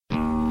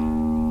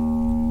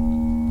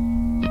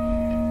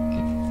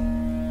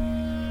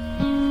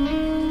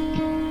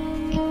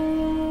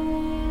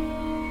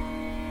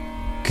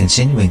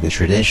Continuing the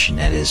tradition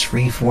that is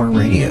Freeform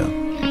Radio,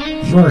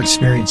 you are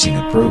experiencing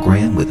a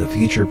program with a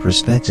future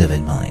perspective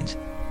in mind,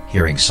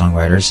 hearing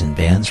songwriters and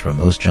bands from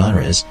most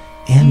genres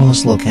and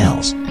most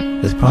locales,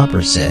 with proper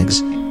segs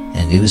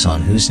and news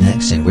on who's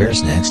next and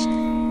where's next,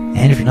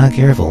 and if you're not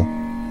careful,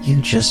 you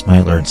just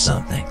might learn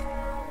something.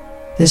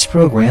 This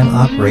program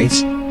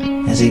operates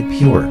as a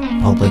pure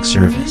public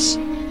service.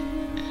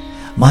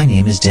 My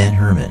name is Dan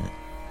Herman.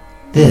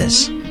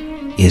 This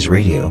is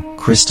Radio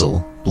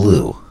Crystal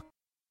Blue.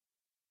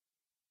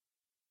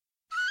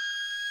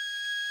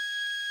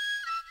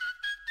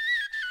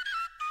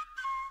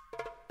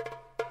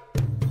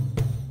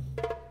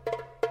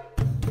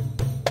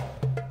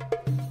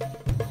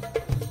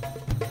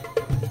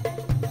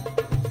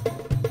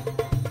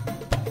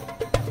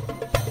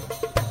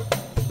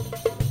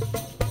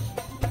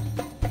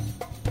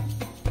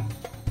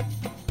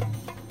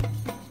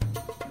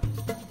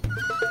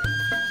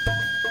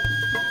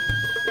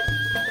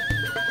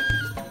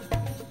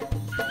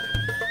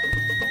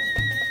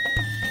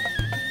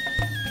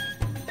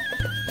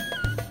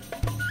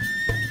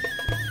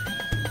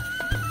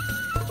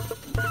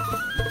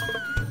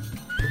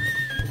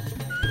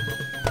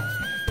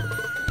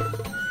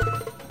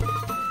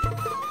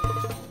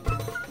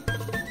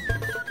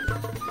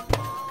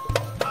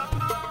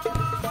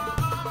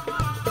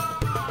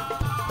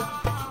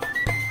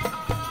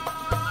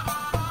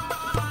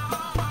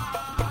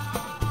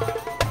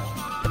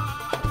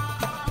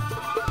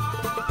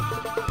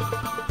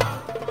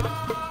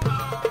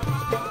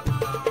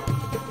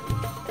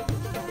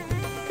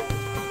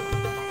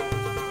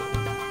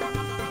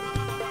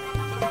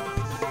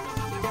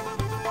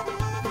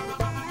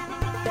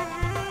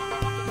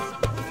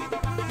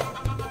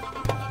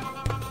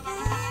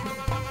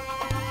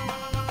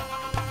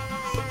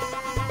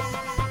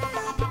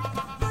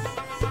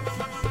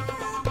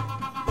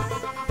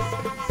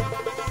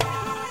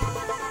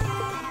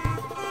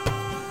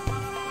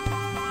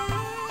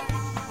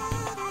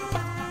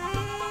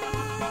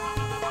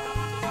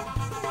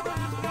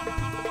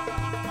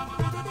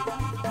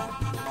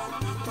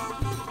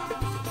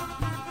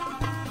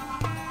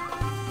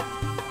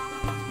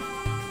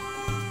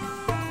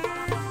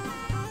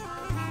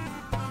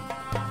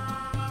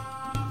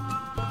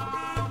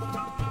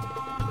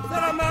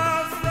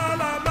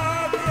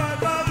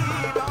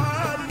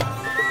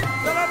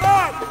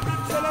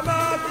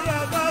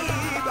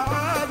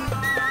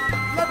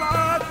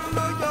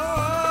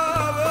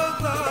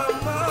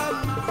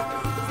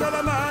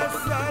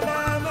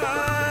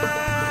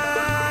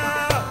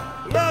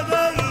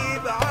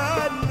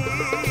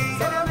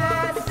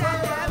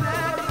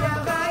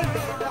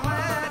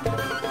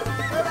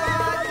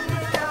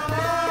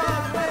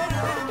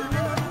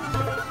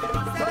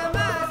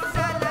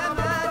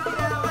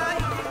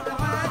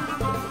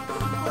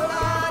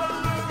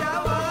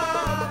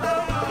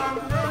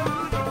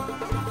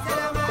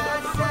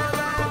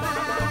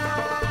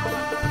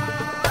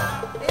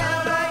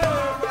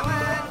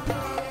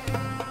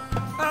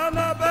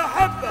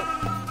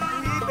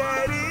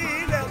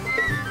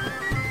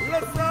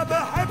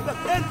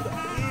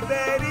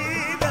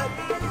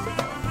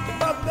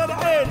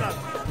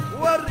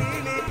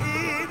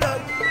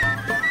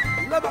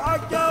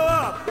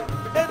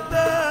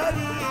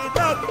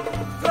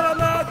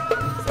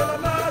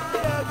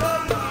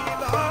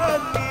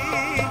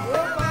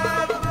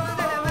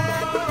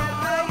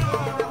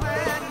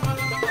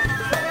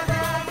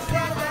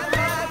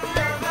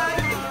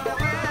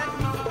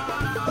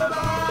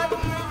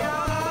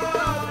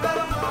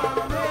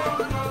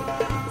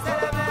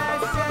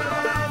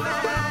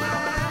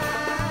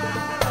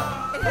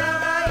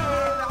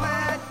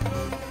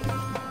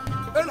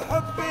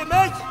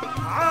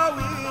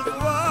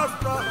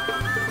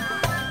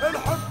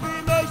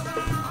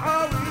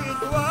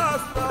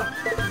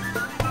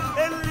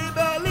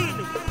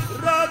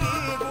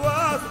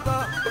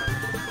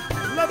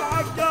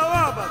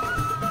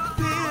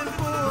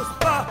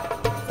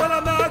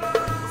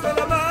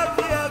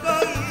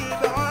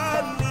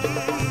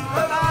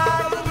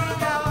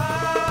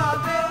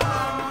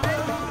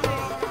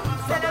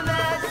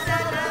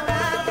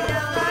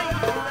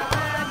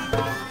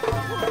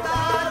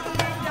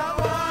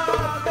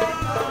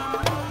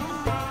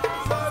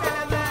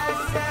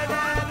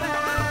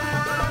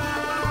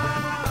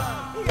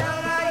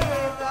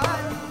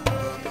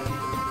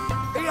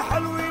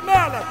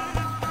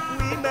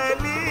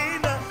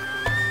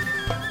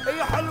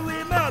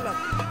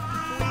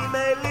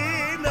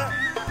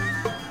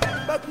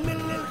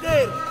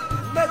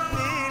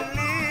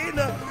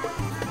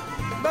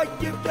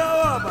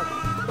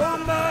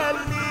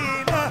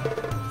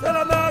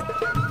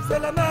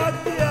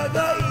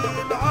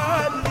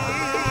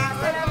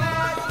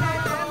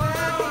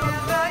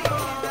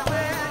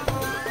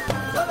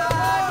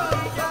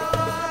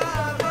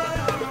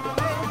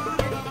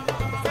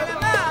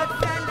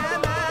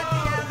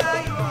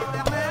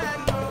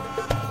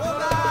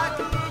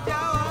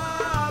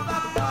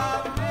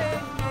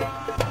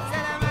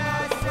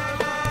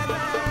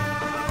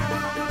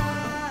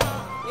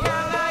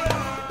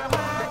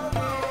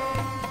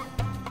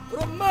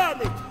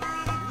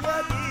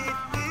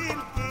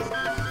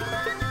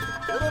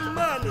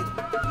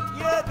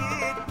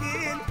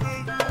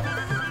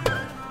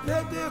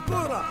 تدي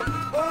كرة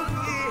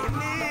وفي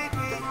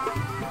هنيدي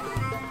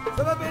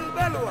سبب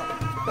البلوى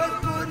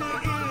بتكون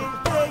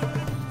انتي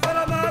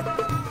سلامات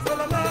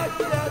سلامات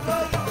يا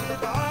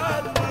غيب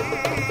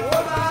عني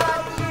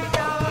وبعد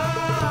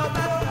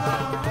جوابك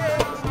طمني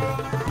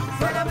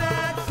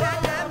سلامات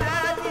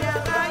سلامات يا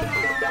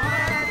غيب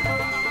عني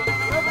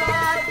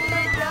وبعد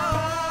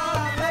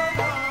جوابك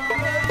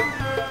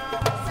طمني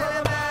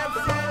سلامات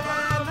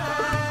سلامات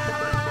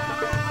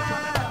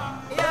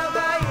يا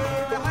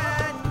غيب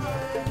عني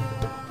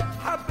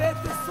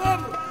حبيت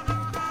السمر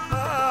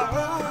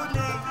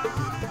باعوني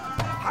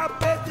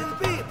حبيت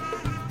البيض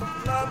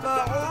ما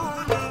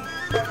باعوني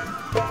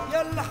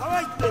يلا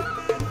حوجتك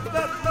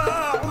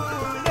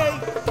بتباعوني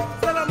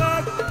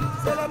سلامات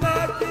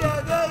سلامات يا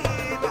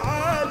غيب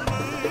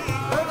عني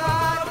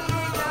وبعد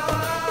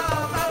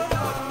جوابك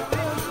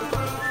طمني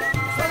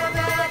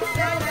سلامات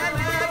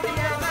سلامات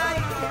يا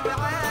غيب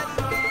عني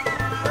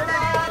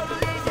وبعد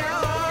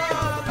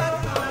جوابك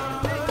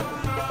طمني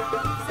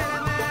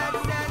سلامات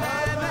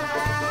سلامات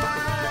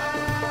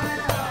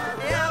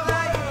يا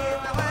غيب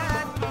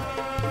عني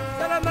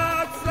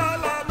سلامات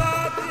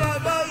سلامات يا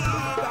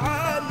غيب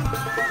عني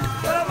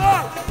سلامات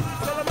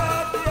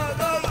سلامات يا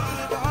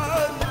غيب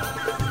عني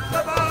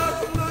تبعت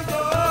له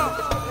جواب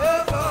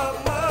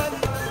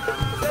يطمني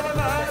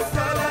سلامات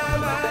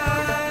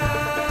سلامات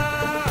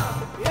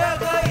يا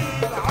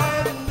غيب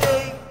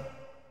عني.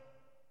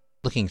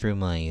 Looking through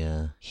my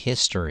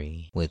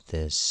history with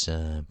this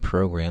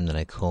program that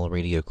I call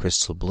Radio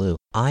Crystal Blue,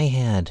 I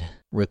had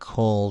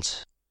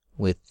recalled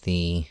with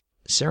the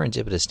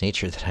serendipitous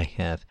nature that I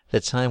have the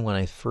time when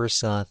I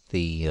first got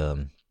the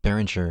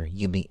Behringer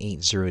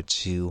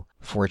UB802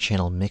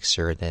 4-channel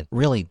mixer that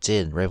really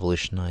did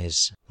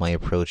revolutionize my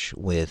approach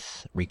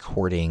with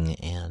recording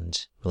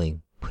and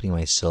really putting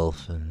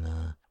myself in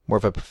more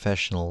of a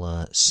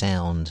professional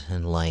sound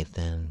and light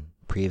than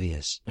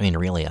previous. I mean,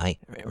 really, I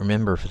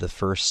remember for the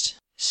first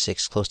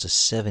 6, close to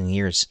 7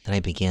 years that I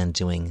began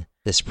doing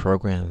this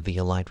program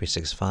via Live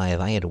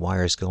 365, I had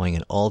wires going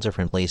in all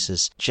different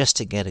places just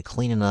to get it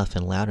clean enough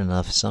and loud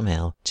enough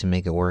somehow to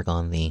make it work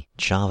on the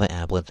Java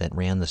applet that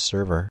ran the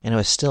server, and it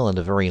was still at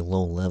a very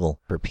low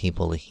level for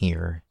people to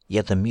hear.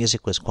 Yet the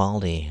music was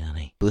quality, and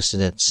I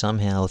boosted it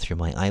somehow through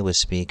my iWis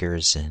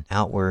speakers and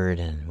outward,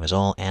 and it was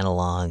all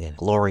analog and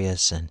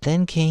glorious. And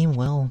then came,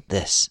 well,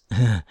 this.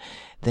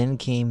 Then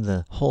came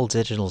the whole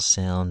digital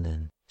sound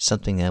and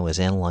something that was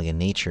analog in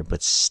nature,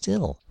 but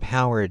still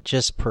powered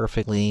just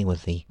perfectly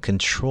with the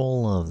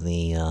control of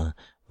the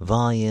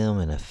volume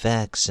and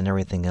effects and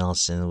everything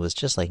else, and it was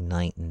just like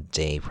night and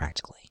day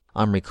practically.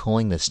 I'm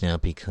recalling this now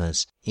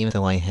because even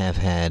though I have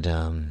had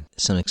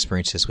some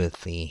experiences with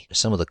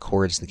some of the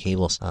cords, the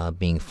cables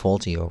being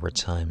faulty over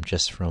time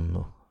just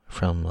from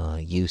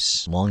long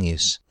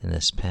use in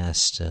this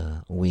past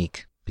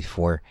week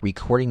before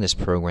recording this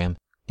program,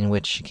 in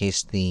which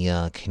case the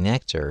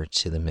connector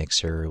to the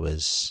mixer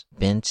was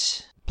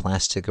bent,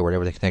 plastic or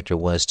whatever the connector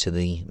was to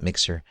the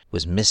mixer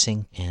was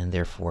missing, and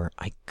therefore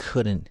I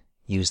couldn't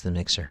use the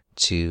mixer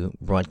to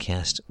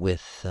broadcast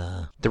with.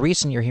 The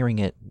reason you're hearing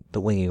it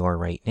the way you are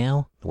right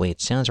now, the way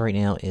it sounds right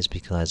now, is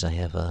because I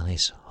have a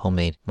nice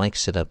homemade mic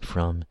set up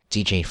from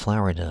DJ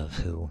Flower Dove,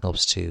 who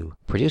helps to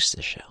produce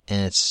this show.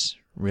 And it's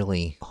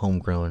really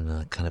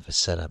homegrown kind of a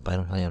setup. I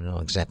don't know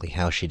exactly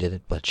how she did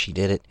it, but she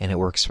did it, and it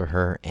works for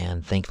her,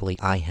 and thankfully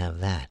I have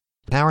that.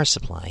 The power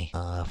supply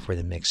for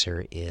the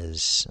mixer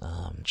is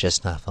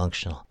just not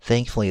functional.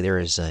 Thankfully, there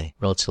is a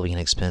relatively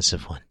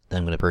inexpensive one that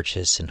I'm going to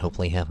purchase and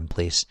hopefully have in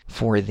place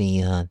for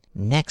the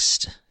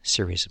next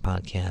series of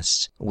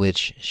podcasts,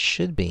 which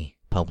should be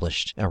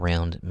published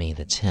around May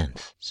the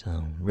 10th.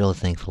 So, really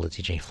thankful to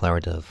DJ Flower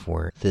Dove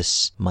for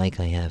this mic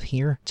I have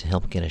here to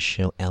help get a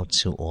show out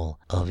to all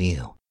of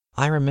you.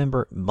 I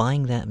remember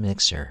buying that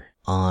mixer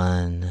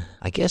on,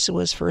 I guess it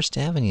was First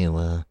Avenue.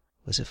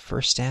 Was it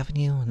First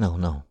Avenue?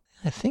 No.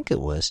 I think it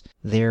was.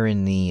 There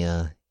in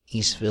the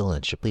East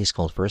Village, a place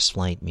called First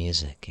Flight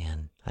Music.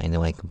 And I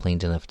know I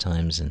complained enough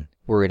times and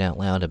worried out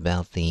loud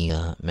about the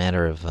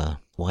matter of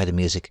why the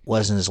music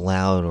wasn't as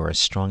loud or as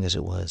strong as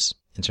it was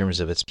in terms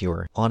of its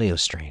pure audio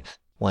strength,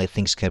 why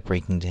things kept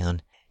breaking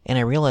down. And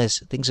I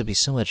realized things would be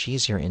so much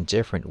easier and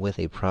different with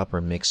a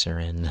proper mixer.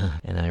 And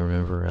I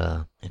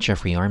remember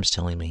Jeffrey Arms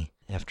telling me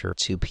after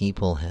 2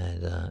 people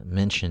had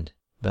mentioned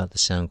about the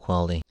sound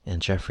quality,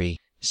 and Jeffrey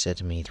said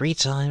to me 3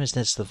 times,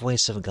 "That's the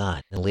voice of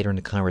God." And later in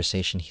the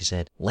conversation, he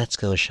said, "Let's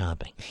go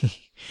shopping."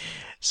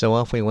 So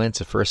off we went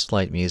to First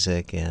Flight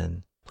Music,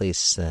 and a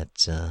place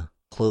that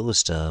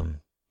closed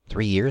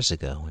 3 years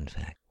ago, in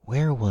fact.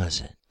 Where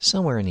was it?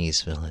 Somewhere in the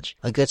East Village.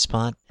 A good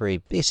spot for a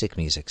basic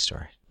music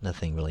store.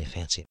 Nothing really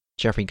fancy.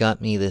 Jeffrey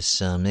got me this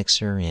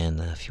mixer and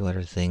a few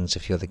other things, a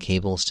few other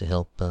cables to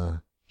help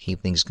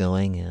keep things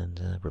going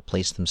and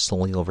replace them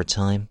slowly over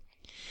time.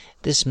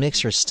 This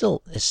mixer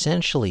still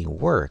essentially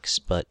works,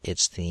 but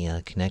it's the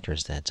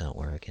connectors that don't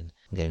work, and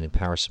I'm getting a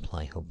power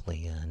supply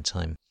hopefully in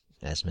time,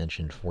 as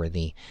mentioned, for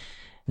the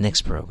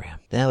next program.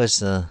 That was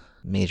the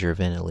major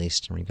event, at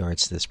least in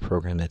regards to this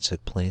program that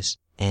took place.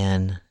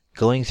 And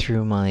going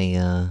through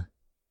my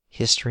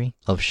history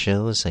of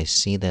shows, I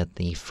see that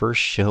the first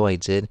show I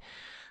did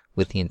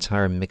with the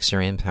entire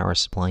mixer and power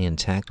supply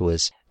intact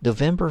was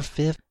November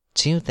 5th,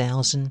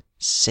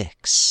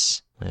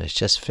 2006. I was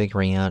just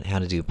figuring out how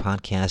to do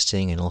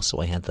podcasting, and also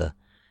I had the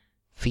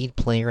feed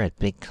player at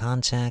Big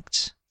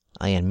Contact.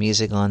 I had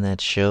music on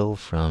that show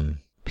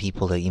from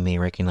people that you may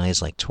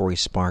recognize like Tori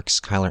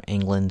Sparks, Kyler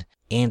England,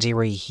 Andy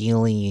Ray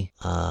Healy,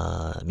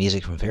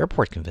 music from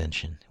Fairport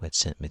Convention who had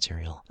sent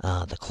material.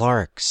 The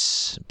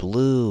Clarks,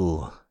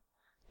 Blue,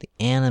 the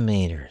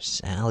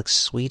Animators, Alex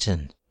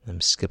Sweeten.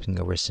 I'm skipping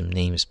over some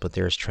names, but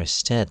there's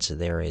Tristet,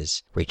 there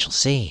is Rachel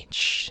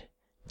Sage,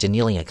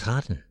 Danielia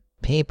Cotton,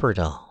 Paper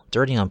Doll,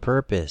 Dirty on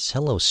Purpose,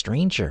 Hello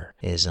Stranger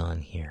is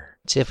on here,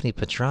 Tiffany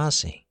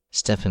Petrossi,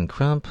 Stephen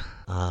Crump,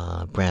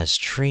 Brass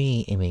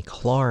Tree, Amy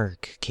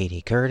Clark,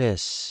 Katie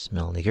Curtis,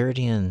 Melanie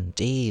Gurdian,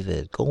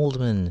 David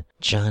Goldman,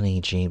 Johnny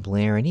J.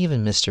 Blair, and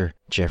even Mr.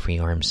 Jeffrey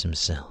Arms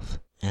himself.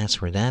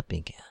 That's where that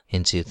began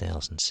in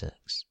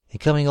 2006. And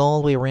coming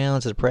all the way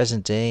around to the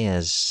present day,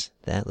 as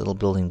that little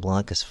building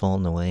block has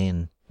fallen away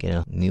and get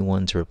a new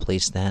one to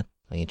replace that,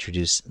 I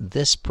introduce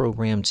this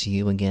program to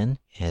you again,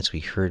 as we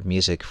heard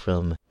music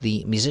from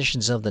the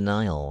Musicians of the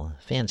Nile.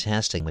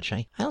 Fantastic, which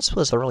I don't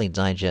suppose thoroughly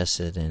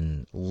digested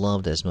and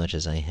loved as much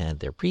as I had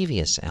their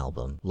previous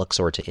album,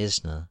 Luxor to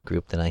Isna,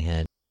 group that I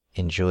had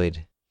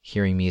enjoyed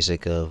hearing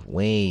music of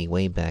way,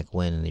 way back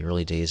when, in the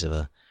early days of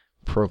a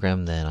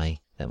program that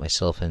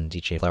myself and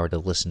DJ Flower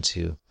would listen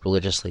to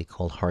religiously,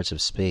 called Hearts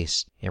of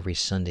Space, every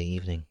Sunday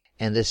evening.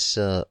 And this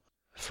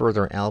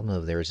further album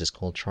of theirs is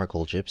called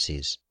Charcoal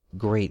Gypsies.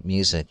 Great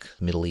music,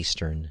 Middle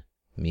Eastern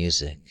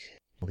music,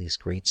 all these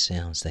great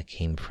sounds that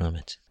came from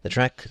it. The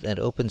track that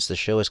opens the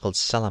show is called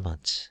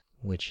Salamat,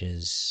 which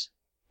is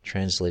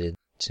translated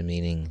to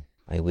meaning,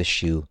 I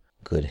wish you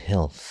good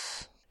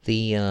health.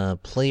 The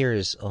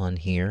players on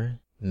here,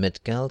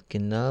 Metgal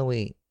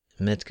Kinawi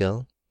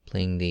Metgal,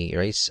 playing the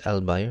Reis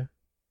Al-Bayr.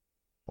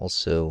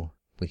 Also,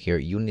 we hear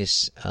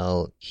Yunis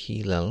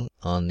Al-Hilal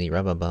on the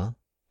Rababa,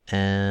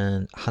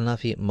 and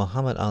Hanafi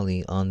Muhammad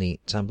Ali on the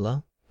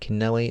Tabla,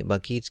 Kinawi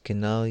Bakit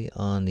Kinawi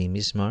on the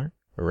Mizmar,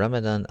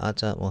 Ramadan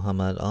Atta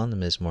Muhammad on the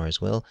Mizmar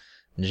as well,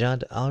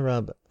 Jad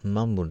Arab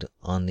Mahmud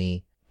on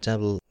the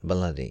Tabl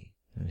Baladi,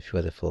 and a few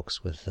other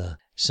folks with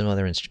some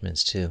other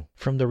instruments too.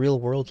 From the Real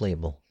World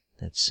label,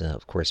 that's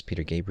of course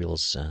Peter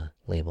Gabriel's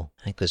label.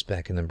 That goes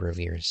back a number of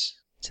years,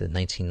 to the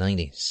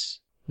 1990s.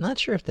 Not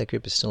sure if that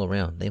group is still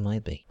around. They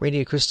might be.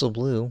 Radio Crystal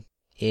Blue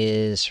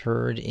is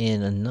heard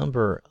in a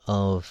number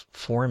of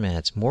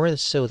formats, more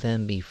so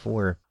than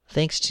before,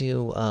 thanks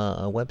to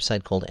a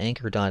website called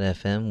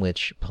Anchor.fm,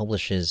 which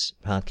publishes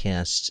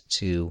podcasts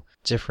to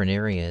different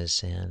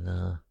areas. And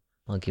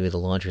I'll give you the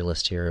laundry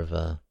list here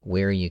of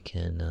where you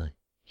can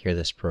hear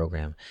this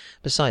program,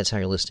 besides how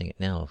you're listening it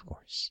now, of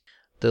course.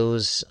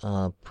 Those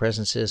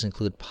presences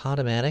include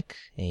Podomatic,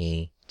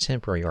 a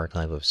temporary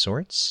archive of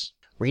sorts,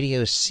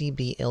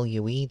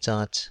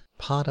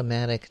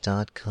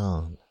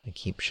 radiocblue.podomatic.com. I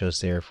keep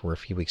shows there for a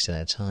few weeks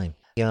at a time.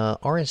 The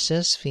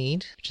RSS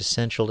feed, which is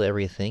central to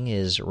everything,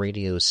 is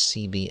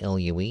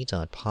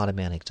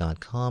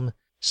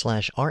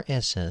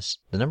radiocblue.podomatic.com/RSS,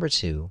 the number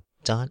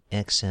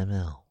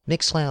 2.xml.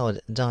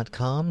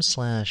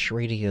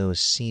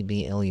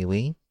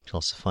 Mixcloud.com/radiocblue. You can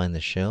also find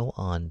the show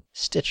on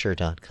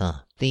Stitcher.com.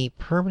 The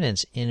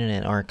permanent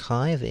internet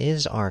archive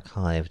is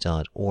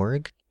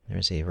archive.org.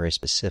 There's a very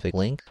specific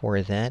link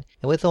for that.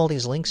 And with all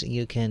these links,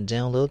 you can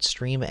download,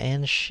 stream,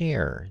 and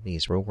share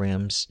these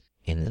programs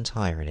in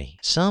entirety.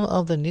 Some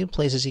of the new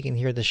places you can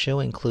hear the show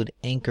include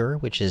Anchor,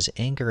 which is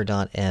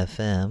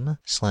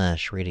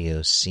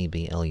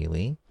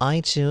anchor.fm/radiocblue,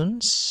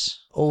 iTunes,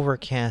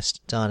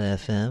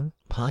 Overcast.fm,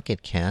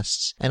 Pocket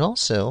Casts, and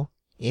also,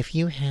 if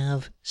you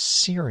have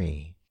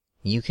Siri,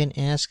 you can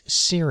ask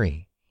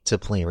Siri to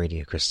play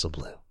Radio Crystal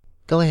Blue.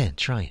 Go ahead,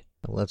 try it.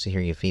 I'd love to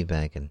hear your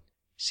feedback and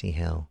see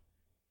how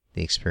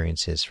the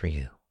experience is for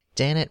you.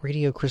 Dan at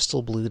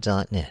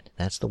radiocrystalblue.net.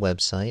 That's the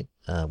website,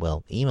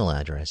 email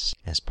address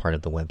as part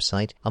of the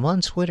website. I'm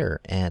on Twitter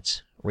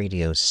at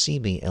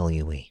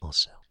radiocblue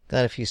also.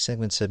 Got a few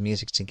segments of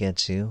music to get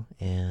to,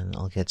 and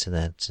I'll get to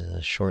that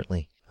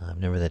shortly.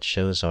 Remember that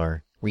shows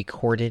are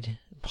recorded,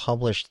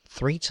 published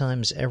 3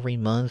 times every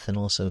month, and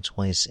also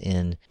twice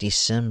in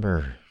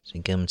December. As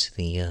we come to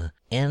the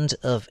end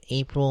of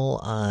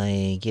April,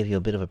 I give you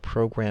a bit of a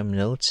program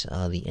note.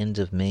 The end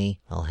of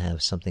May, I'll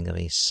have something of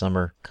a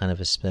summer kind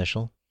of a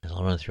special.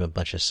 I'll run through a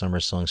bunch of summer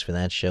songs for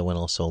that show, and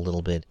also a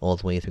little bit all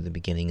the way through the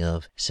beginning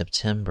of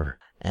September.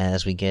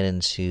 As we get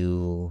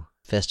into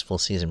festival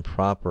season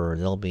proper,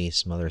 there'll be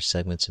some other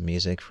segments of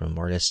music from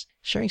artists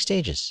sharing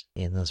stages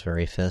in those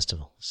very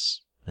festivals.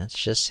 That's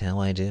just how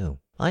I do.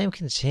 I am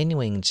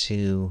continuing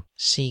to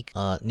seek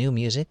new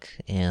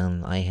music,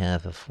 and I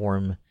have a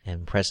form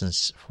and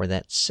presence for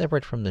that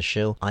separate from the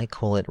show. I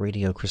call it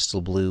Radio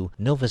Crystal Blue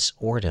Novus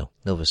Ordo.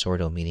 Novus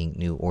Ordo meaning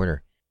New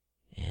Order.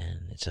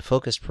 And it's a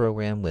focused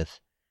program with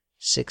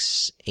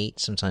 6, 8,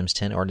 sometimes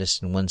 10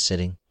 artists in one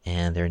sitting,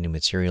 and their new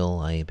material.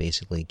 I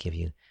basically give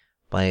you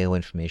bio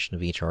information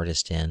of each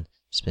artist and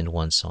spin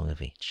one song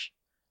of each.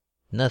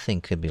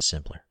 Nothing could be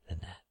simpler than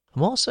that.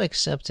 I'm also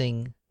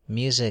accepting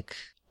music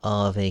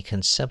of a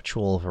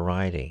conceptual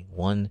variety,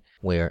 one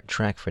where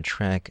track for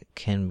track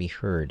can be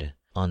heard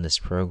on this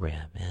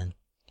program, and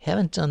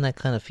haven't done that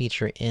kind of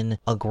feature in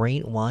a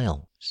great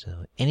while.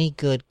 So any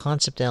good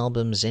concept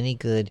albums, any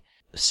good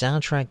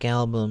soundtrack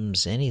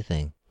albums,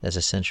 anything that's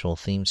a central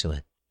theme to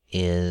it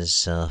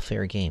is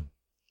fair game,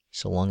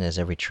 so long as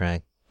every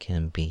track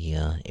can be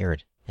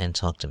aired and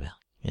talked about.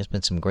 There's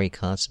been some great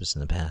concepts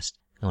in the past.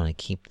 I want to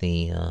keep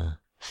the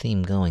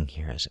theme going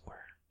here, as it were.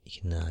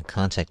 You can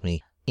contact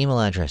me. Email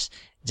address,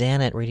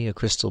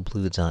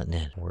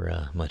 dan@radiocrystalblue.net,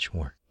 or much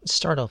more. Let's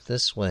start off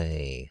this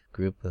way.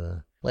 Group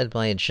led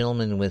by a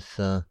gentleman with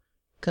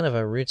kind of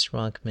a roots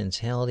rock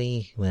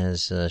mentality, who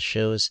has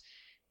shows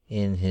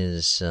in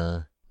his,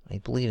 I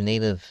believe,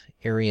 native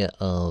area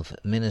of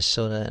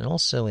Minnesota, and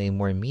also a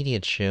more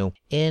immediate show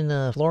in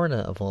Florida,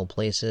 of all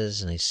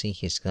places. And I see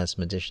he's got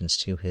some additions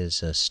to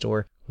his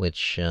store,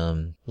 which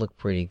look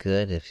pretty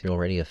good if you're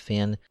already a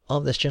fan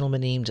of this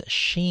gentleman named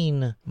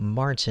Shane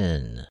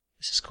Martin.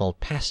 This is called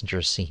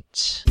Passenger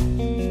Seats.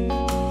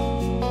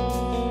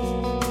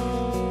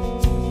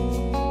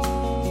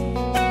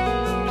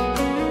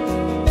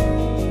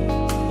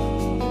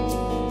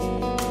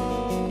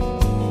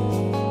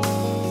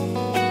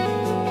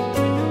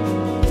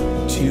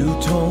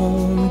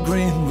 Two-tone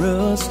grain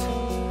rust,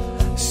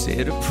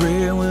 said a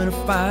prayer when I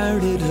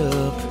fired it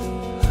up.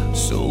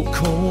 So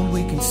cold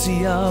we can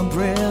see our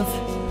breath.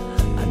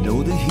 I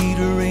know the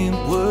heater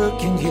ain't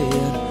working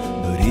yet,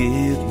 but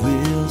it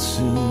will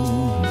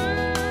soon,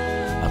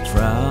 I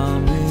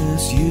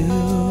promise you.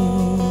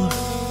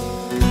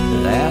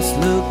 Last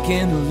look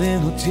in the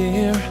little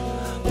tear,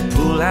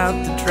 pull out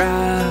the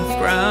drive,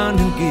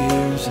 grinding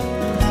gears.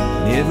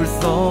 Never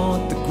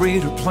thought the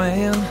greater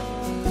plan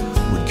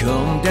would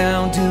come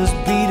down to this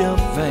beat-up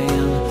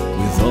van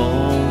with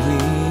all we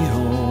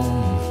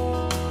own,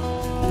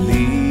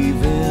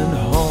 leaving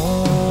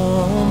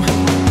home.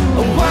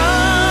 A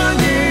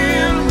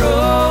winding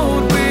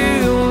road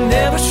will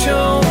never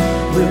show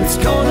where it's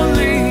gonna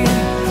lead,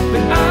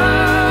 but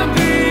I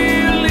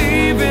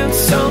believe in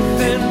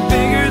something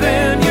bigger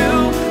than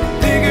you,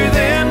 bigger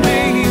than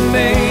me.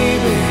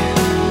 Maybe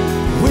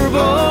we're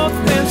both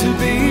meant to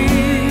be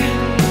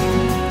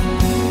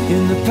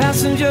in the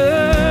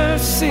passenger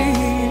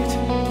seat.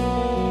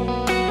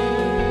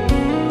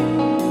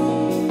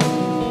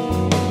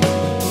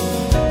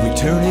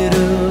 Turn it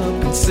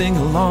up and sing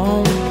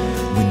along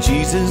when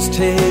Jesus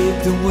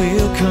Take the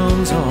Wheel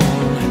comes on.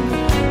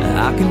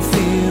 I can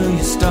feel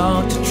you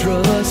start to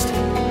trust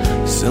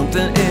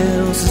something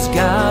else is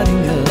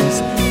guiding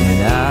us,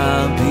 and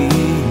I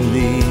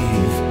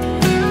believe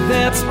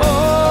that's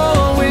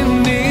all we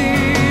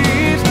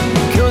need.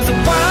 'Cause the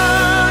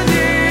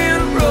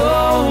winding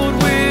road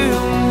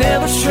will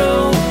never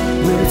show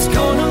where it's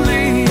gonna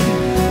lead,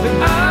 but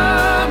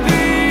I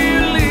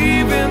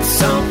believe in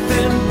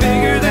something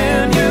bigger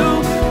than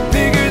you,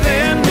 bigger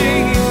than me.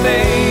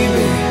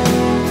 Maybe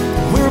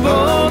we're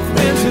both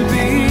meant to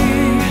be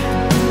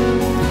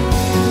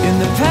in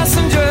the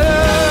passenger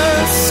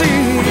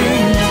seat.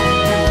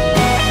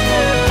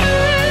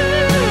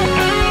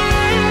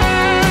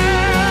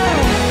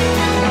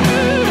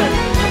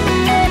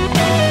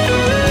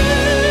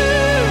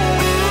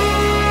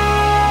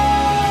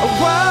 A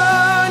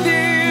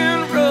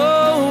winding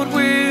road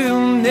will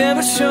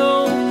never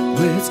show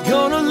where it's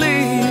gonna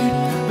lead,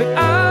 but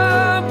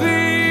I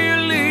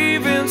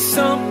believe in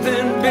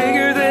something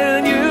bigger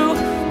than you,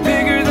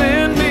 bigger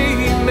than me.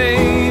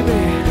 Maybe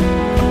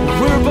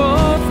we're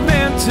both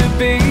meant to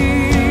be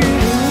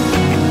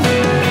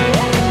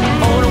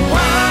on a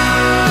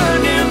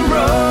winding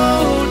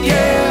road.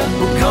 Yeah,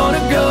 we're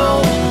gonna go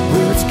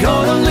where it's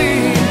gonna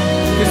lead,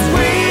 'cause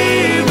we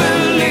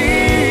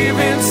believe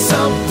in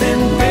something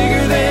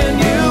bigger than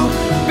you,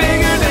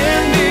 bigger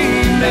than me.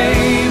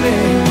 Maybe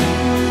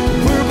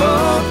we're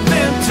both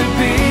meant to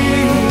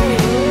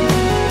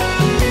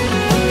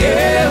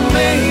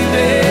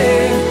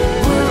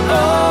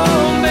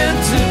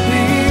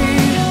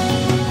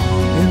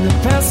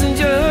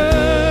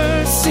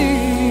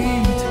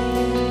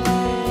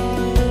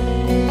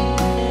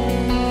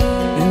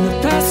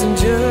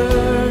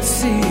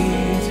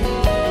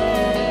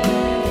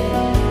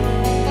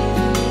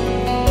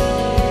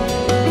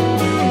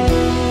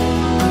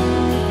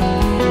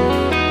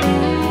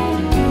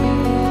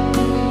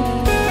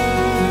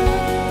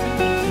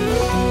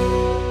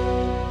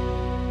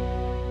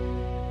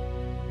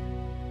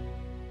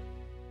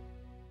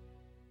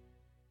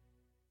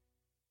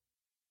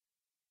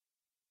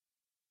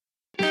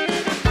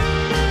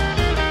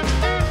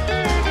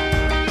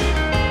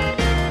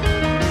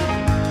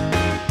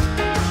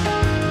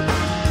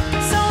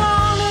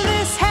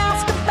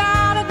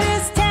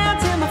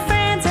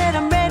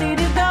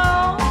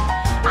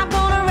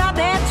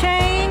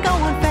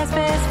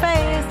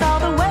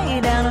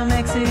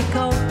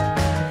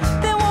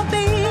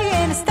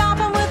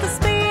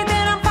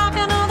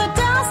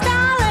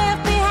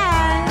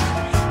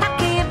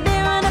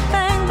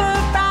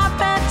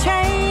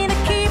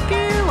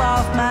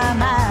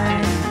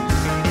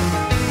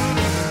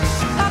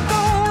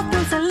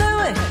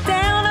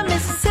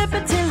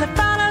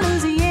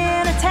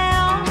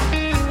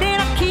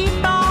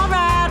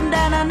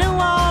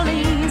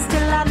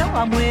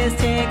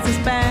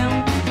Texas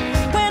bound.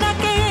 When I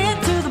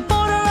get to the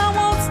border, I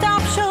won't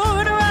stop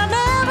short, or I'll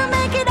never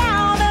make it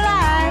out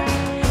alive.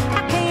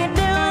 I can't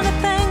do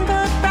anything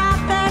but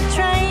ride that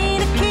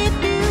train to keep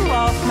you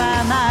off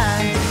my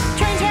mind.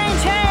 Train, train,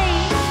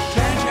 train.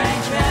 Train,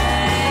 train,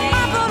 train.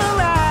 I'm gonna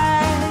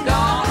ride.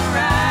 Gonna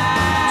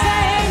ride.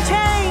 Train,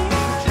 train.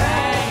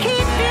 Train.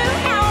 Keep you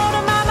out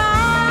of my mind.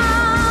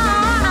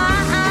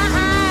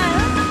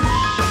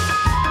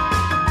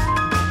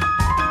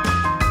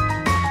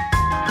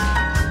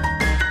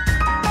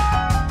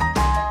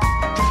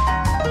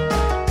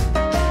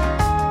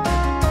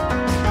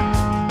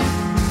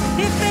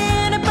 If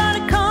anybody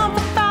comes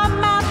to find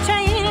my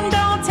chain,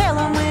 don't tell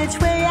them which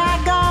way I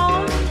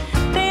gone.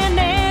 They're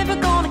never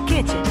gonna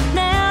catch it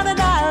now that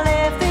I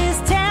left this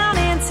town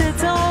and sit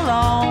so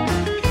long.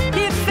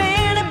 If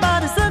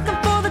anybody's looking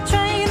for the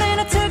train, then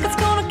a ticket's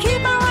gonna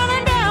keep on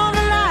running down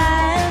the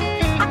line.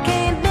 I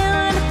can't do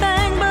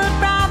anything but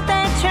ride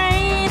that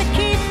train to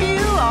keep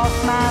you off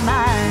my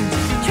mind.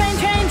 Train,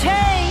 train,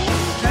 train.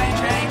 Train,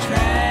 train,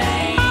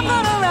 train. I'm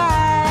gonna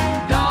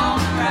ride.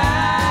 Gonna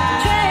ride.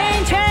 Train,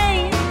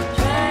 train.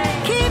 Train.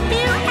 Keep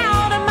you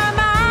out of my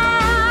mind.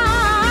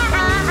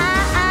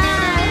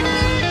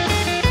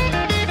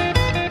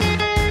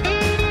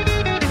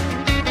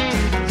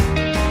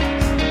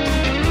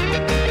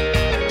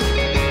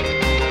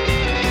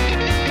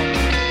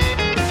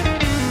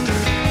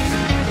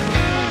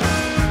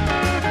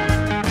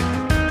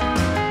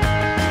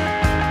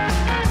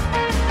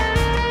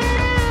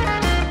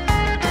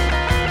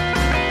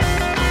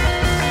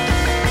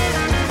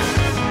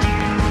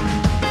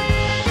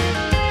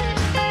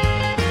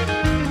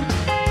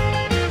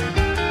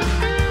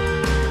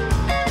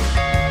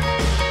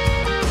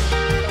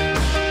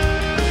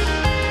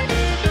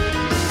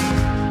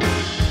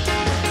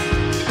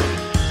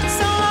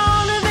 So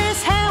long to this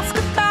house,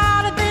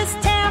 goodbye to this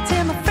town.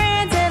 Tell my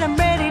friends that I'm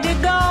ready to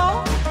go.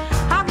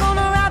 I'm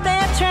gonna ride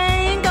that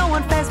train,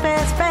 going fast,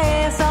 fast,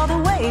 fast, all the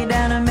way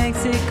down to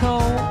Mexico.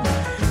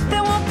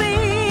 There won't be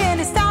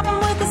any stopping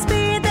with the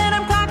speed that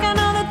I'm clocking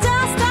on the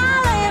dust I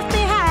left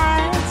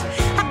behind.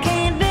 I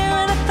can't do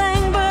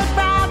anything but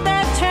ride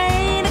that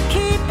train to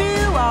keep you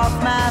off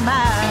my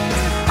mind.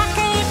 I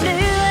can't do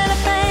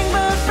anything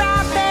but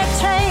ride that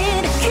train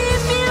to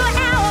keep you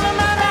out of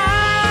my mind.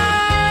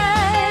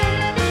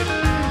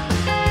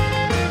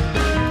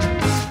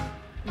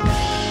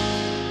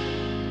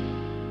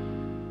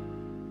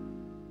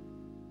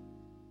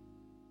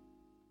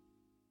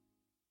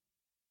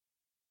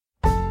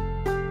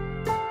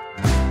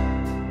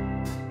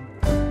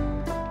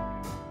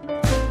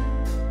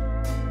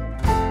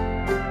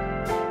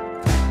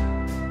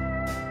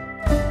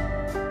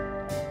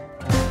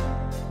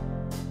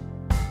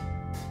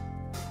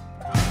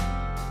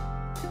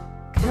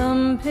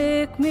 Come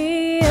pick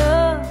me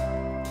up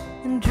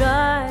and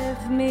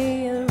drive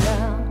me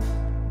around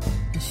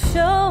and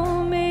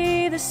show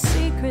me the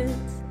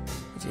secrets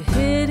that you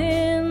hid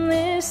in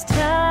this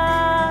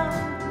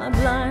town. My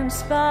blind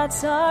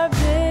spots are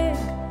big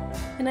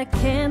and I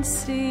can't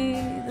see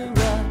the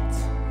ruts,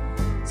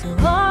 so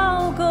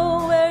I'll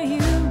go where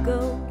you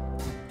go.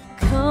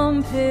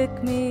 Come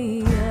pick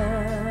me up.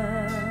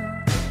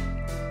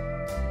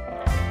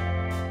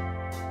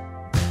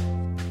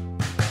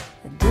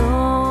 I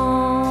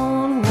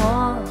don't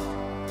want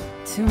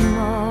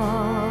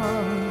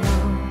tomorrow.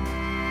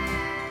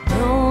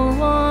 Don't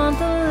want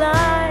the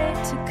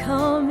light to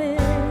come in.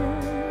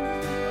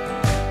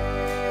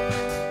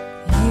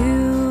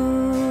 You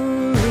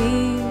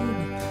lead,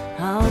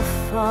 I'll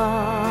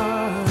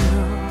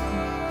follow,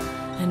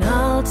 and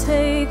I'll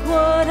take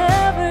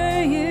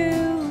whatever you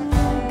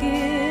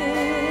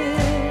give.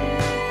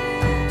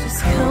 Just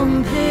come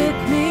pick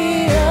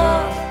me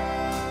up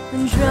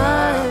and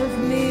drive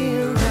me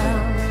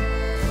around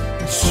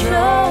and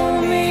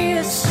show me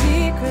the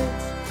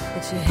secrets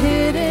that you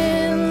hid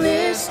in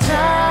this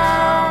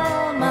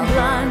town. My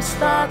blind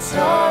spots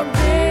are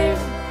big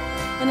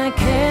and I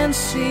can't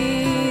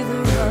see the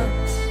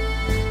ruts,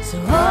 so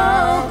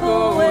I'll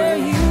go where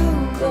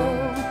you go.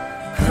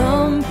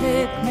 Come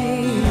pick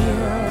me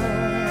up.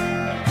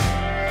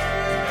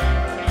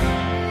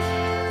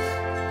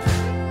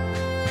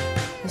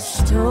 The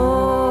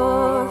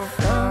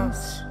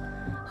storefronts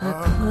are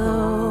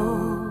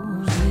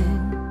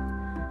closing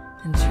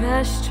and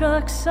trash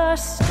trucks are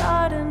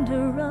starting to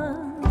run.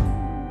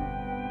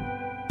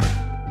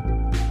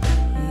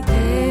 The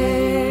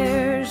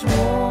air's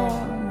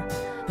warm,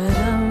 but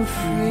I'm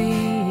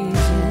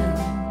freezing,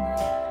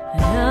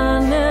 and I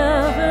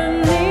never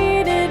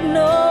needed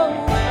no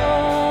one.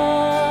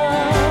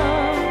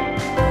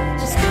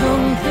 Just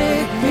come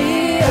pick me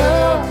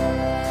up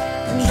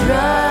and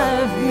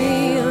drive me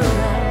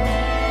around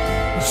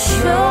and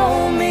show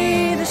me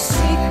the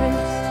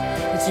secrets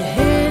that you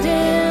hid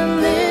in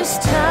this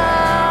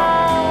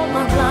town.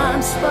 My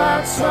blind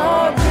spots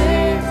are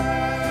big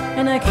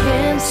and I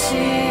can't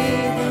see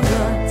the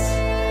ruts,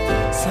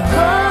 so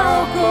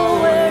I'll go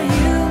where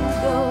you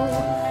go.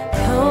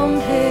 Come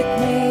pick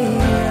me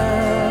up.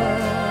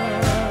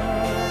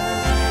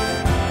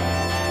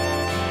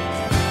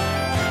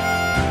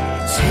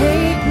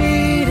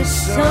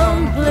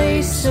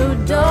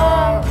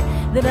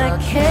 but I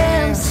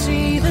can't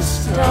see the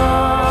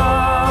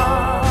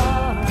stars.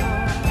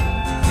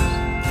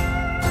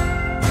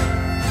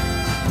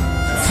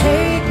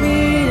 Take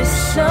me to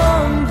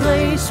some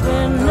place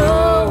where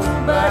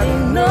nobody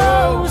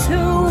knows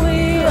who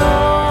we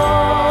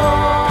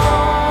are.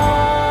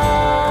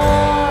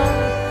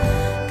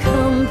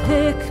 Come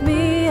pick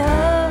me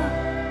up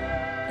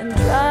and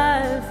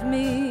drive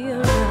me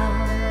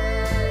around.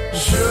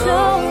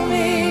 Show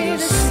me the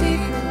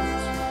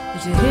secrets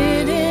that you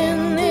hid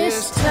in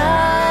this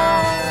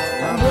town.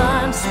 My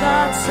blind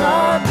spots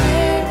are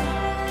big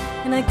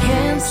and I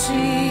can't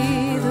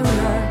see the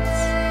ruts.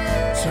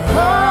 So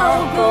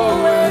I'll go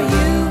where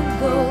you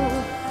go.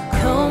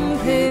 Come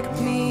pick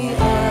me up.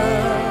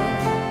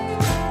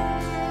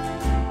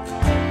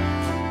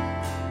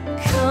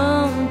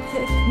 Come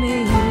pick me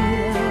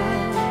up.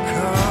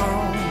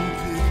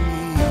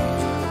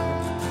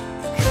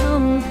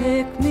 Come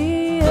pick me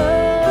up.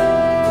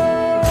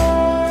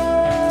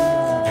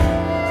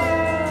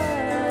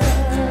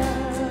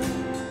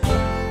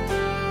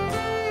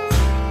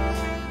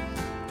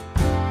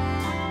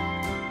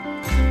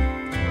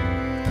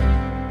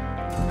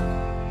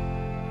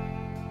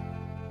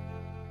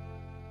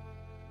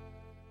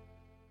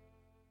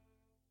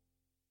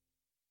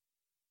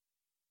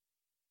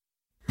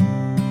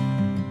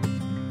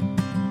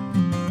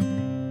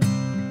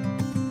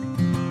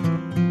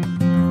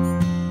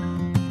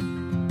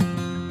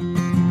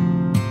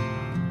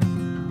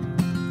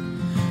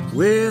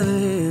 Where the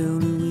hell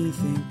do we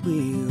think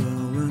we're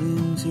all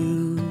running to?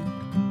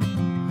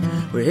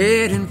 We're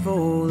heading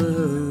for the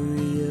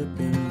hurry up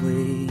and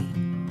wait.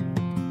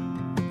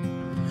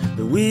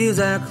 The wheels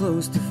are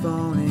close to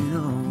falling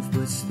off,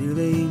 but still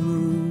they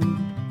move.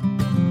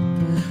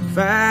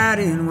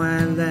 Fighting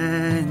white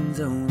lines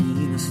on the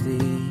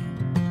interstate.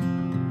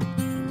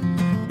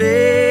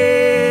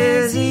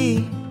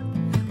 Busy,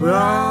 we're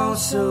all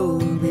so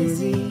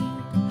busy,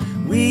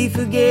 we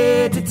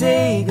forget to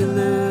take a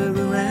look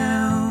around.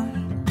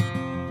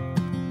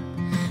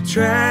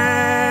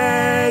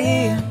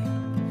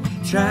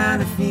 Trying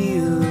to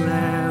feel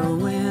our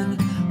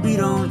wind. We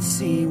don't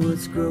see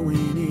what's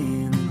growing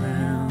in the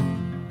ground.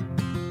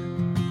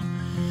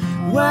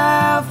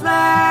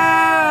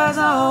 Wildflowers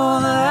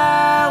on the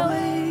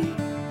highway,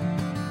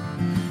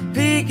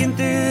 peeking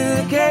through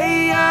the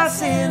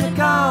chaos in the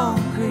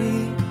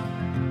concrete.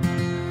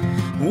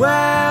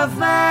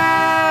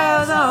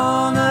 Wildflowers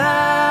on the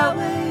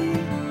highway,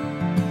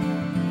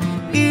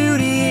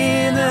 beauty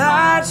in the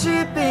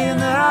hardship in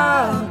the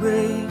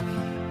heartbreak.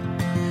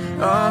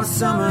 Oh,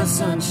 summer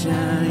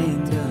sunshine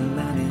ain't done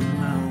lighting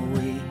my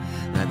way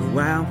like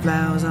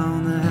wildflowers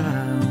on the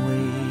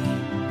highway.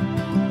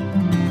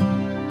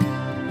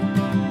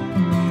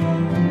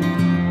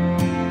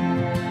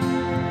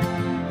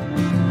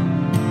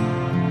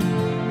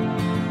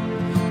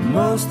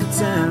 Most of the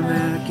time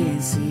I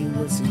can't see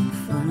what's in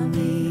front of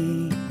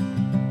me,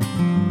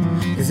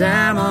 'cause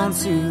I'm on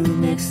to the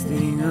next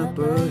thing up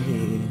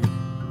ahead.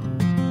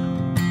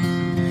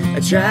 I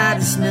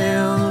tried to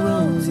smell the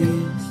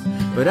roses,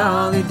 but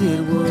all they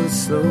did was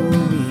slow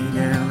me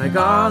down, like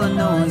all the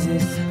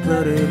noises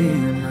flooded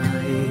in my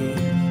head.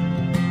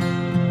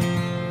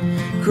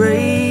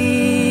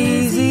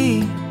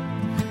 Crazy,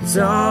 it's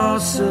all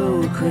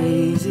so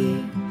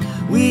crazy,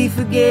 we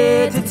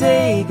forget to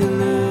take a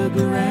look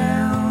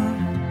around.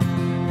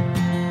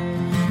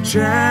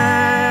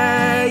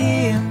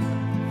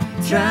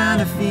 Trying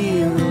to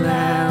feel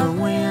our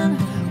wind,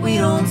 we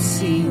don't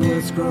see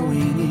what's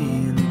growing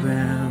in the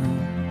ground.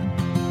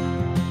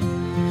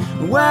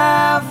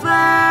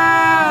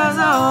 Wildflowers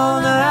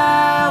on the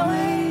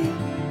highway,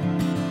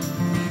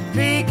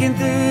 peeking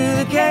through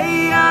the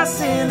chaos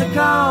in the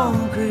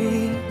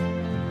concrete.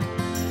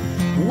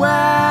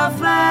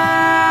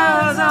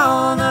 Wildflowers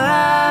on the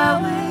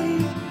highway,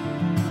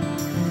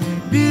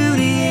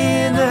 beauty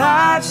in the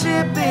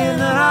hardship in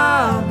the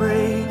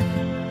heartbreak.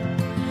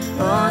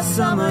 Oh,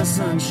 summer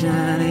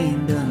sunshine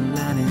ain't done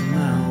lighting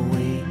my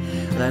way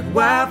like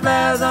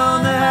wildflowers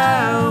on the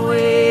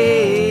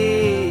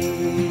highway.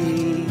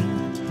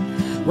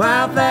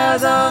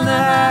 Wildflowers on the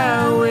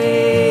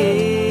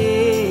highway.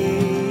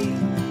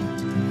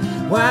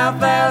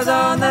 Wildflowers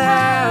on the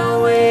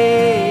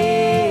highway.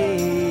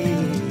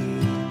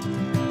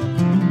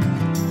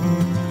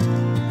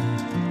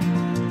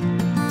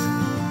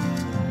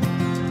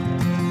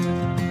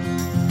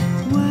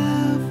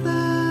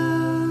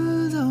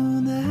 Wildflowers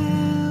on the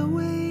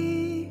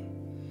highway,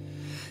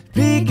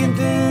 peeking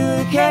through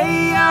the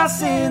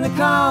chaos in the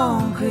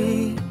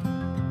concrete.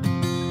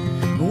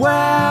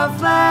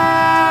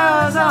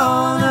 Wildflowers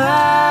on the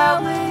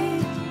highway,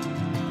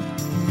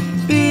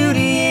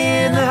 beauty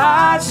in the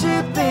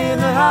hardship in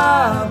the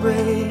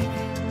heartbreak.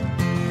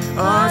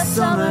 Oh,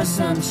 summer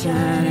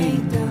sunshine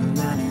ain't done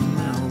lighting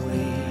my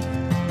way.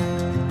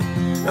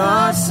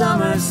 Oh,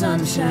 summer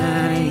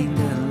sunshine ain't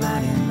done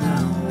lighting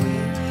my way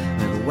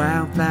like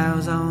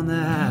wildflowers on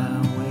the highway.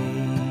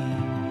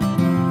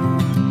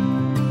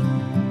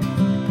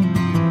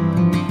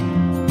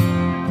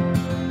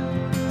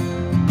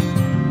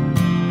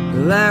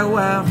 Like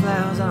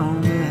wildflowers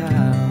on the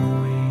highway.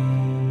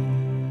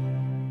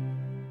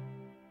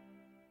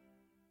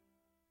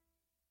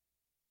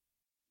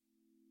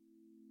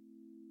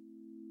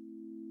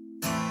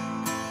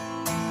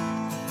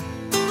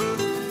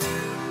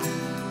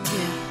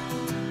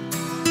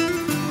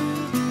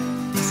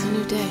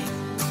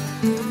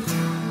 Oh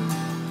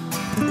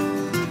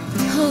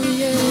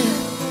yeah,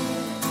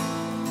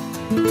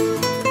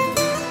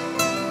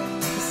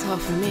 it's all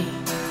for me.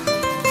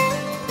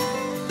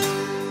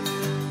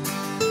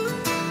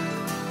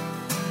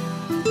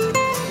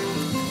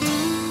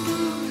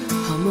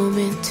 A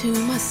moment to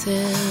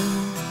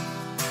myself,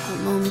 a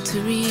moment to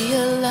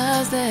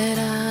realize that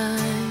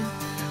I'm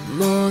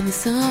more than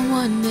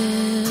someone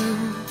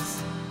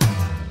else.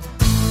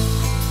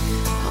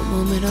 A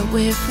moment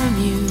away from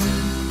you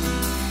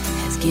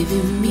has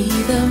given me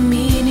the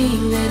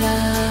meaning that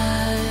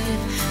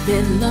I've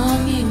been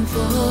longing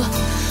for.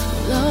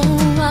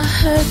 Oh, I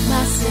hurt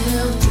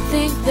myself to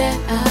think that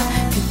I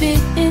can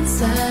fit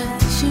inside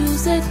the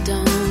shoes that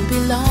don't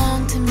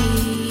belong to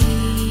me.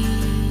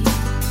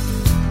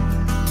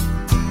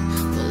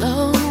 Well,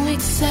 oh,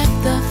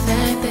 accept the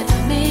fact that I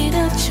made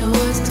a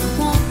choice to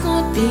walk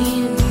on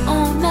being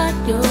on, not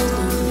yours.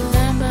 Don't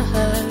remember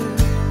her,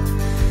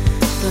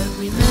 but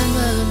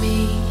remember me.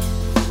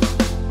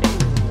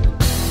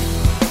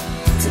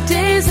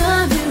 Today's a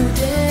new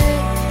day.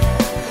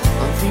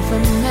 I'm free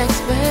from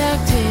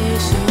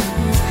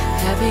expectations,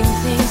 having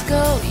things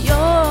go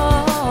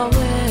your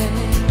way.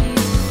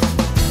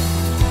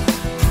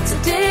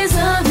 Today's a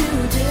new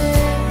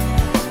day.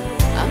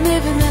 I'm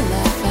living the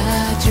life I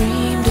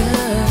dreamed of.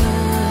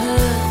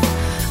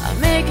 I'm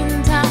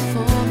making time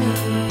for me.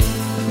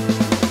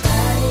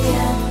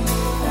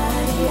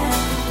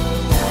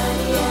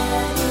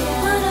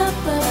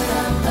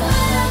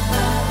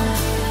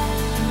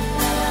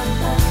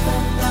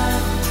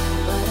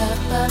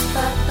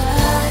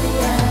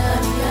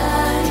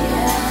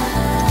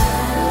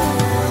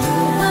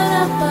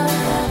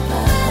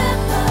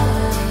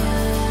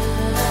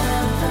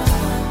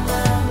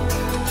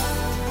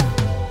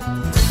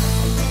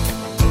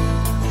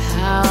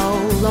 How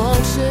long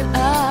should I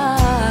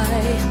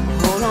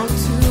hold on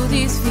to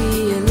these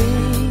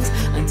feelings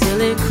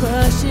until it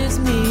crushes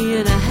me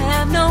and I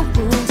have no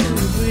room to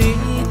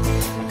breathe?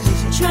 'Cause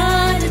you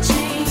try to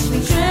change me,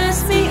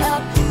 dress me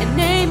up and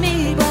name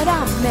me, but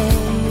I'm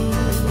made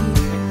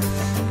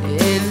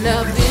in a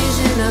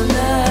vision of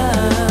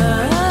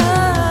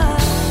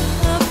love.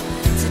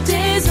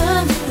 Today's a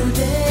new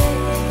day.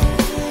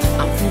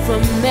 I'm free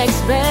from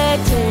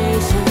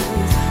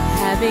expectations,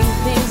 having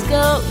things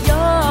go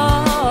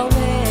your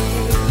way.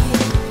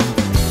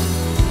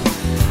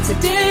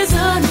 Today's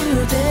a new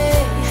day.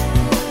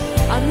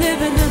 I'm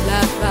living the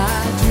life I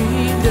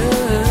dreamed of.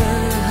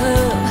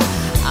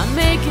 I'm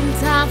making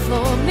time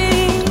for me.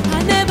 I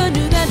never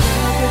knew that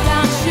love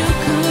without you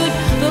could.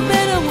 The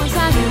better ones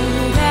I knew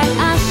that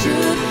I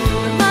should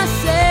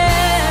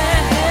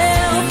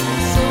myself.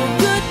 So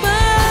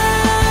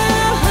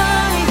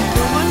goodbye.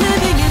 No more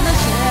living in the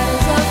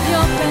shadows of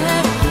your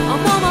past.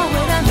 I'm on my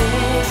way to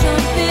make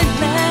something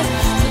last.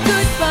 So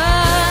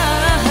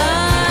goodbye,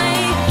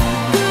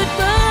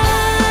 goodbye.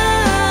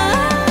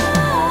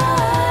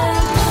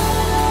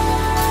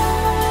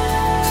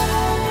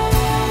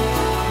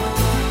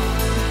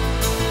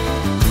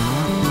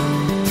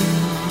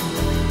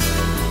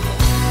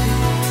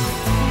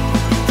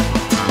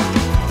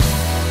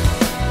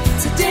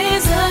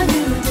 Today's a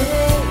new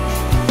day.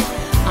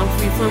 I'm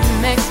free from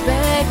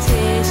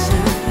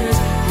expectations,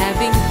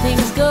 having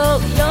things go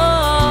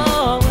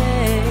your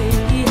way.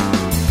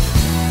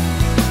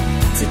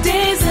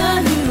 Today's a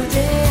new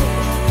day.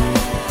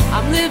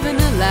 I'm living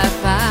the life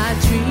I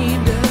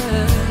dreamed of.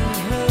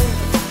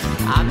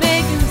 I'm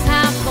making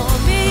time for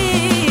me.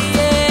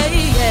 Yeah,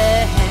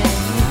 yeah.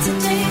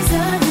 Today's a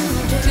new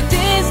day.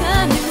 Today's a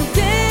new day.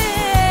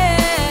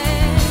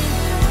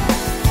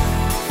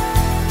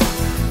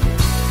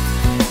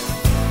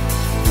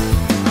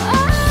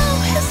 Oh,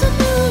 it's a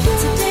new day.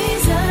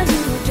 Today's a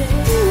new day.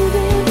 New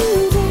day, new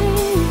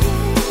day.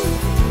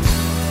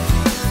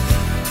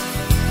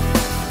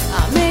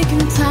 I'm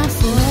making time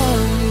for me.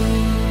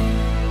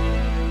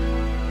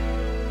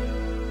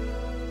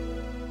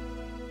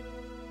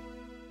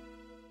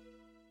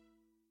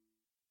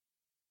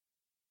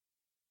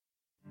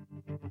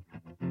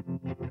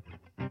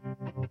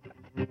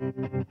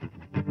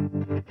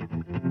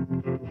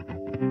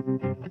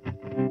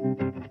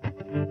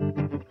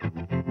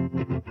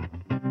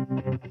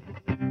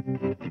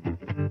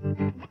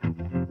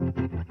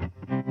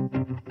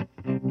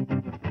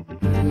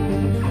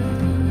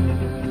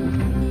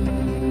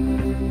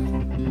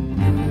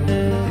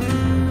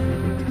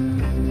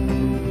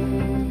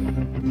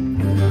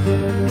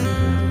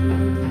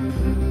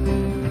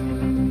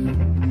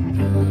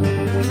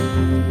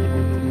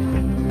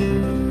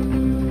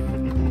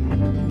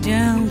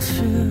 Down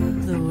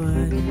through the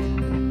wood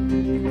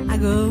I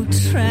go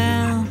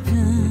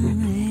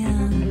tramping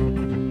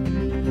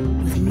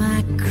in with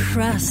my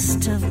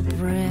crust of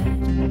bread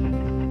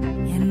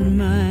and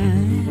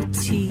my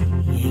tea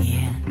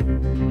again.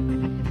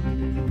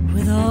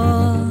 With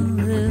all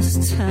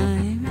this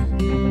time,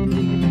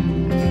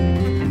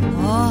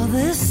 all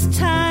this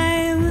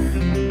time,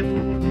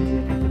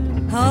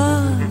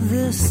 all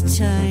this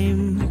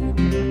time,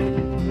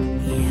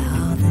 yeah,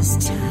 all this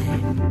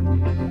time.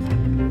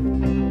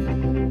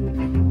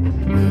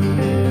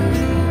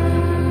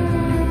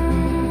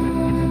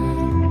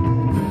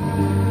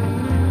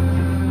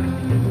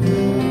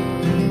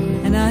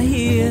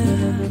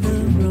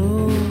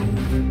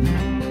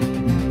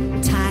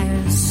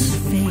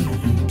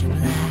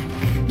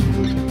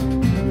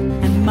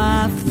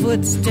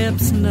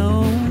 footsteps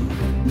know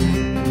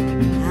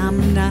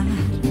I'm not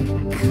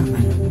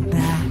coming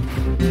back.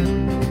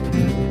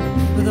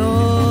 With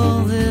all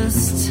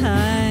this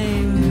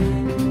time,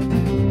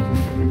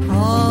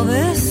 all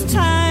this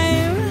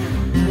time,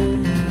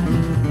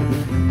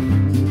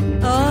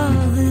 all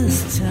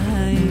this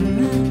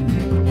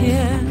time,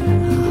 yeah,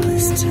 all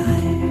this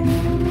time.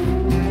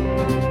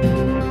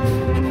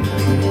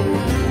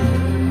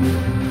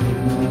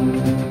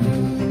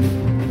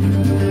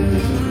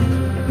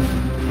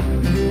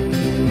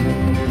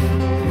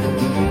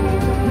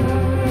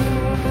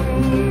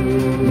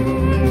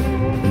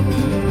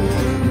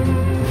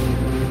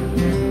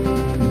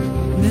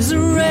 There's a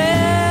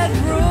red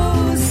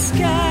rose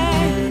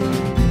sky,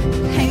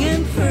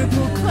 hanging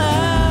purple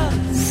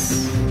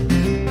clouds,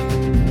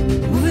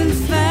 moving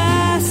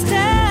fast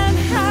and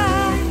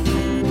high,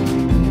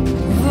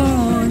 over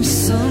orange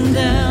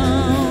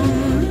sundown,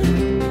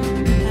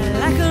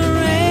 like a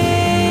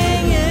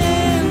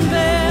ringing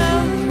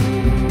bell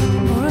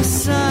or a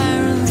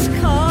siren's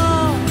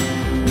call.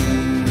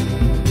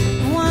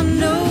 Oh, I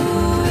know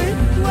it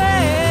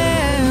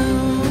well,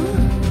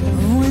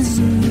 always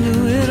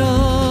knew it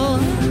all.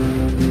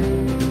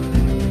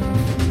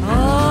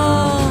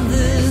 All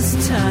this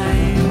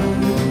time,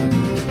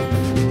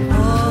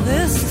 all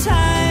this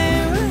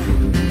time,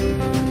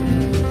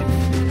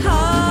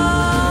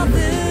 all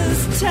this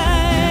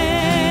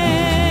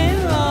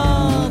time,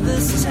 all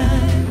this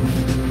time.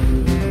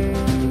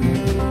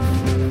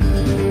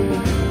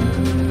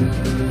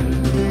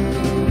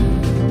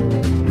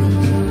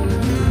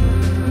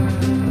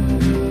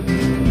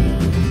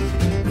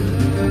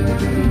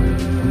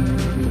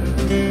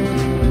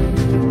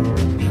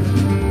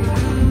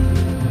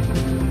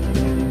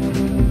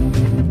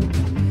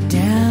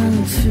 Down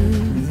to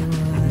the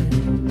water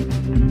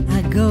I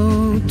go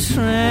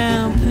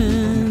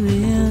tramping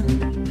in,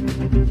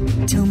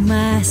 till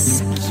my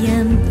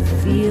skin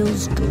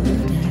feels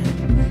good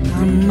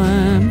on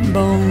my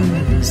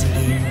bones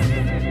again.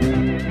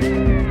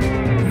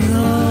 With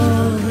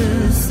all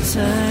this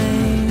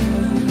time,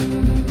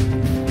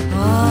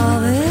 all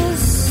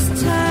this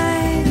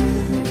time,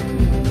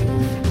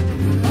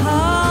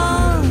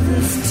 all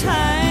this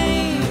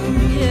time,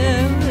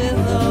 yeah, with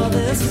all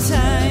this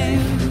time.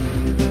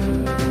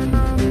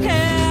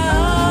 Yeah,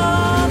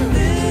 all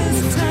this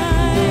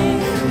time,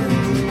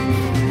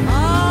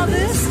 all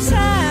this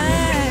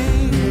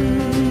time,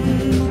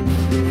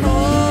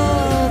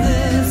 all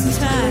this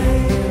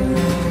time,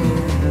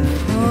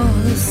 all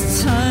this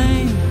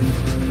time.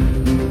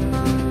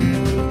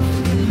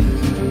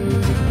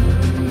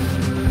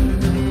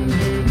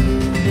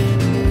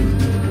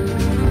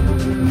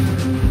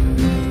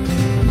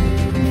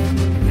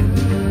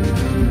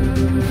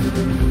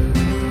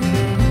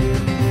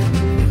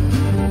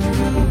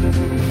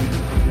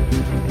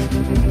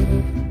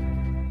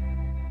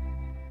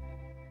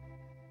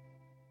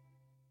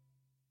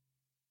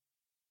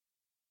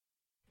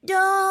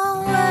 Don't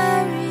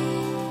worry,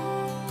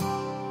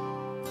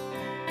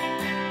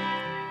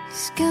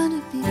 it's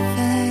gonna be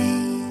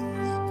fine.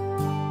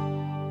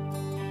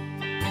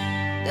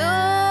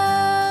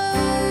 Don't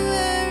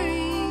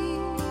worry,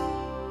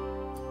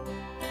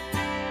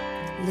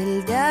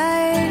 little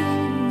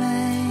darling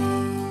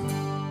mine,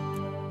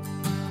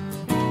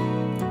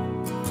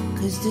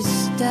 'cause the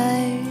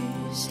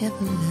stars have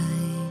a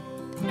light.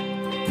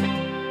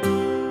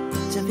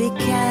 So be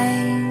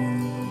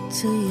kind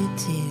to your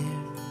dear.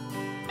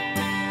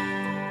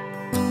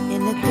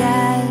 And the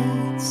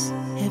gods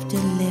have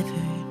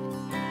delivered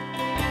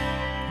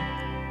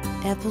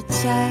apple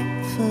tart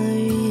for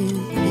you.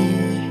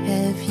 Here,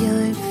 have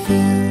your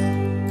fill.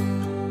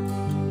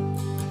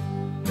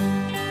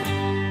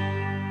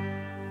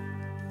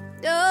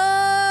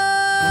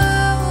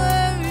 Don't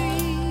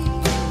worry,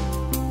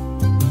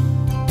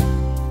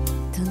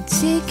 don't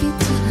take it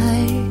to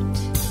heart.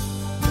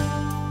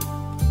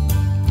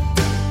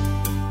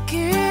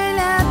 Girl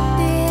out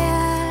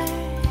there,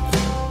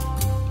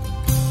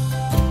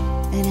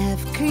 and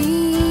have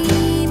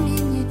cream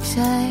in your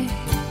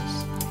tires.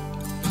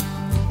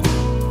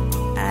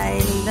 I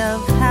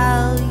love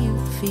how you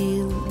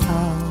feel,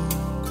 oh,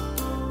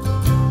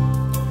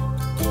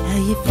 how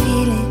you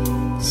feel it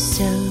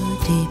so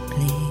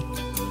deeply.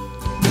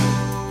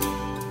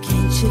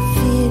 Can't you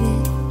feel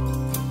it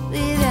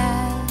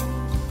without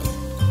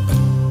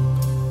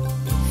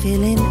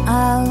feeling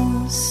all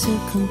so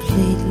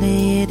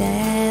completely?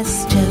 That's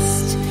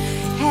just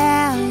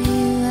how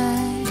you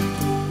are.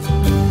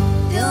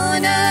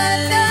 Don't I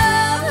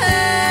love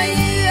how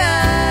you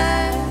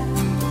are?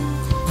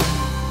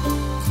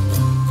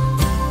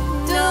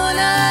 Don't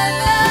I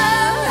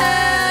love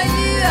how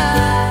you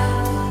are?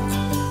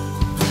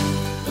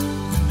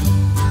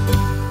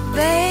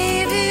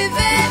 Baby,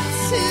 that's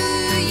who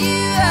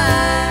you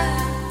are.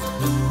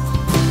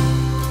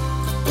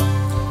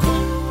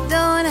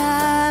 Don't I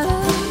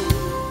love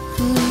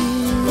who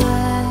you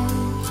are?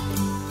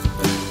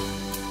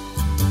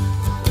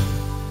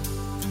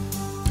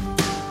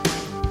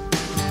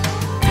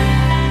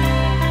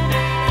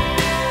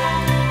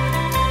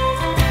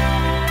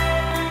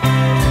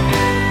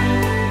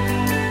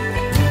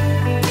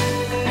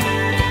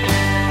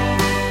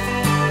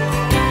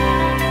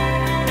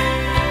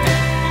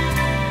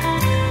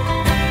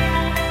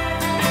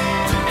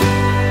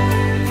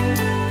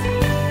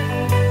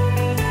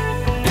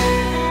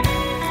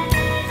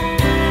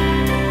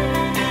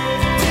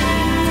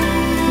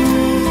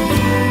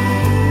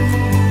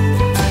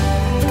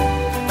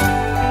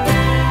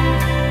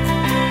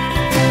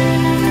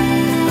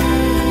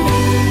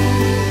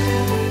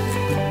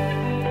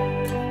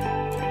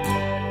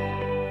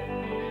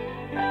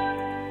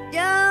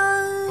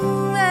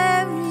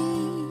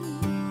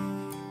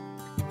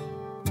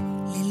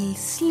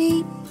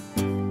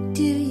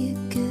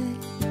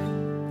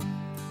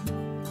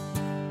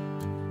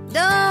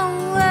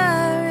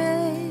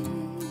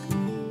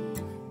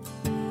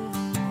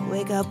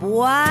 Wake up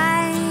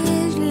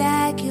wise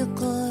like you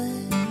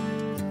could,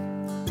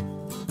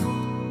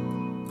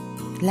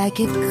 like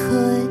it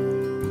could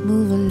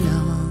move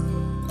along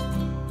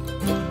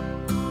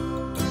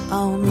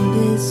on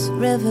this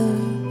river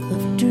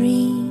of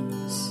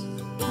dreams.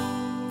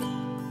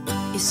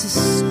 It's a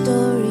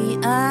story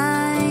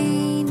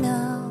I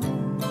know,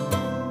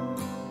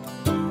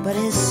 but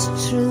it's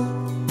true.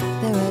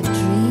 There are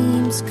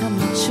dreams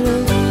coming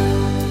true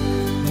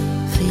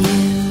for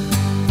you.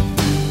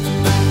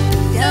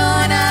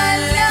 Don't I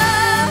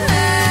love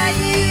how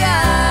you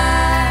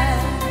are?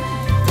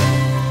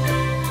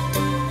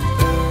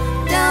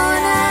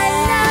 Don't I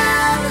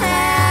love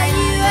how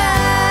you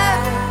are?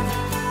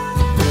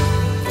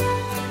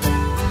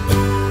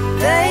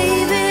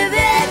 Baby,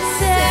 that's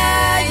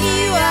how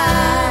you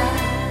are.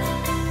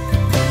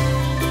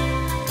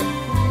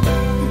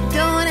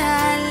 Don't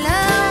I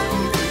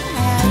love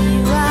how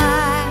you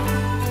are?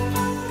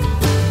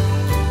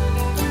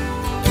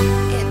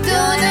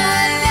 Don't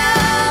I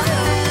love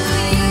who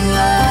you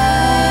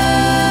are?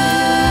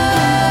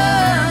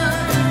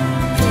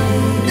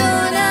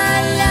 Don't I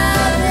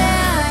love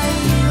how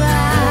you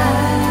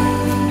are?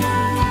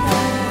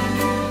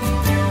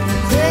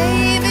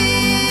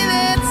 Baby,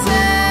 that's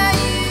how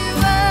you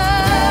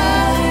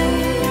are.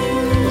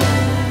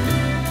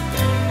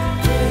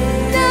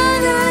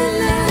 Don't I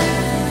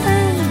love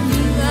how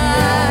you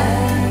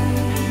are?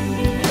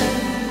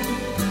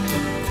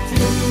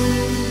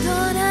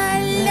 Don't I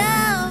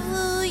love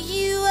who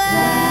you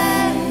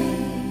are?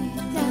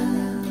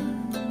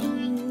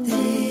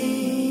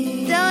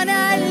 Don't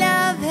I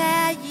love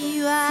how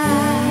you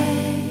are?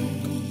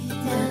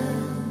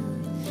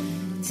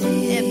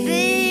 Yeah,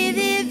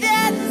 baby,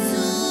 that's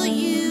who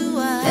you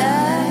are.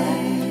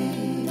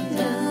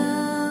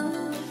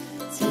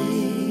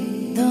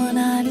 Don't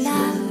I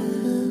love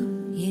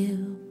who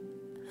you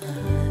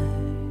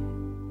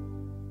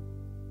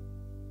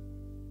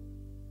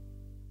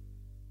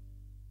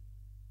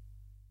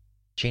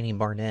Janie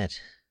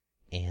Barnett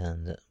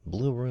and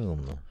Blue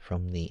Room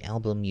from the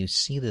album You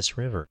See This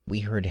River. We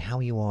heard How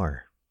You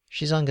Are.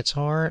 She's on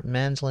guitar,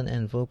 mandolin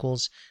and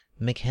vocals,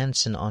 Mick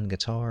Henson on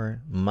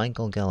guitar,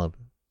 Michael Gallup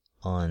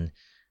on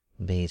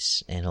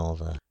bass and all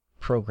the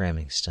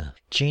programming stuff.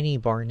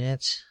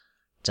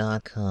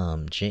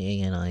 JanieBarnett.com,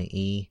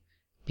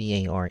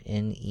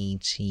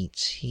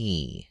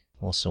 JanieBarnett.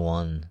 Also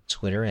on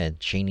Twitter at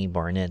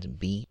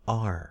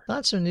JanieBarnettBR.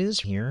 Lots of news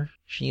here.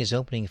 She is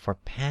opening for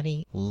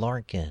Patty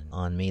Larkin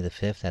on May the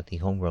 5th at the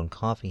Homegrown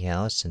Coffee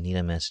House in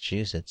Needham,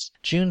 Massachusetts.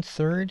 June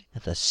 3rd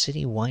at the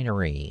City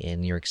Winery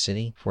in New York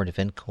City for an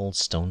event called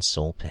Stone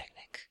Soul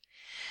Picnic.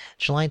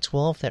 July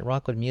 12th at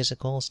Rockwood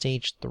Music Hall,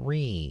 Stage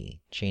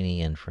 3,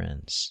 Janie and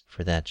Friends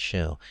for that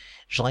show.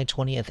 July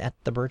 20th at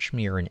the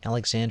Birchmere in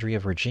Alexandria,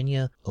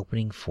 Virginia,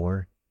 opening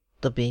for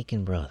the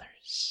Bacon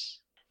Brothers.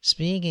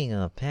 Speaking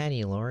of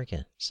Patty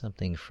Larkin,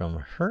 something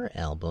from her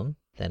album,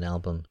 that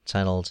album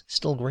titled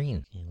Still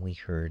Green, and we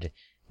heard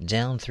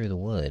Down Through the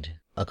Wood.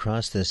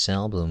 Across this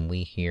album,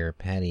 we hear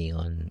Patty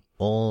on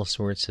all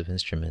sorts of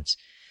instruments.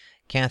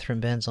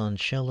 Catherine Benz on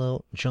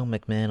cello, Joe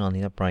McMahon on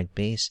the upright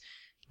bass,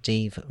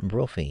 Dave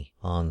Brophy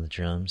on the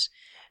drums.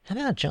 How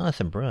about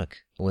Jonathan Brooke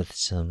with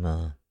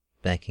some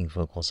backing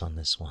vocals on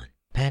this one?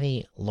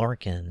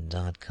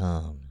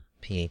 PattyLarkin.com.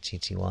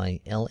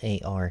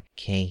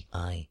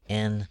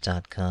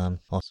 PattyLarkin.com.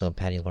 Also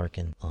Patty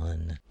Larkin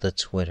on the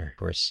Twitter. Of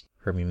course,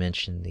 heard me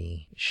mention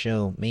the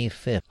show May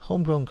 5th,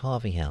 Homegrown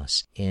Coffee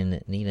House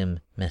in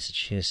Needham,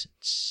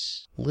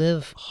 Massachusetts.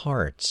 Liv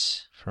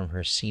Hart from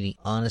her CD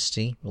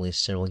Honesty,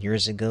 released several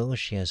years ago.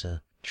 She has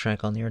a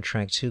track on there,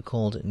 track 2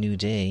 called New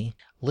Day.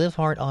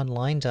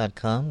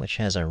 LiveHeartOnline.com, which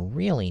has a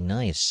really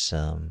nice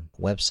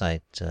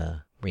website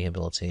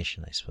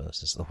rehabilitation, I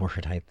suppose is the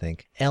word, I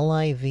think.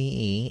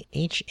 LiveHart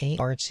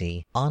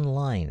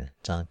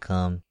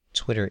online.com.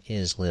 Twitter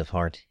is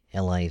LiveHart,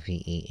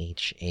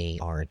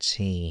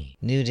 LiveHart.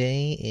 New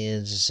Day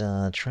is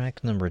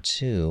track number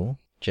 2.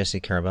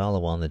 Jesse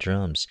Caraballo on the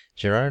drums,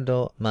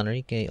 Gerardo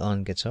Manrique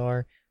on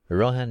guitar,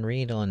 Rohan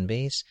Reed on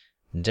bass,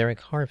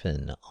 Derek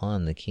Harvin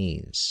on the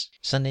keys.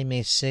 Sunday,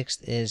 May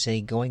 6th is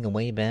a going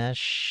away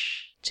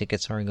bash.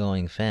 Tickets are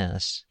going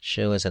fast.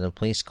 Show is at a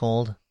place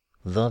called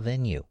The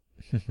Venue.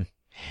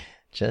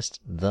 Just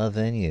The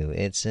Venue.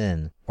 It's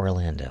in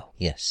Orlando.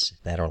 Yes,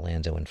 that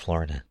Orlando in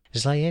Florida.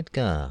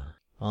 Zlayedka,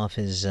 off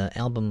his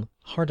album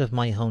Heart of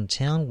My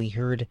Hometown, we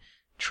heard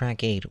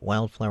track 8,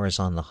 Wildflowers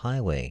on the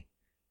Highway,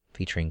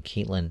 featuring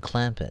Caitlin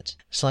Clampett.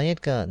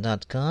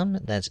 Zlayedka.com,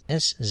 that's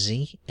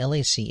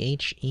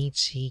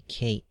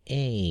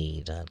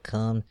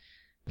SZLACHETKA.com,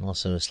 and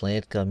also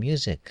Zlayedka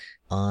Music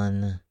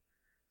on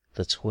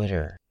the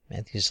Twitter.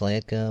 Matthew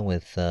Zlayedka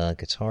with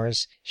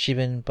guitars,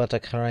 Shivan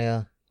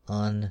Bhattacharya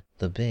on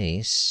the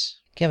bass,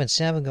 Kevin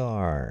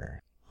Savagar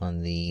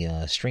on the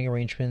string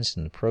arrangements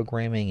and the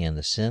programming and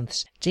the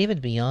synths,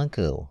 David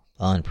Bianco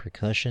on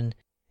percussion,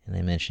 and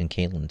I mentioned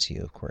Caitlin to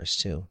you, of course,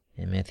 too.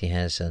 And Matthew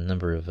has a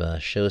number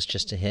of shows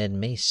just ahead.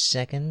 May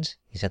 2nd,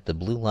 he's at the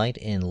Blue Light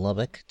in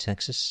Lubbock,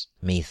 Texas.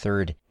 May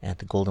 3rd, at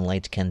the Golden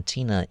Light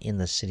Cantina in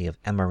the city of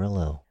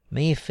Amarillo.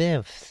 May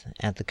 5th,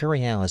 at the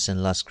Curry House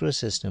in Las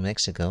Cruces, New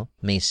Mexico.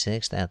 May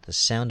 6th, at the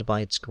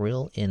Soundbites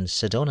Grill in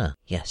Sedona,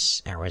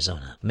 yes,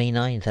 Arizona. May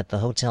 9th, at the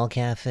Hotel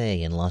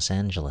Cafe in Los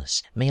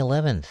Angeles. May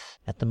 11th,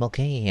 at the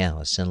Mulcahy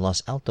House in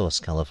Los Altos,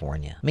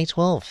 California. May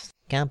 12th,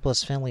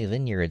 Campos Family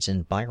Vineyards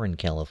in Byron,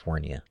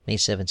 California. May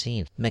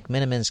 17th,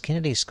 McMenamin's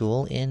Kennedy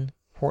School in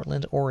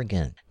Portland,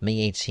 Oregon.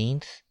 May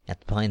 18th,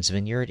 at the Pines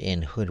Vineyard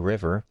in Hood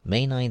River.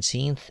 May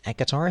 19th, at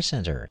Guitar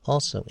Center,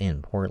 also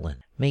in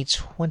Portland. May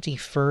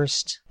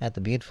 21st, at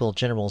the beautiful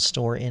General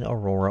Store in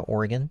Aurora,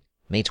 Oregon.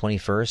 May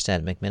 21st,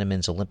 at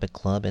McMenamin's Olympic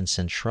Club in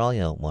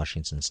Centralia,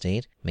 Washington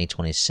State. May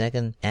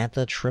 22nd, at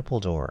the Triple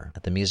Door,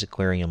 at the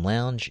Musicarium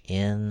Lounge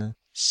in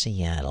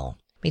Seattle.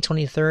 May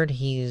 23rd,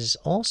 he's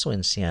also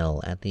in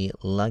Seattle at the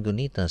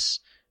Lagunitas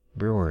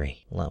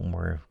Brewery. A lot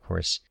more, of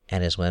course,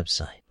 at his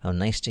website. How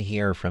nice to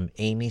hear from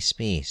Amy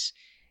Speace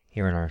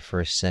here in our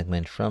first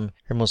segment from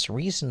her most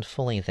recent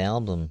full-length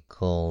album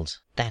called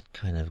That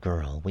Kind of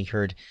Girl. We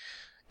heard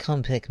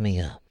Come Pick Me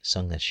Up, a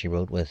song that she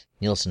wrote with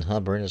Nielsen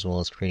Hubbard, as well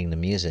as creating the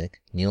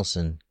music.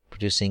 Nielsen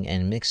producing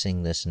and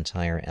mixing this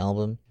entire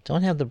album.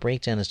 Don't have the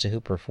breakdown as to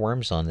who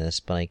performs on this,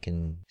 but I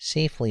can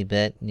safely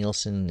bet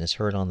Nielsen is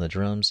heard on the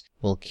drums,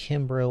 Will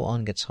Kimbrough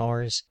on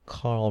guitars,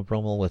 Carl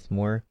Brummel with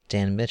more,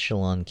 Dan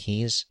Mitchell on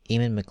keys,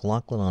 Eamon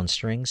McLaughlin on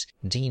strings,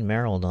 Dean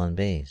Merrill on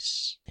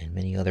bass, and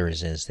many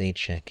others as they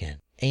check in.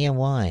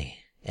 AMY,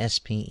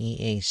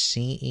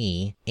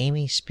 SPEACE,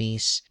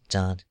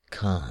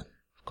 AmySpeace.com.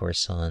 Of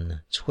course,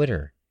 on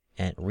Twitter,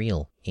 at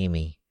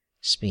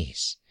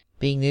RealAmySpeace.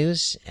 Big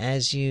news,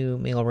 as you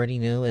may already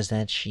know, is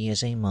that she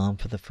is a mom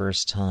for the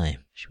first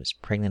time. She was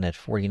pregnant at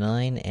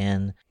 49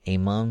 and a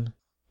mom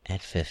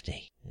at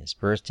 50. His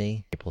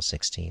birthday, April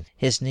 16th.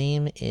 His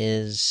name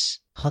is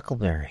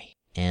Huckleberry,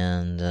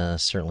 and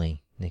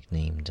certainly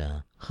nicknamed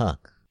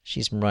Huck.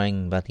 She's been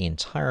writing about the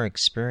entire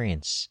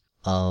experience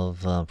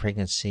of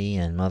pregnancy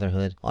and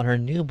motherhood on her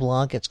new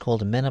blog. It's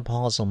called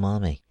Menopausal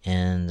Mommy,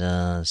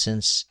 and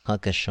since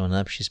Huck has shown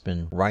up, she's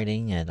been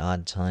writing at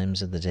odd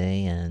times of the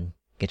day, and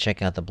you can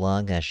check out the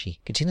blog as she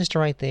continues to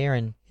write there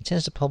and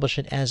intends to publish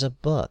it as a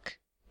book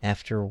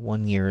after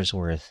 1 year's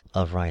worth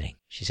of writing.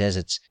 She says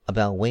it's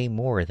about way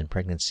more than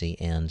pregnancy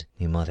and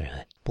new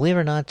motherhood. Believe it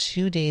or not,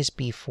 2 days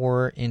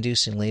before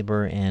inducing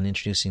labor and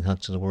introducing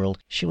Huck to the world,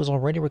 she was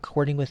already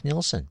recording with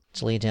Nielsen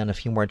to lay down a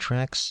few more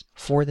tracks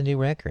for the new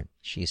record.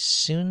 She's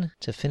soon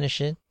to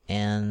finish it,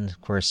 and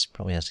of course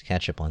probably has to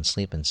catch up on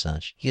sleep and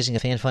such, using a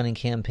fan-funding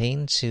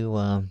campaign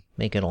to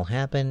make it all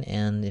happen.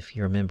 And if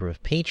you're a member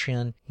of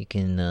Patreon, you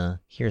can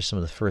hear some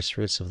of the first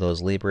fruits of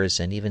those labors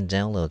and even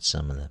download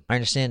some of them. I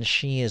understand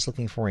she is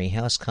looking for a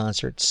house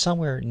concert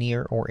somewhere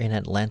near or in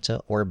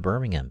Atlanta or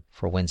Birmingham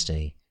for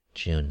Wednesday,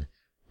 June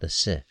the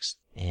 6th.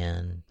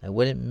 And I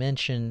wouldn't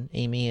mention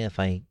Amy if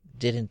I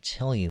didn't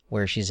tell you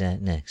where she's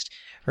at next.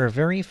 Her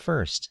very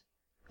first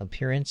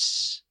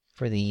appearance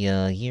for the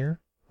year,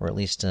 or at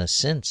least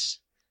since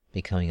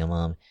becoming a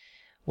mom,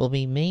 will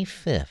be May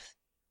 5th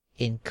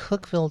in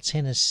Cookeville,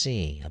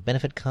 Tennessee, a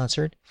benefit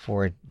concert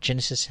for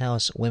Genesis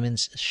House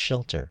Women's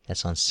Shelter.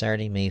 That's on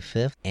Saturday, May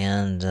 5th,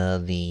 and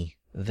the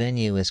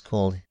venue is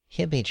called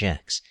Hippie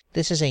Jacks.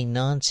 This is a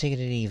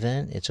non-ticketed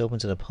event. It's open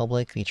to the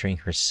public, featuring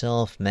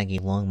herself, Maggie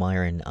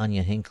Longmire, and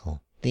Anya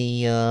Hinkle.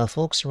 The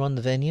folks who run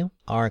the venue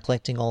are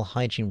collecting all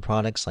hygiene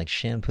products like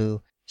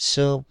shampoo,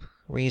 soap,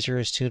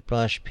 razors,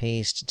 toothbrush,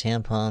 paste,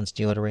 tampons,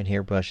 deodorant,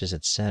 hairbrushes,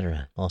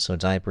 etc. Also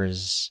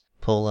diapers,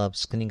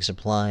 pull-ups, cleaning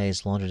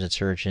supplies, laundry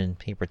detergent,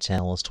 paper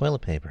towels,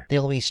 toilet paper.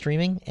 They'll be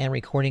streaming and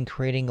recording,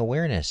 creating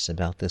awareness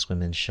about this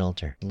women's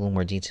shelter. A little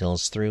more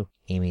details through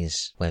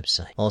Amy's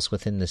website. Also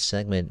within this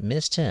segment,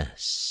 Miss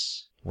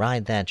Tess,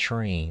 Ride That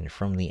Train,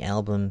 from the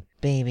album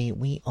Baby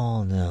We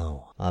All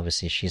Know.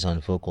 Obviously she's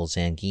on vocals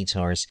and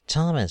guitars.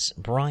 Thomas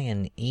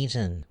Brian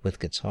Eaton with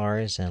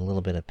guitars and a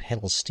little bit of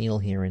pedal steel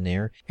here and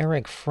there.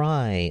 Eric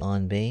Fry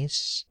on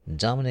bass.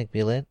 Dominic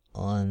Billet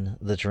on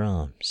the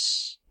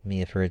drums. May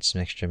have heard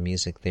some extra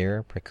music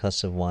there,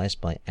 percussive-wise,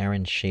 by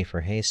Aaron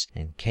Schaefer-Hayes,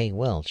 and Kay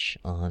Welch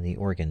on the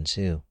organ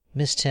too.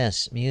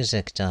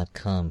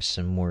 MissTessMusic.com,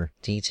 some more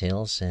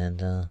details,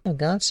 and I've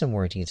got some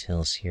more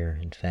details here.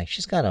 In fact,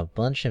 she's got a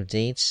bunch of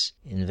dates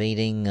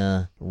invading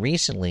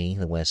recently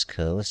the West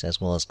Coast, as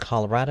well as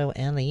Colorado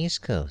and the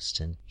East Coast,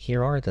 and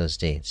here are those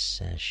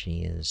dates as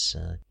she is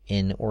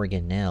in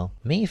Oregon now.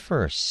 May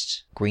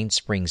 1st, Green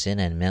Springs Inn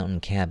and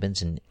Mountain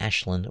Cabins in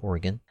Ashland,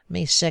 Oregon.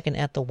 May 2nd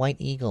at the White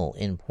Eagle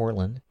in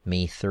Portland.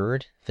 May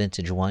 3rd,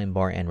 Vintage Wine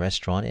Bar and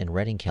Restaurant in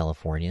Redding,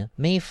 California.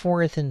 May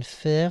 4th and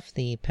 5th,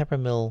 the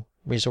Peppermill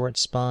Resort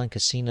Spa and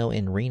Casino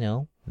in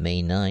Reno.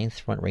 May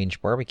 9th, Front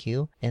Range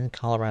Barbecue in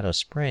Colorado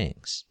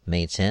Springs.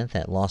 May 10th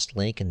at Lost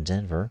Lake in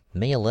Denver.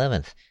 May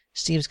 11th,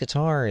 Steve's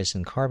Guitars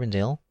in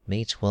Carbondale.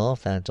 May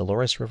 12th at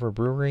Dolores River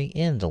Brewery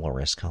in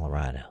Dolores,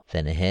 Colorado.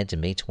 Then ahead to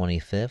May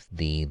 25th,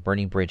 the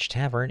Burning Bridge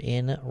Tavern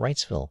in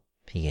Wrightsville,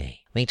 PA.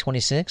 May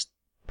 26th,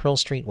 Pearl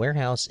Street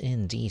Warehouse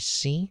in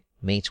D.C.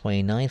 May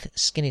 29th,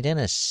 Skinny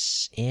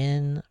Dennis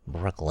in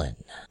Brooklyn.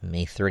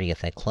 May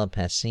 30th at Club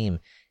Passim,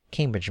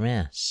 Cambridge,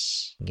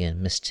 Mass.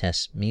 Again,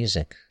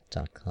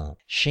 MissTessMusic.com.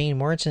 Shane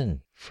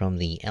Martin, from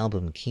the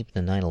album Keep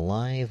the Night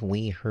Alive,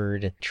 we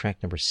heard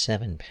track number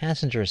 7,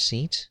 Passenger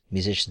Seat.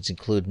 Musicians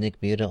include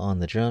Nick Muta on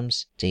the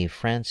drums, Dave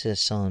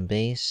Francis on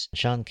bass,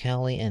 John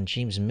Cowley and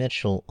James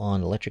Mitchell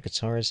on electric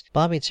guitars,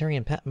 Bobby Terry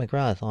and Pat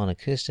McGrath on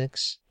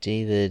acoustics,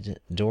 David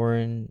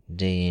Doran,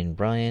 Dane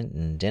Bryant,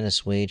 and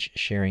Dennis Wage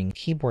sharing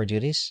keyboard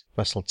duties.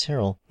 Russell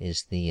Terrell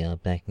is the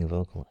backing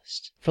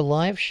vocalist. For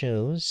live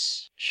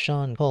shows,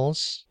 Sean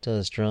Coles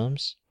does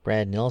drums,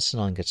 Brad Nelson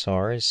on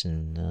guitars,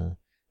 and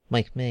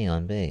Mike May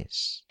on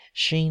bass.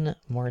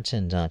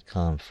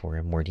 ShaneMartin.com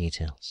for more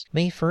details.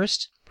 May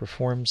 1st,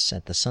 performs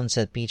at the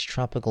Sunset Beach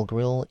Tropical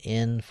Grill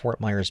in Fort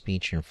Myers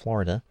Beach in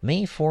Florida.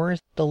 May 4th,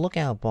 the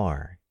Lookout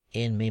Bar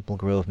in Maple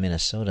Grove,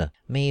 Minnesota.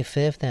 May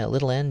 5th at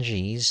Little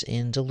Angie's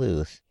in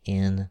Duluth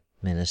in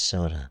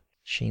Minnesota.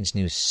 Shane's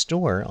new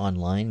store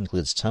online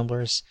includes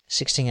tumblers,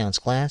 16-ounce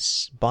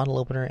glass, bottle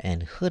opener,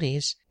 and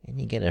hoodies, and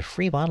you get a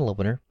free bottle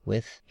opener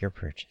with your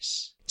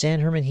purchase.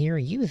 Dan Herman here,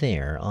 you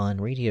there on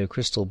Radio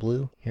Crystal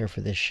Blue, here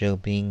for this show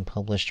being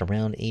published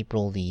around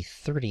April the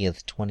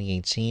 30th,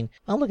 2018.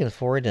 I'm looking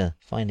forward to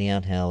finding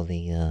out how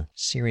the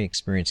Siri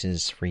experience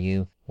is for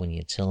you when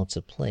you tell it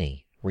to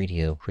play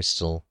Radio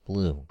Crystal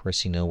Blue. Of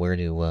course, you know where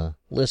to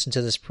listen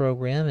to this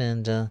program,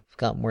 and I've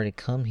got more to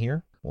come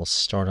here. We'll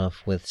start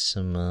off with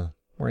some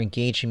more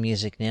engaging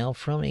music now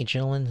from a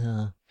gentleman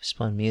I've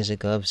spun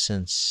music of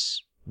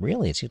since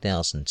really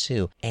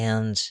 2002,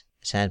 and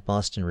he's had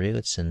Boston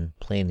roots and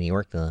played in New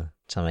York the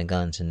time I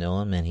got to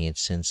know him, and he had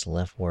since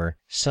left for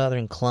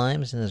southern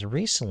climes and has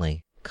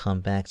recently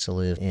come back to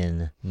live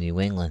in New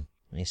England.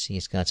 I see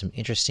he's got some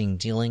interesting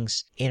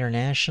dealings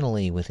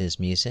internationally with his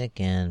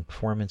music and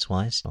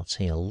performance-wise. I'll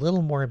tell you a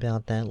little more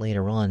about that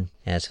later on.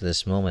 As for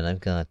this moment, I've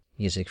got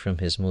music from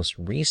his most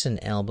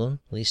recent album,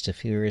 released a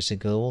few years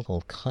ago,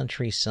 called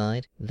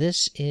Countryside.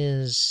 This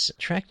is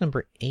track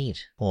number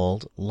 8,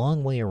 called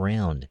Long Way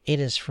Around.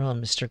 It is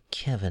from Mr.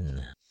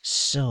 Kevin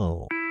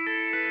So.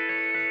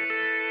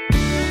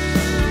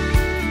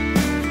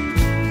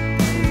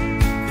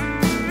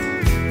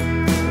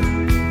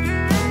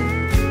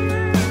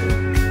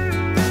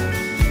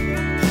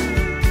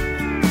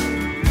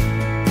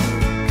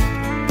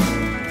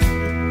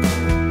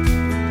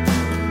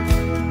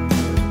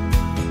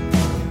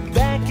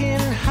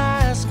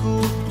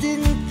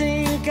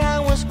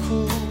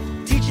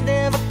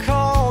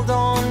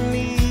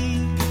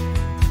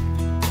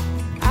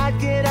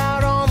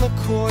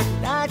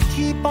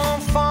 Keep on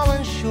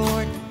falling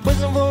short,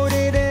 wasn't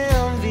voted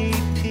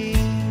MVP,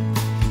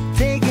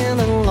 taking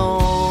a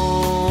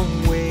long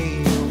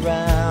way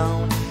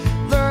around,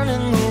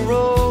 learning the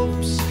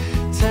ropes,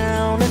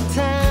 town to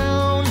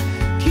town,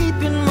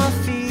 keeping my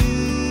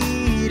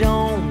feet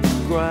on the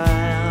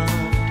ground.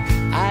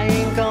 I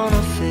ain't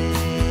gonna fail.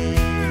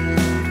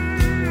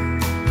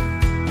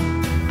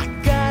 I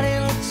got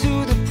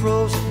into the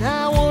pros and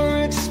I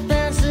wore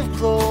expensive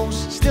clothes,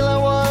 still I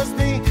was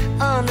the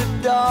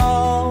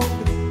underdog.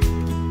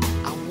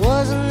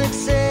 Wasn't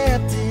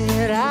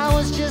accepted, I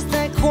was just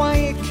that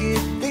quiet kid.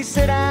 They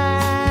said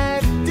I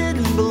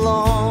didn't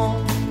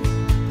belong.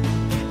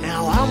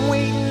 Now I'm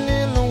waiting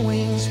in the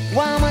wings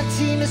while my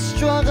team is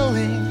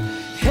struggling.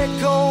 Head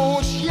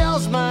coach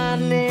yells my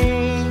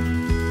name.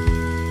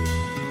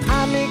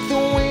 I make the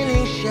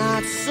winning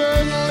shot.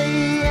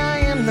 Suddenly I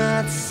am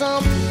not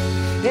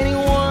something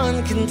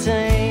anyone can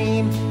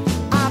tame.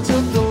 I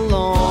took the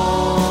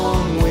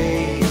long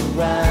way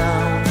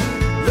around,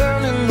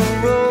 learning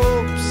the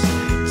ropes,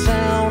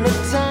 town to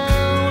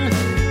town,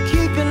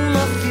 keeping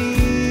my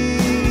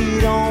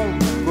feet on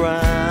the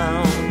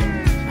ground.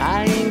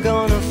 I ain't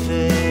gonna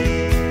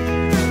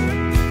fail,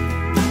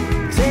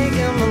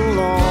 taking the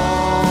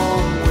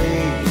long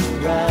way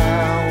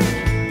around.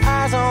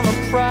 Eyes on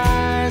the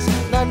prize,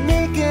 not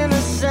making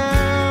a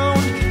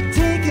sound,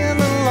 taking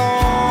the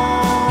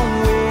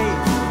long way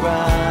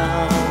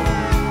around.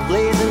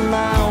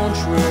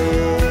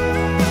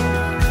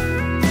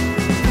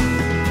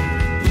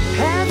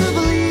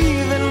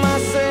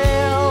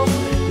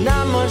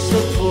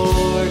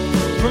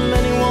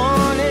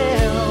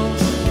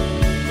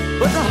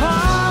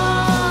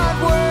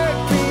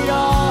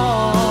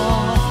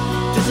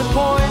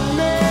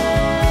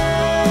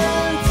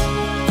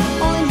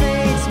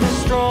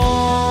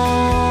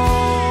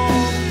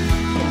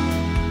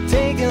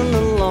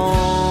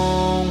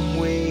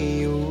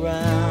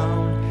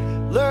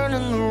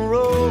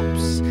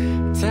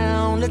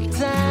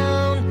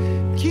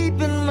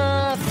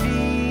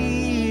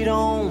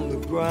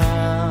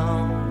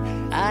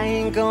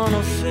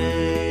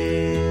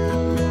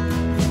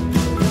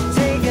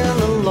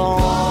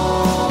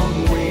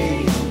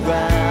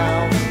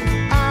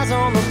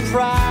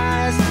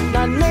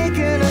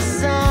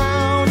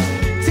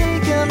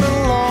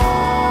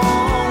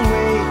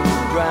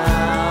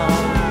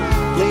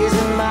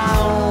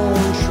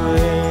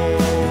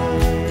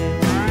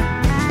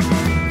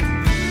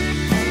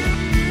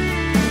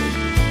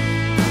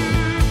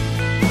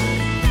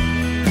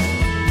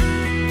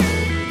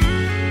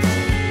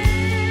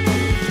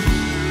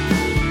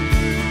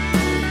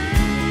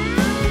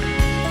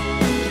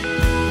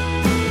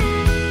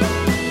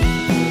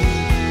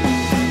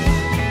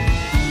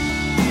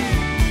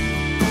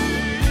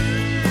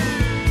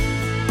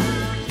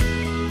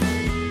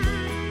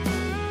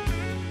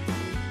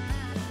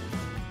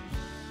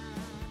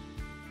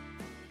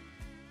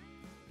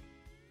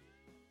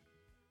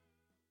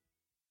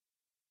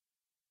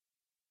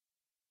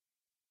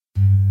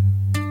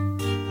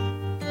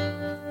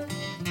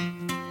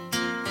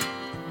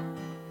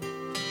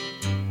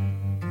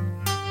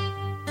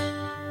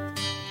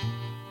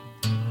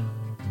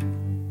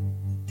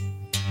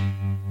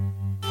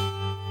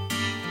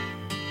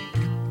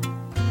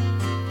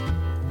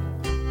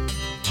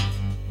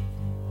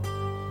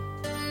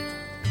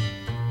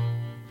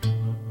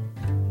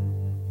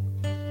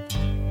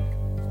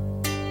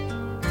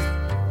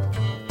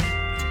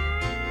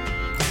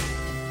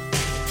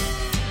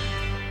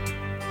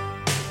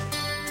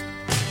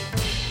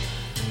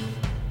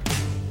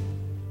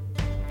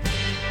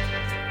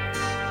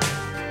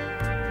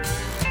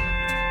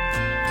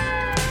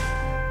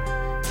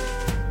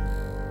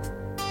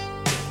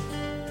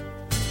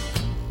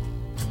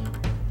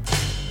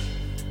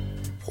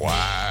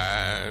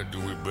 do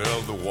we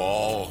build the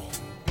wall?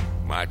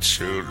 My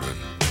children,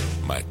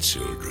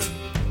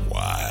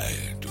 why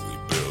do we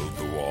build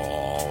the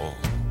wall?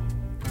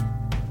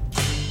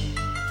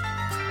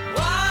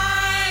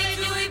 Why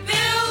do we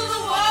build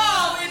the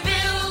wall? We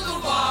build the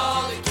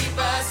wall to keep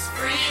us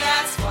free.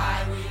 That's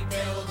why we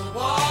build the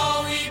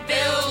wall. We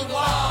build the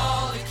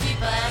wall to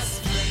keep us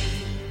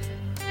free.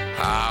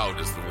 How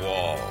does the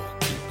wall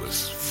keep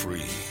us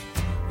free?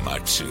 My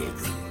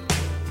children,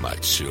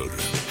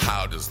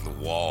 how does the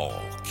wall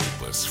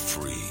keep us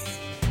free?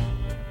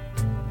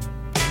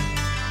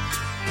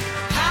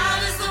 How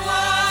does the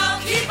wall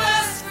keep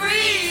us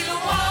free? The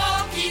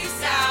wall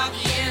keeps out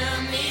the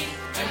enemy.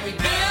 And we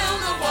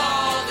build the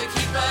wall to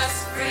keep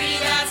us free.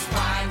 That's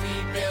why we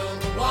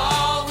build the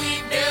wall.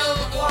 We build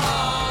the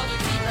wall to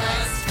keep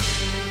us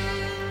free.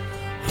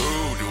 Who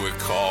do we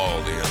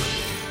call the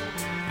enemy?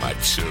 My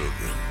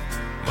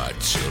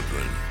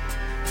children,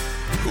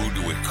 who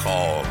do we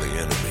call the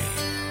enemy?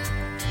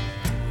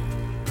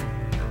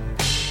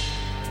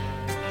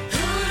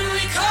 Who do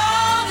we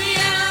call the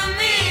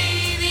enemy?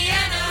 The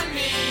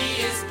enemy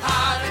is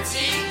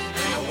poverty.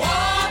 And the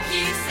wall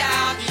keeps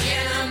out the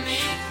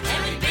enemy. And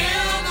we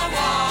build the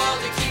wall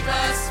to keep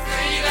us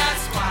free.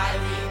 That's why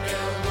we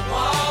build the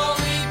wall.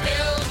 We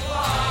build the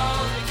wall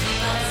to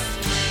keep us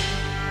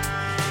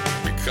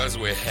free. Because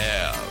we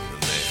have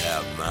and they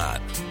have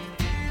not.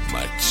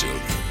 My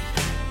children,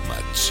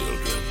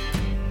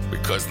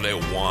 because they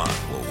want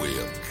what we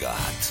have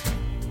got.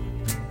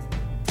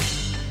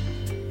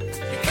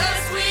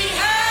 Because we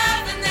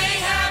have and they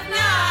have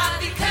not.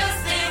 Because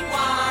they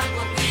want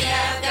what we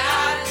have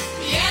got.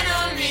 The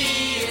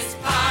enemy is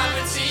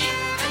poverty.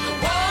 And the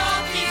wall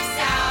keeps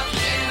out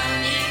the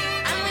enemy.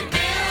 And we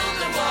build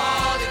the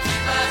wall to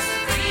keep us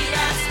free.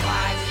 That's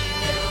why we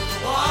build the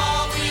wall.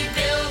 We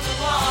build the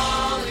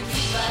wall to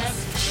keep us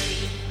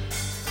free.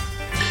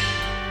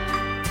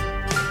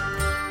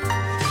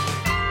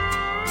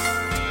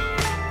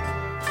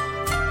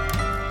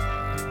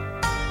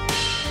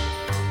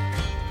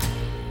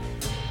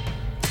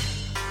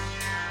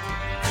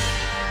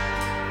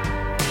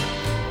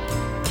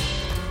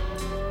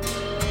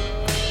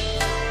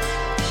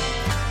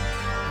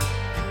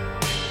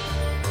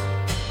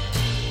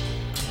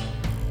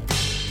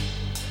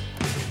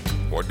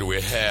 What do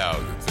we have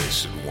that they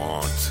should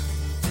want?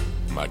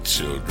 My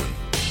children,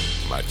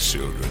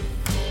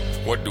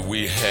 what do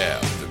we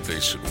have that they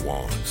should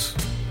want?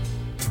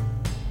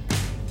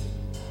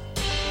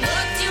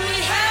 What do we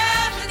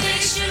have that they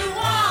should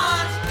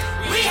want?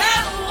 We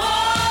have a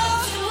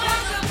wall to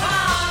work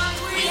upon.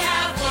 We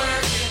have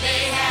work and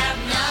they have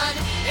none.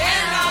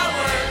 And our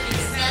work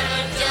is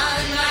never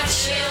done. My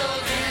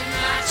children.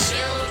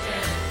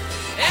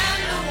 And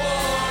the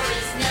war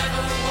is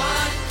never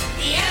won.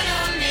 The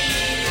enemy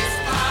is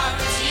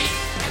poverty.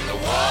 And the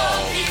wall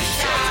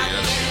keeps out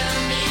the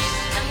enemy.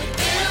 And we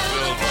build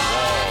the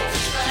wall to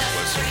keep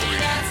us free.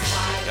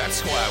 That's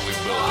why we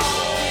build a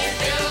wall. We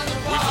build a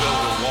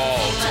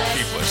wall to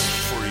keep us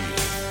free.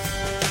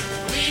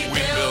 We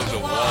build a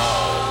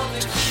wall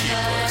to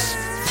keep us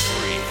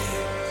free.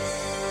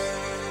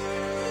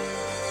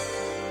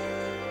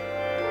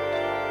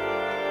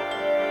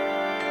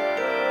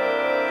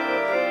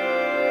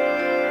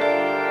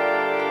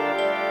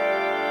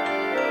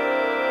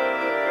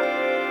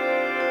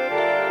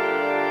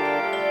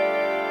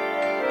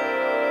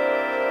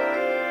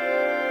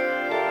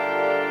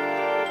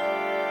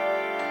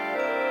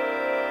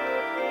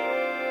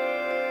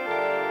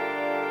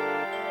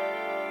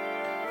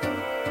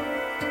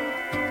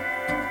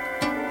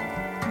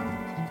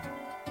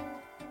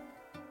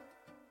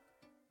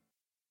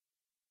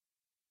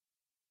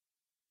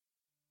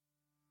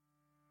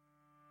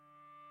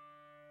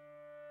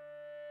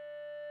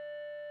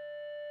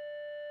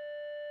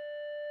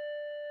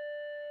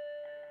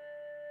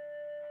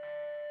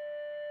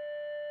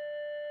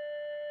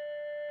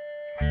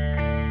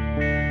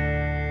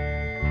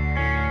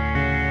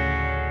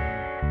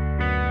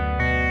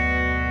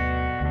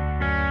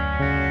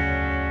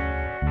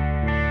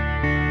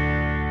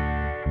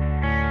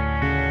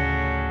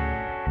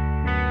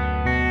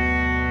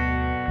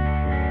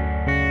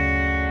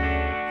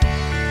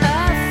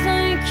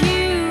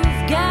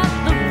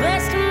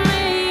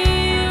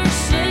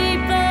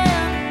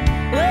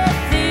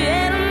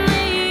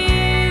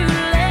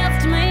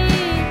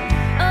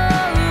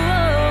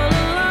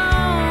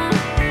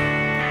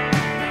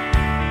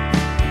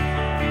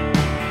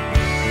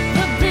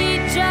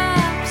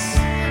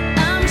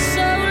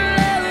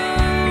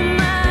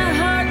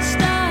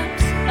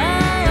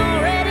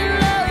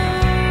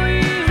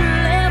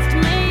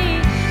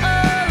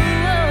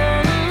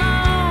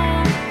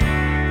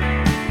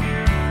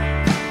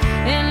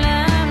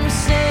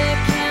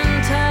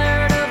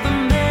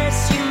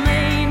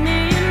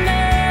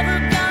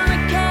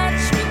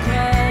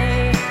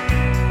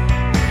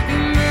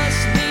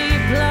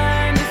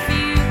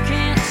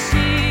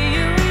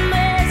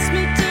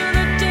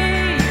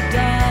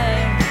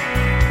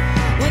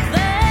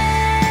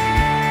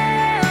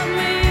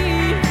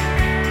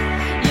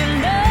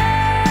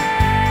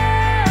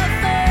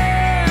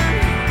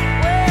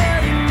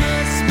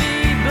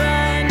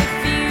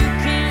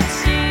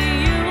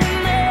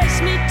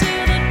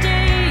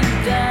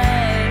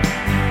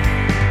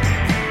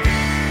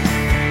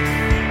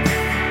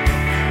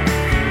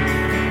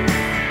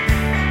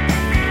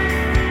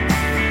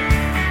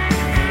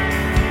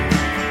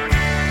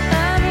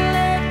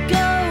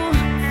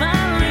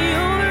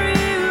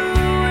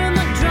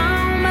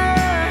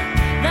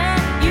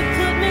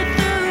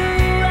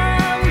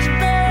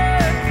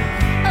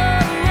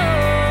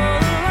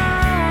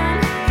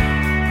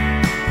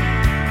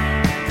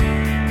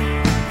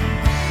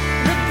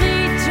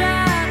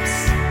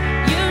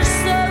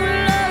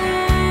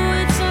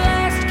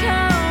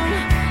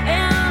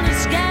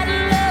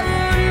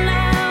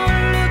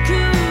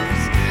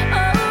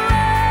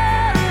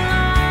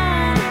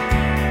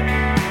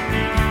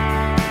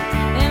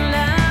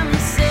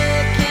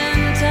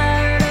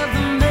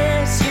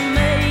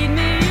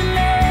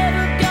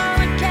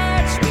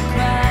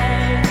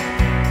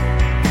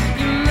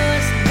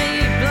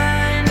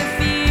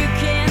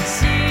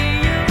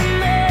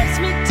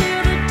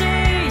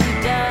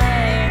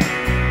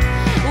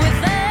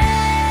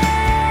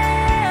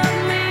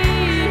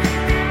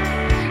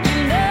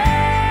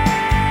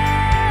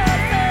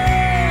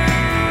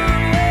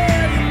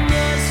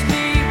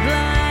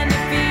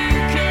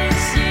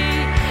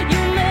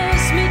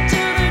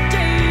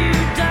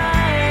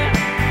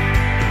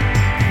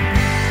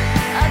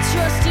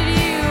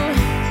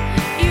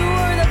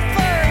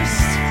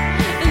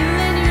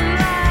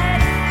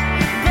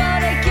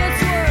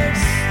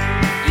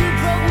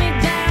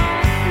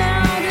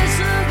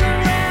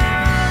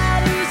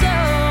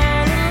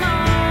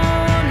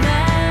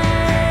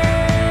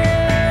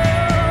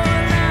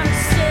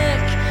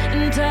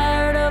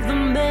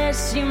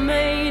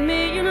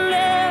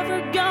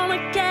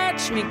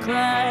 me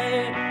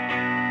cry.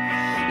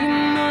 You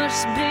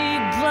must be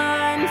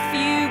blind if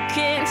you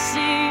can't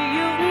see.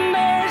 You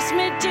mess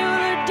me till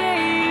the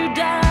day you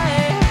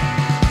die.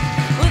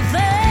 Without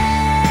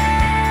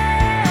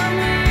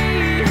me,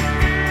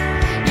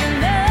 you're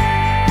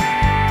nothing.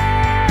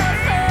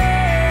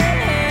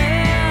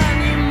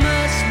 You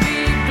must be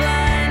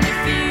blind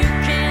if you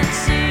can't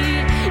see.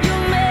 You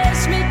mess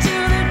me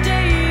till the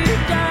day you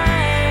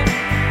die.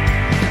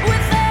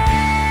 Without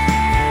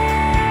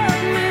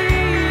me,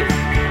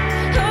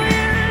 oh,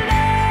 you're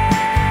nothing.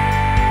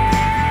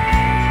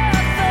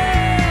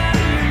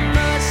 You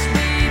must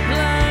be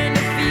blind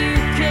if you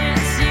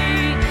can't see.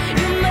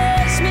 You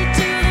mess me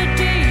till the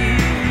day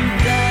you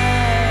die.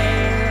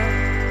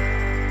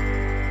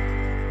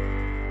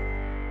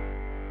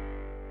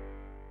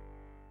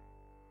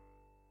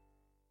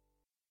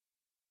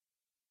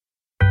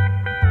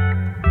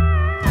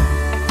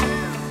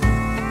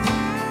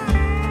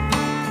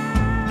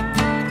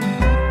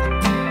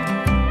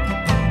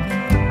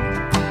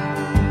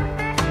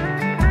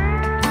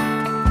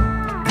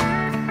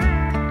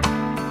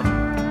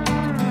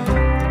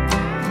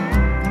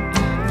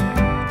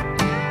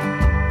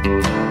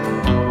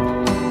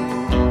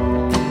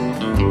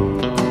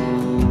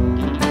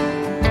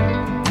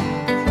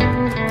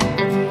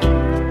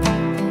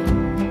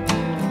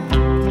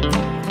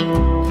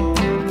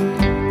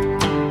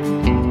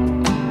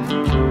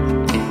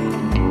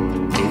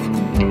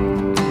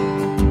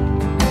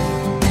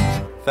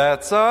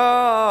 That's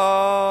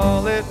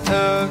all it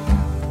took,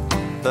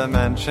 the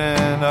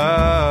mention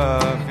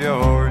of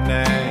your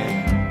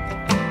name,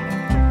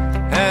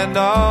 and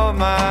all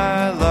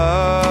my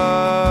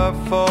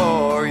love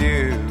for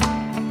you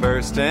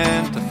burst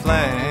into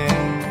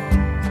flame.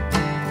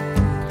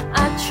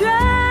 I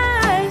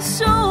try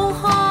so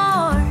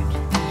hard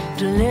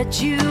to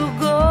let you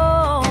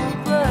go,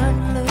 but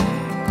look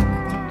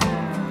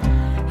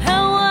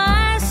how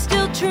I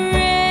still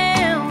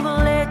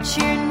tremble at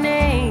your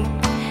name.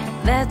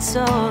 That's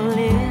all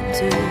it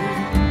took.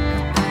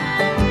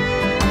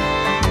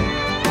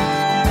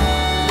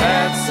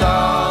 That's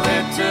all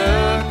it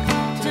took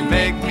to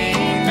make me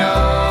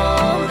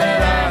know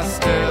that I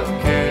still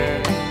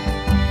care.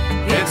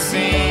 It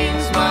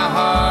seems my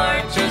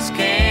heart just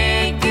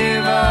can't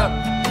give up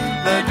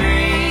the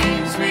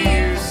dreams we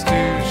used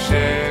to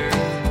share.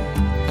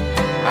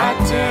 I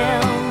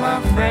tell my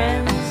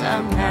friends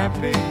I'm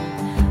happy,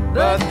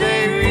 but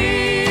they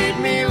read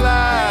me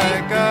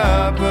like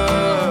a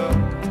book.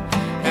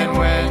 And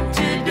when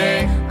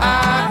today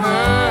I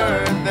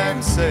heard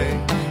them say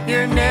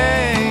your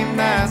name,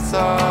 that's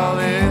all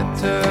it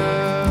took.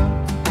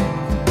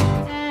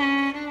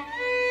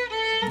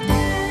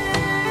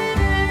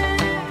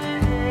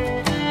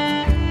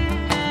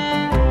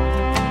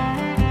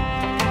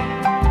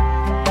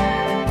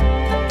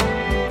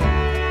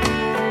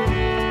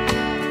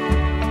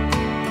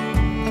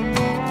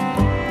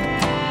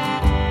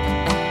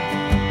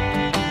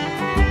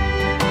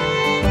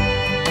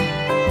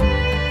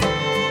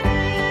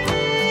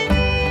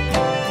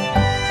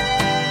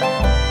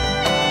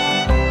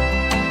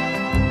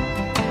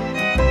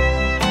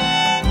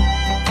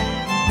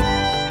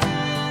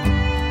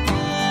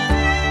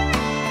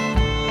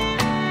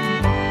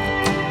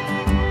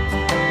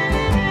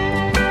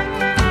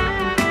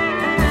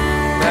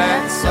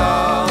 That's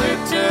all it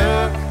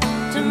took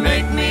to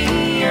make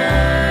me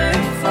yearn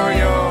for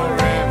your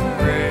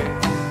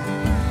embrace.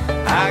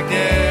 I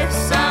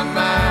guess I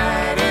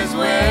might as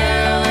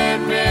well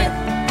admit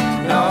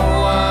no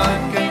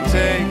one can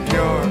take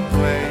your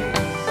place.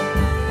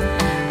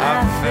 I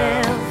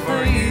fell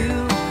for you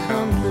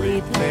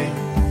completely,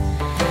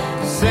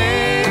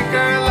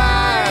 sinker,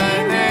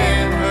 line,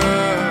 and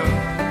hook.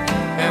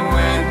 And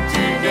when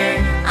today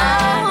I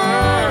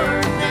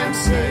heard them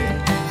say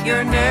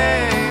your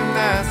name,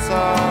 that's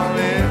all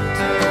it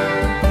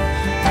took.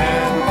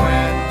 And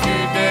when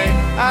today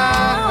I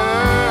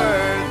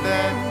heard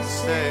them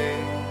say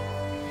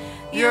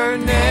your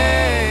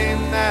name,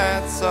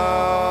 that's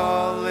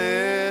all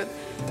it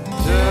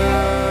took.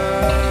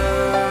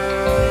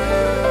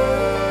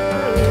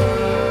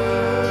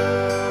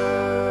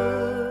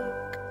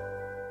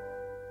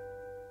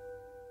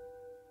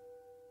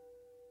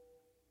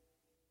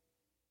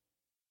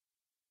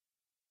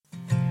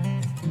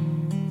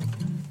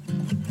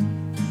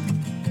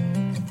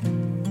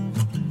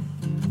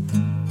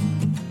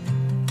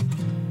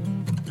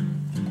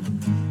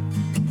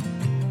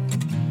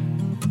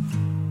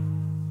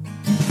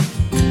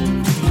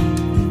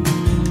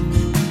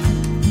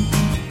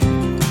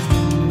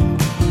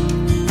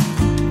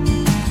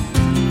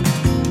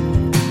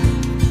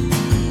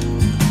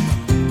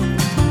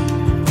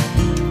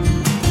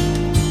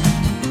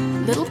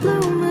 Little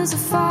bloomers of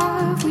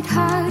fire, we'd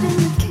hide in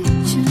the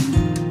kitchen.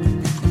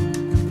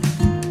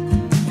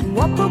 And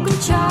what broken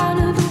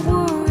china to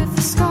worry if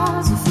the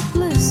scars of the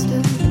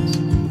blisters.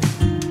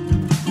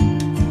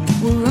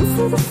 We'll run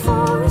through the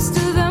forest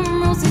of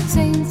emeralds that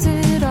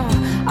tainted our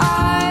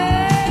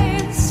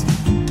eyes.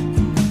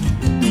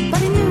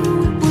 Nobody knew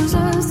it was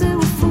us, they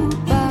were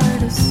fooled by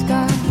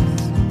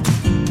disguise.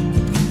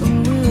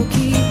 And we'll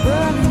keep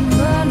burning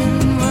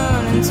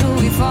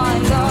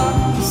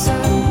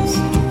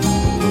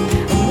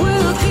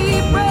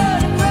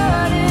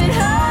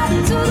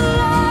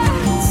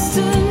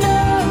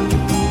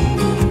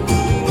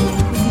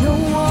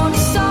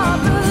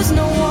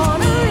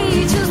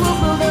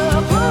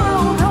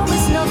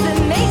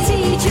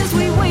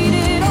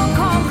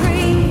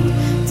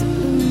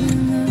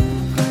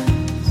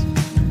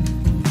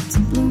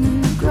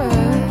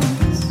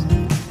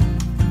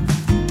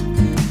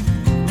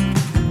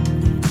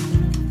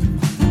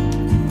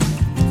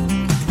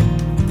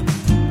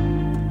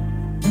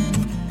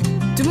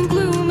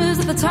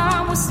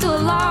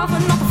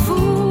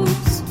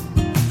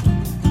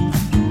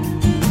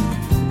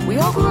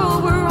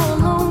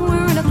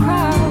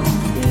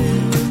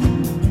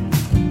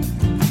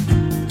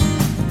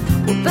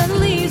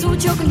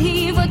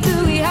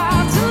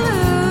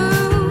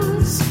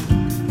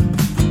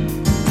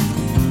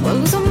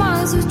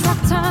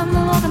I'm the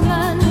walking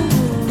man who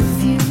will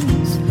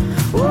refuse.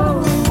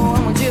 Whoa,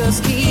 and we'll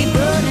just keep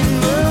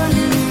running,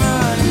 running,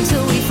 running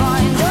till we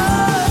find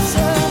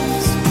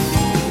ourselves.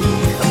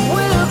 And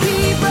we'll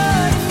keep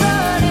running,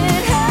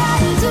 running,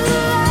 heading to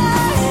the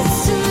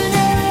lights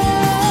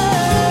tonight.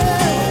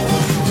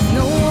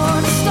 No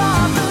one to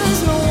stop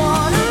us, no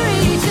one to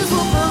reach us.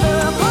 We'll build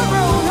up our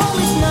own home.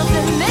 It's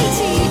nothing they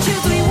teach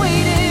us. We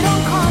waited on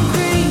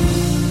concrete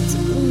to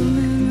bloom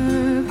in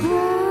the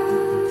grass.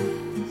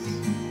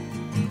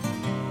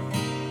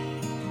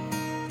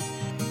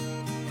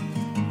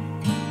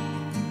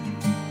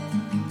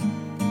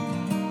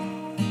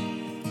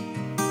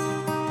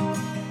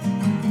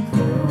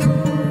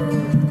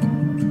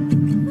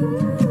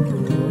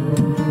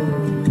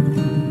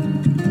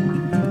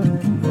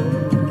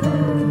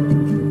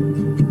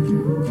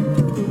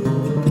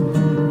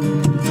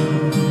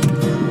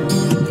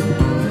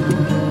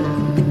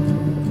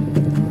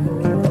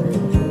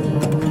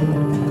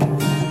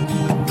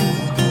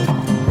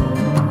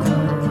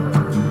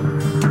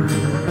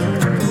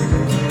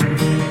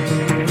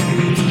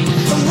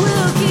 And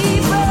we'll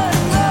keep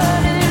running,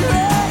 running,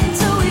 running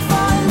till we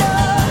find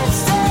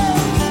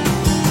ourselves.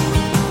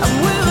 And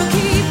we'll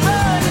keep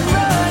running,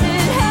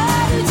 running,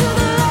 heading to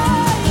the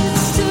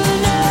lights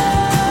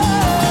tonight.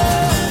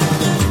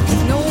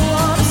 No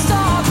one to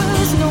stop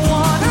us, no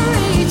one to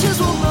reach us.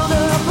 We'll build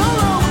up our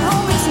own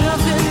home. It's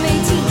nothing they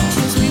teach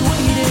us. We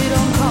waited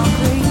on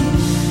concrete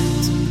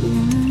to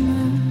bloom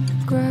in the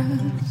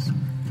grass,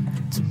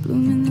 to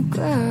bloom in the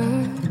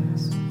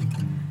grass,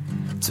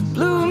 to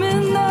bloom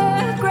in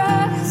the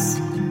grass.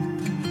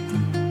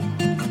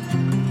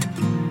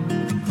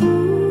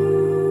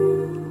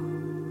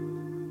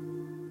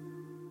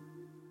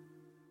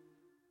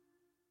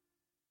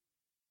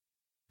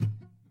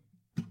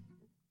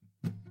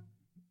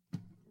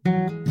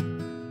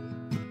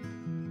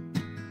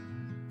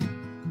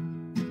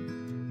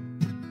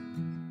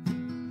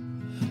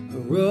 A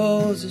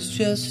rose is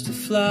just a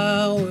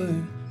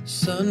flower,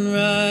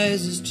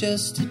 sunrise is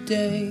just a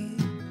day.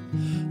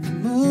 The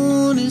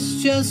moon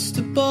is just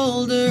a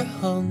boulder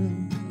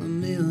hung a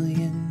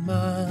million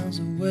miles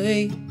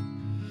away.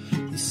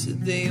 They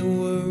said they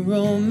were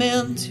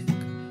romantic,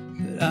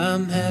 but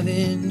I'm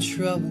having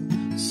trouble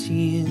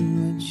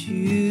seeing what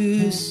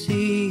you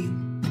see.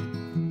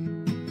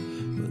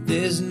 Well,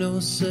 there's no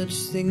such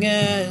thing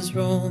as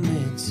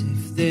romance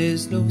if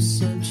there's no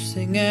such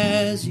thing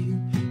as you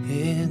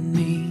and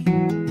me.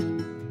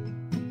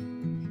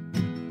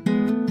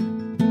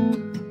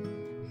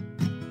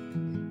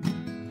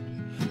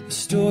 A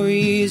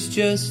story is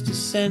just a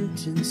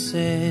sentence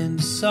and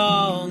a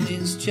song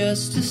is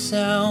just a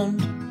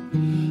sound.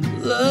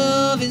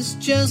 Love is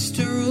just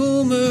a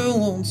rumor,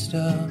 won't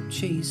stop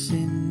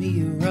chasing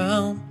me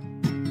around.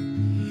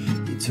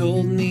 They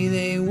told me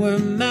they were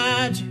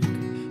magic,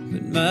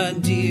 but my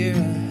dear,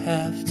 I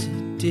have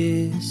to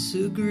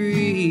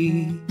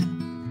disagree.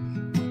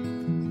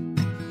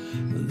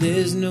 Well,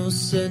 there's no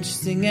such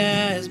thing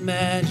as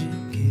magic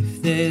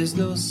if there's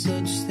no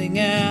such thing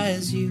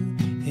as you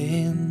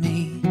and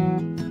me.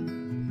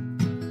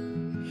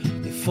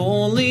 If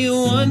only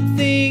one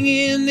thing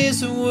in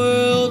this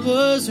world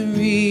was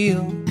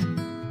real,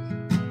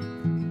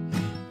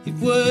 it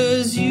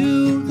was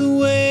you, the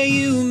way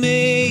you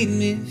made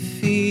me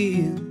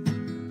feel.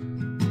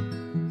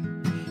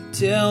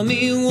 Tell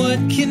me, what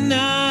can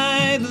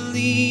I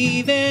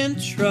believe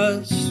and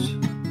trust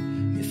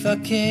if I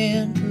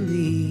can't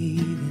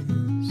believe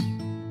in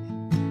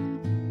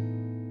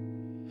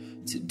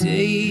us?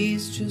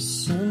 Today's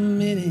just some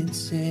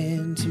minutes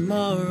and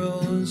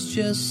tomorrow's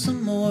just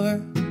some more.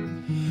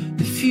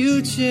 The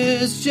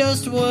future's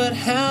just what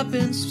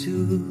happens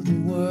to the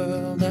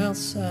world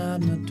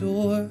outside my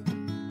door.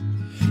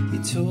 You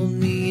told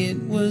me it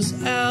was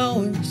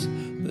ours,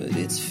 but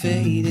it's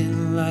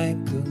fading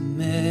like a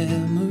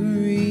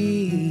memory.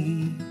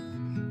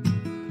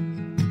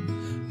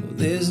 Well,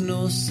 there's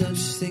no such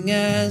thing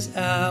as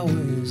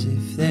ours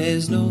if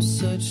there's no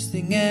such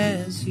thing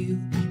as you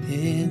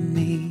and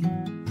me.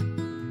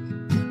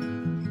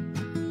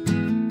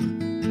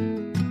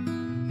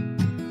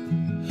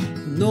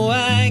 No,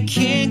 I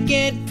can't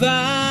get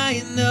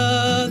by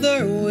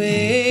another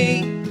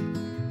way.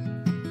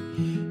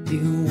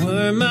 You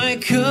were my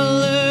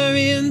color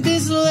in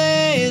this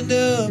land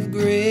of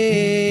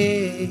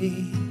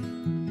gray.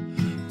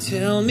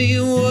 Tell me,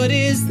 what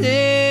is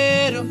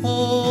there to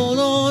hold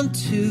on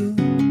to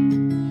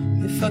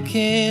if I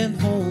can't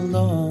hold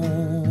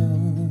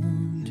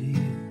on to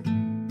you?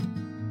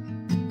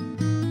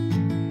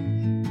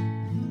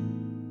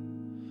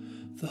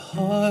 The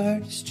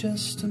heart is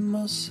just a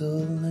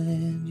muscle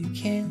and you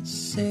can't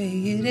say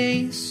it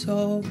ain't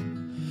so.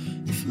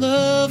 If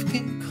love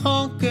can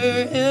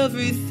conquer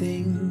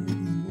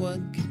everything, what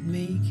could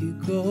make you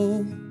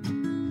go?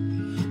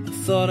 I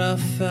thought I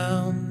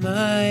found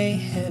my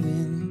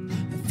heaven,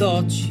 I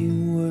thought you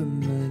were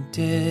my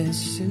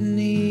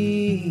destiny.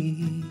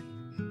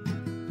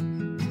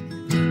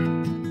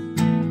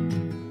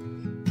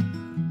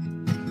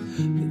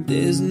 But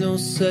there's no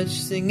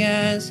such thing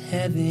as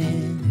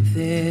heaven if if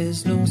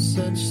there's no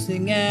such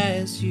thing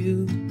as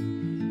you?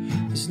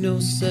 There's no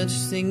such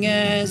thing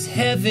as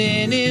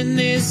heaven in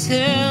this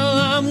hell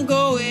I'm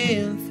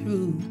going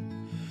through.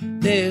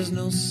 There's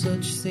no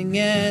such thing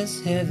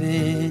as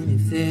heaven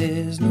if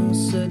there's no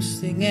such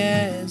thing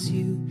as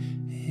you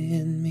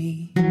and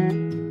me.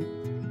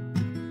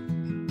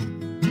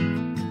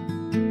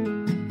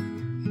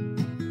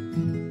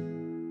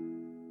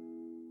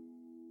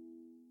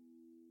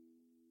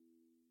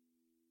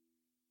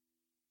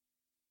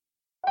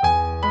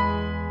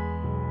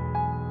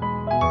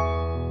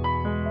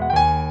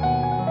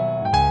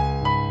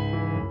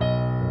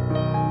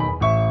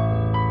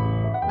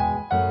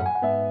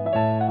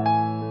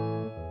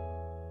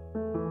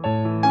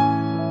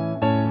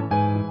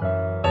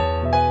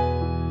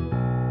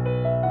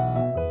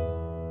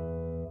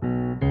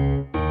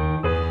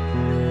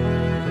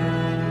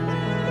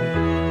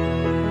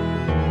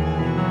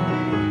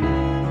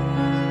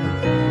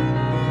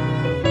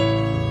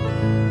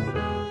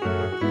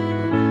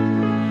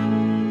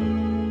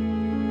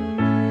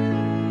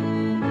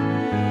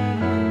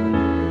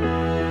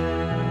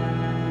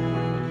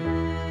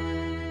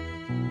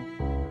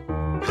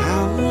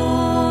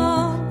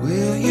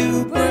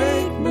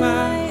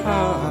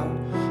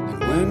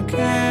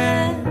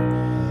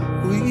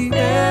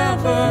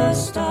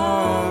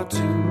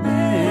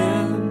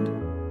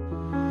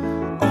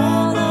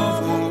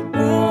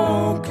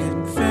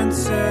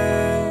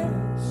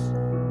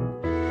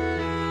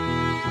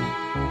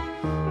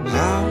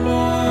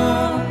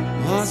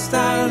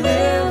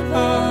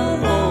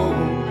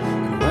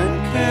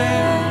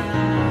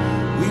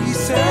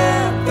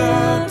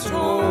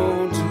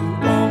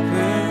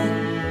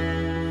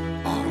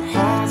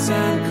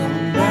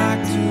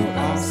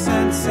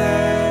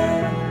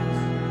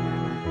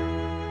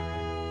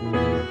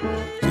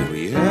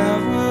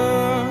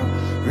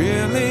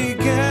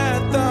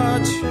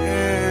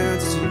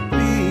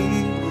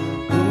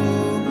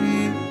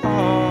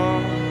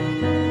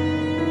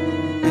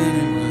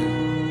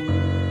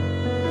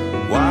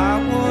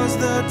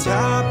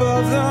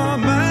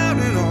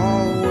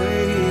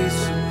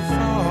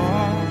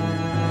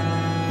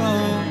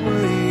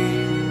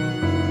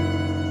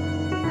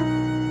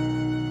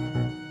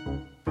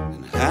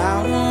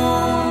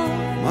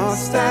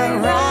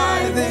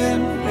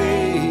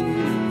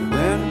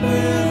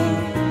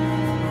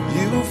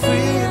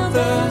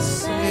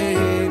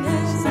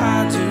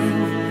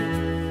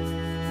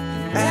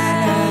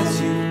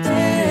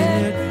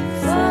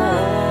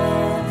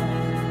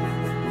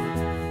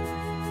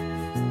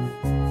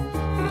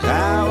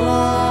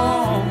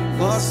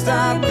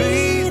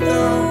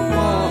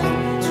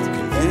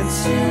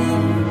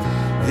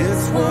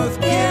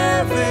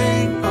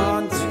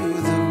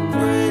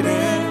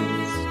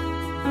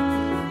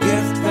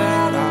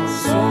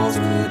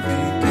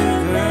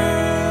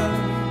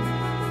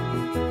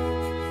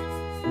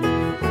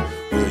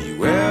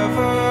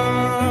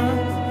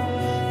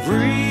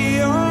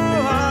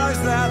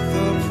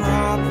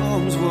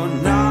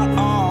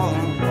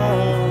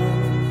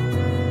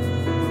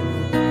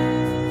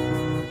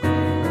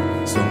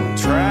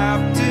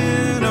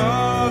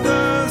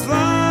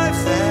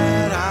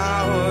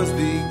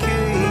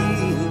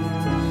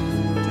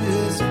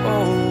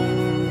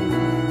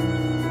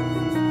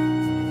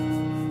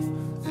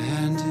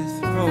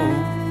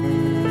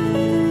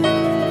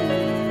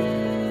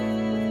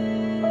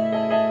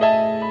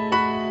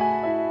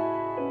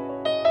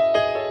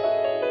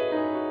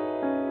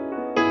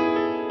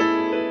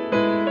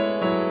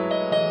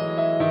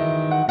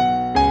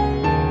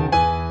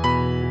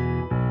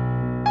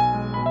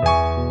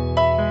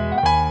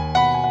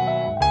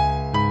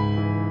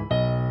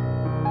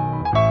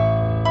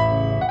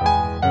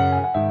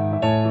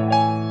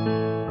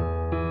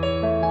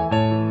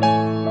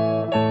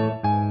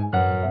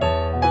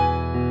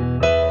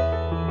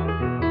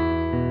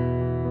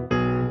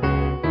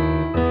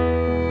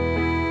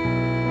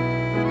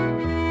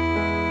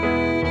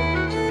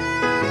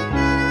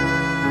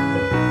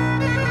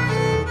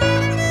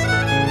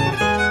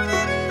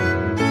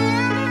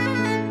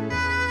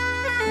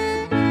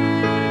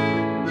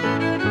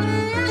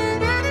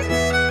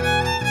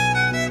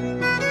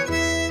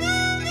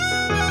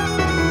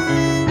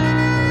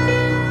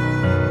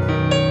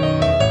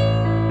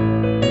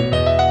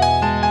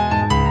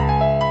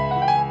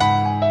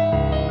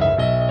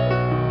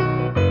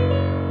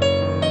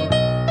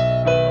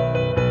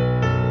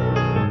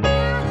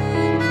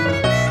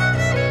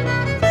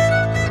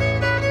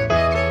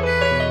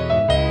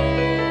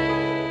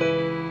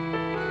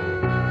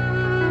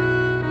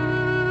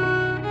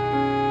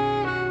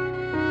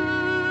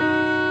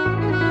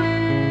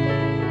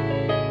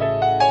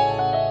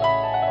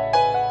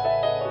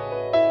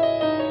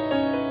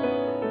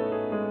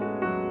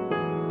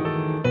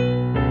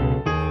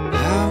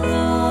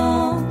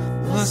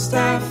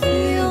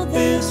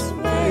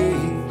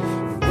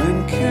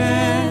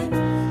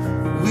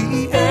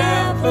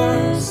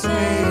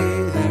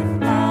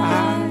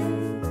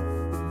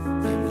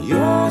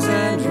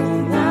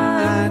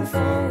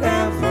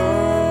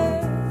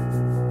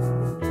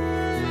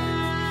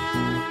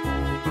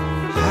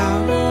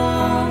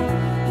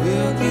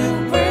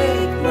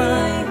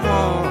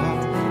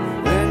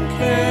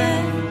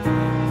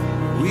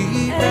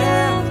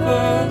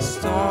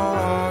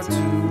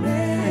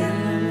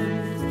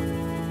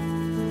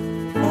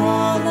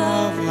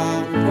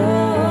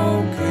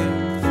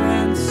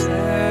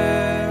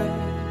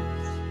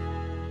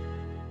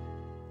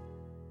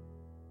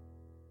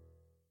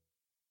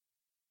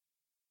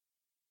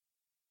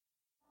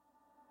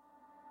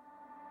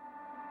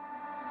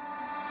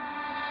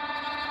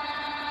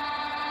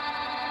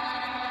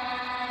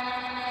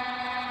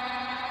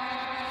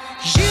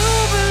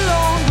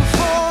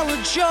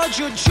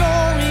 judge or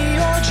jury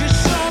or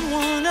just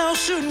someone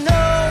else who knows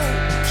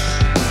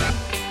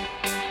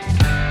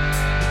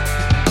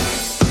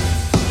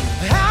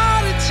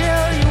how to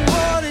tell you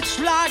what it's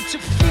like to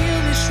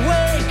feel this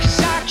way, 'cause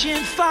I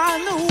can't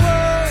find the words.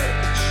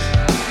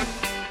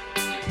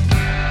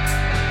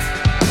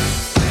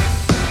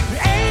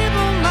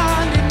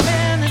 Able-minded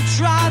men have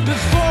tried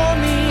before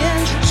me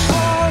and just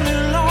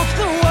falling off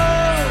the world.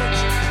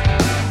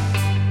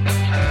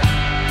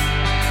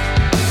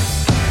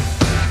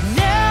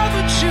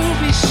 Never to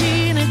be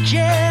seen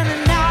again,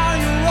 and now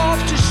you're off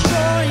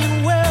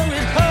destroying where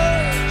it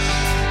hurts.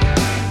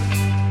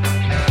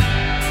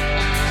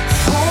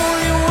 If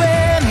only we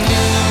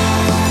knew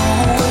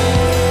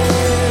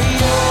where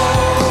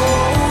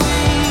you're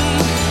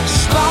weak.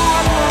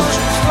 Spirals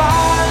would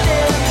find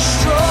and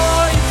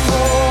destroy you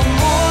for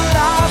more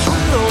lives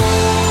were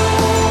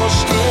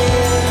lost.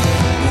 And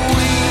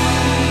we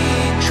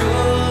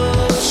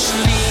could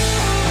sleep.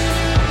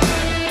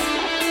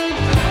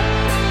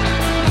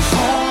 If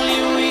only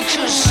we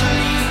could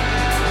sleep.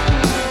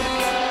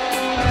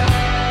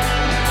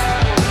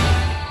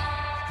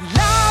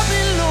 I've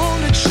been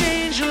known to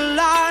change a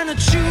line or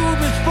two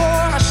before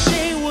I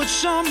say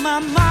what's on my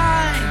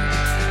mind.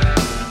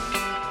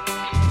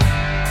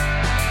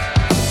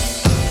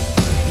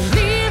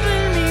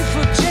 Leaving me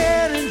for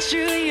dead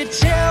until you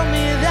tell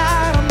me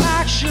that I'm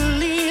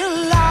actually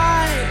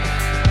alive.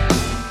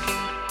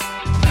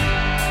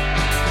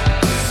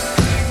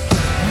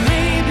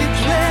 Maybe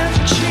plans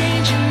are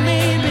changing,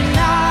 maybe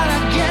not. I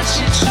guess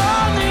it's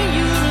on the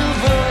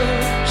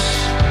universe.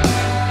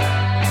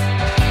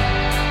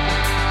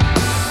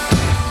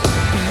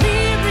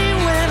 Believe me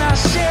when I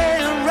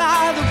say I'd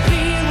rather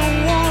be the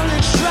one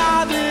that's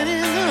driving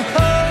in the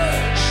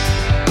hearse.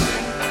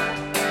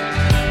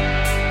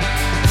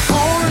 If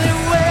only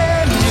we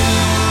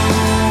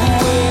knew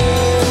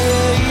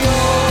where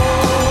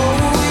you're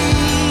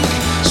weak.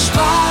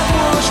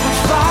 Spirals would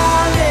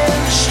find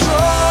and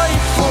destroy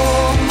you for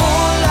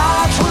more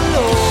lives were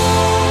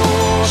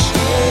lost.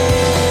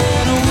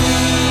 And we could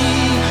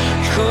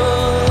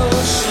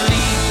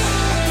sleep.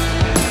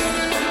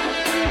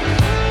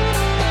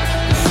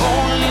 If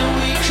only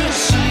we could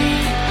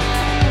sleep.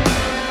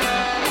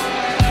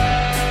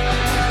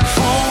 If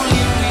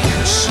only we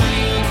could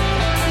sleep.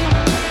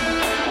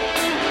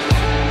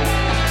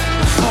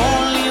 If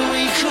only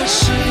we could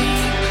sleep.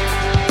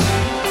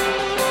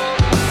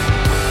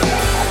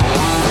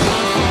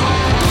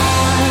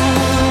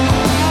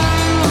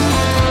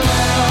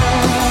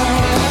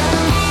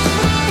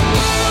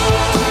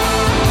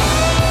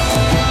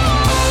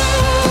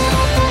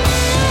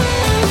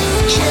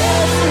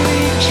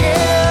 Carefree,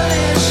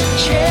 careless, and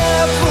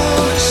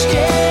careful to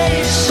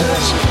stay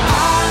such.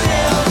 I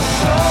never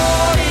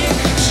thought it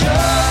could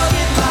tug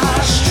at my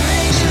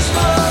strings as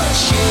much.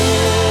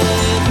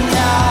 Yet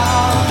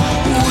now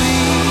we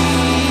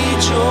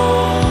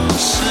don't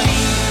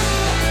sleep.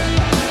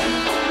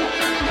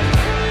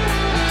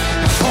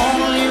 If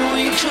only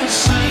we could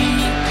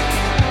sleep.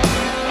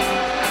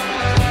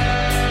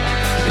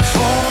 If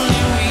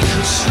only we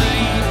could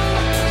sleep.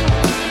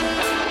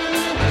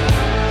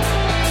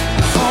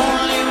 If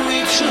only we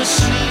could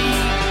sleep.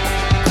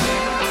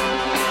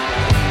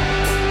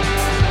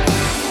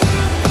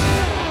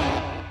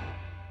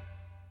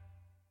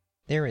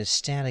 There is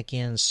Static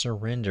and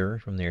Surrender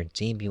from their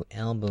debut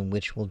album,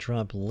 which will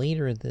drop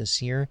later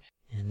this year,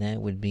 and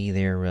that would be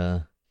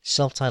their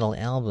self-titled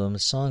album, a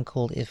song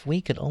called If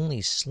We Could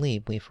Only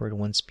Sleep. We've heard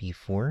once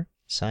before.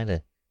 Decided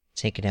to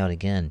take it out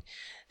again.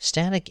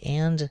 Static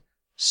and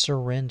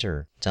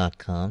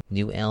Surrender.com.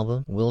 New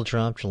album will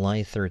drop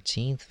July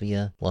 13th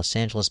via Los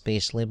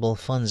Angeles-based label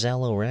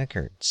Funzalo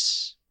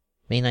Records.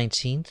 May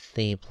 19th,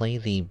 they play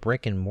the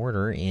Brick and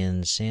Mortar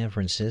in San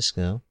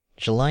Francisco.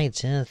 July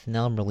 10th, an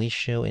album release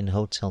show in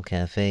Hotel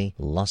Cafe,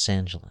 Los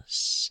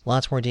Angeles.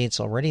 Lots more dates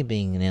already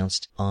being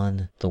announced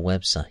on the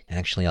website.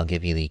 Actually, I'll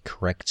give you the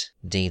correct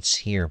dates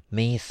here.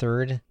 May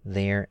 3rd,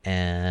 they're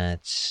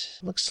at,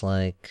 looks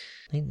like,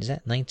 is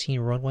that 19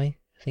 Broadway?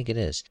 I think it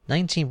is.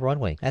 19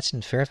 Broadway. That's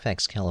in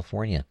Fairfax,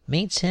 California.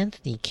 May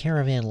 10th, the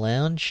Caravan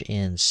Lounge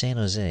in San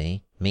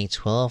Jose. May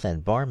 12th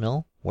at Bar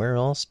Mill. Where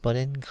else but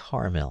in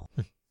Carmel?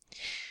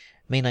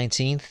 May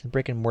 19th,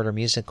 Brick and Mortar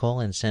Music Hall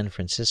in San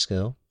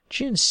Francisco.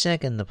 June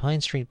 2nd, the Pine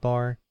Street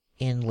Bar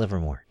in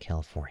Livermore,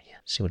 California.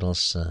 See what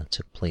else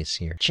took place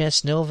here.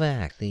 Jess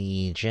Novak,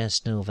 the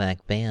Jess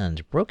Novak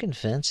Band, Broken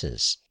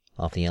Fences,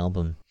 off the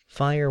album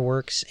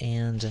Fireworks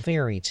and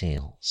Fairy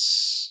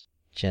Tales.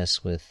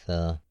 Jess with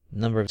a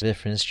number of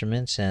different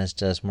instruments, as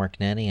does Mark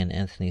Nanny and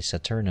Anthony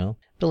Saturno.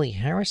 Billy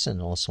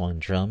Harrison also on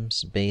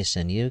drums, bass,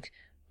 and uke.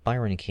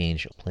 Byron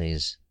Cage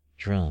plays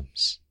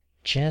drums.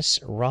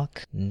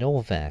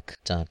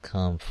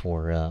 JessRockNovak.com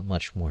for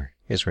much more.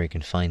 Here's where you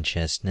can find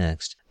Jess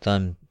next. Though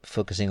I'm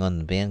focusing on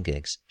the band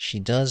gigs, she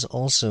does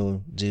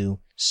also do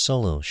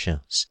solo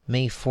shows.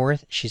 May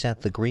 4th, she's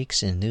at the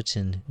Greeks in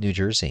Newton, New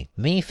Jersey.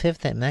 May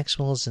 5th at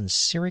Maxwell's in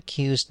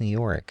Syracuse, New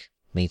York.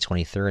 May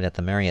 23rd at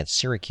the Marriott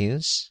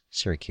Syracuse,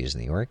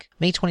 New York.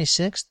 May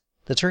 26th,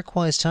 the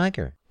Turquoise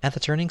Tiger, at the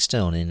Turning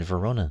Stone in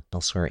Verona,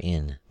 elsewhere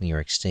in New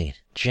York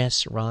State.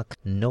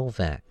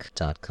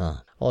 JessRockNovak.com.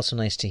 Also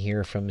nice to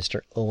hear from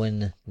Mr.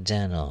 Owen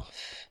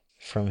Danoff.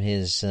 From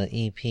his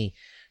EP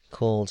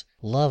called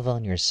Love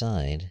on Your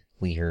Side,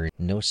 we heard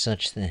No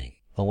Such Thing.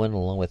 Owen,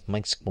 along with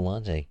Mike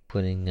Scolante,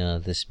 putting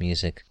this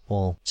music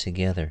all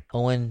together.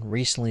 Owen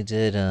recently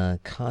did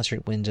a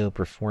concert window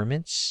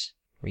performance,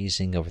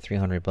 raising over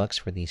 $300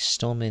 for the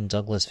Stoneman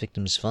Douglas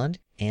Victims Fund,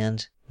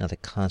 and another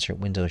concert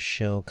window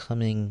show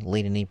coming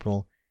late in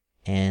April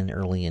and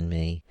early in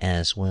May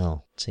as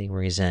well. Let's see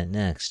where he's at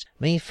next.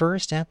 May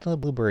 1st at the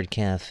Bluebird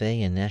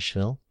Cafe in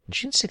Nashville.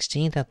 June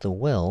 16th at the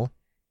Well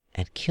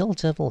at Kill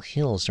Devil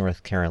Hills,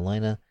 North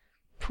Carolina.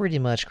 Pretty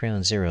much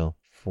ground zero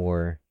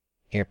for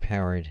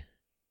air-powered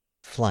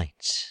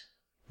flight.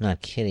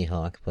 Not Kitty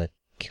Hawk, but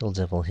Kill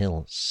Devil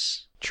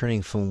Hills.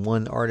 Turning from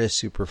one artist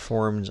who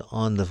performed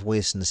on The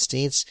Voice in the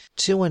States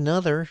to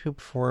another who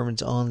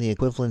performed on the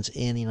equivalent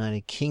in the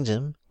United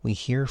Kingdom, we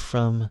hear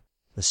from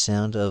the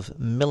sound of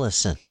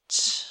Millicent.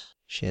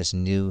 She has a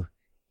new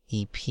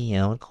EP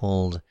out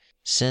called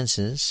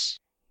Senses,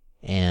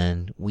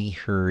 and we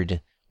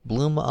heard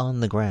Bloom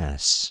on the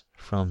Grass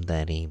from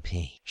that EP.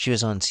 She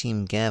was on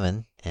Team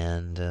Gavin,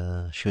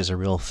 and she was a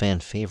real fan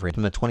favorite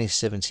from the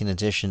 2017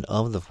 edition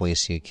of The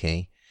Voice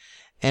UK,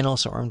 and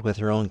also armed with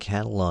her own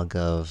catalog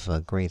of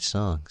great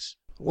songs.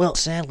 Well,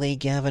 sadly,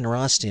 Gavin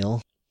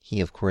Rossdale, he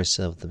of course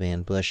of the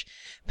band Bush,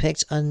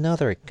 picked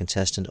another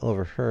contestant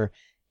over her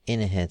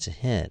in a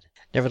head-to-head.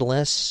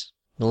 Nevertheless,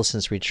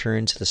 Millicent's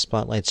returned to the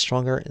spotlight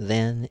stronger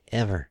than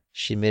ever.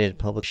 She made it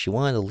public she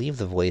wanted to leave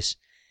The Voice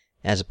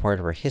as a part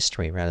of her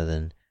history rather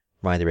than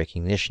ride the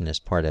recognition as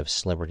part of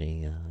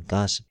celebrity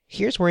gossip.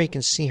 Here's where you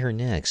can see her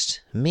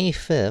next. May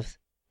 5th,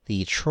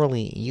 the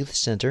Chorley Youth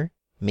Center.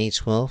 May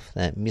 12th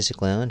at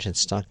Music Lounge in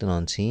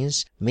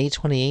Stockton-on-Tees. May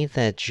 28th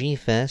at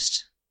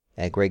G-Fest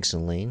at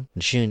Gregson Lane.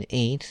 June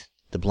 8th,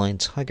 the Blind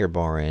Tiger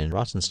Bar in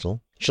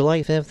Rawtenstall.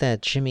 July 5th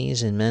at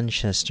Jimmy's in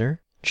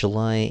Manchester.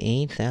 July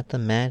 8th at the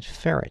Mad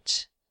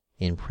Ferret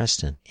in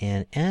Preston.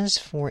 And as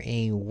for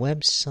a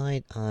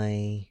website,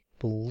 I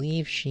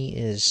believe she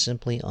is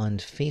simply on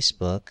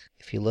Facebook.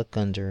 If you look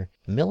under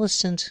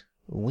Millicent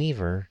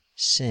Weaver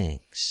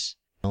Sings.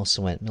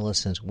 Also at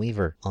Millicent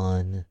Weaver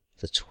on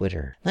the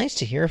Twitter. Nice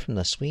to hear from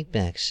the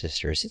Sweetback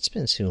Sisters. It's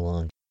been too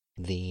long.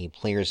 The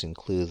players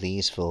include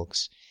these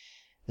folks: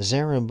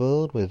 Zara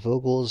Bode with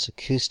vocals,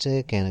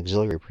 acoustic, and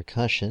auxiliary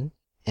percussion.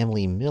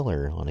 Emily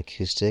Miller on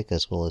acoustic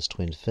as well as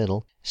twin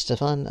fiddle.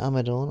 Stefan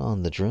Amadon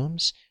on the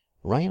drums.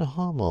 Ryan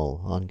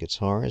Hommel on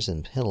guitars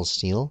and pedal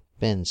steel.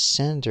 Ben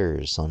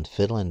Sanders on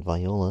fiddle and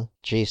viola.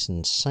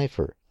 Jason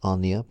Cipher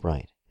on the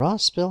upright.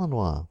 Ross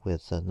Belenois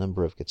with a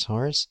number of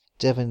guitars.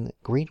 Devin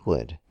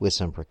Greenwood with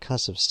some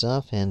percussive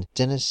stuff, and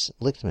Dennis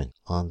Lichtman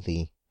on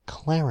the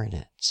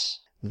clarinet.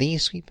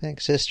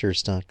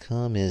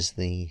 TheSweetbackSisters.com is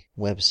the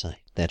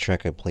website. That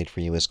track I played for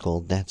you is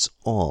called That's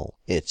All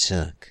It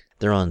Took.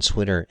 They're on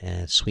Twitter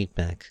at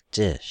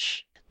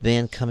SweetbackDish.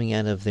 Band coming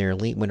out of their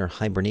late winter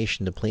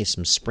hibernation to play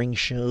some spring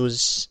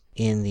shows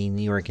in the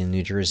New York and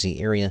New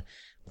Jersey area,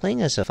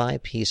 playing as a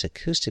 5-piece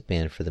acoustic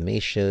band for the May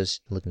shows.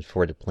 Looking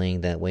forward to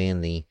playing that way in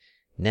the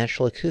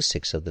natural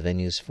acoustics of the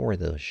venues for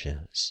those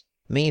shows.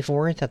 May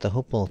 4th at the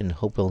Hopewell in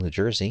Hopewell, New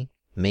Jersey.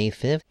 May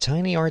 5th,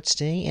 Tiny Arts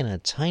Day in a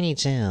tiny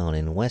town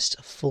in West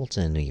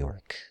Fulton, New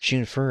York.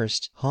 June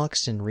 1st,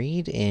 Hawkston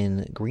Reed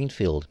in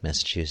Greenfield,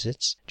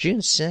 Massachusetts.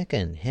 June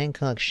 2nd,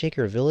 Hancock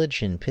Shaker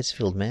Village in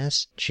Pittsfield,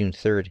 Mass. June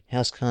 3rd,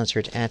 house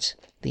concert at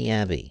the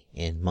Abbey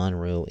in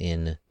Monroe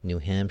in New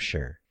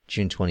Hampshire.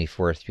 June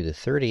 24th through the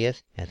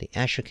 30th at the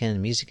Ashokan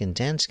Music and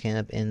Dance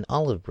Camp in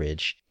Olive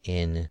Bridge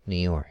in New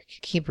York.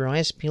 Keep your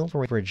eyes peeled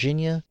for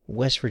Virginia,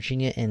 West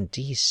Virginia, and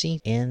D.C.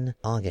 in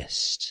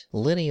August.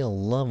 Lydia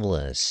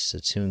Lovelace,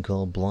 a tune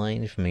called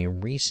Blind from a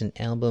recent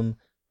album,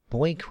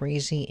 Boy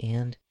Crazy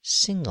and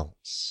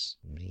Singles.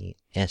 The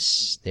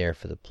S there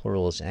for the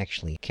plural is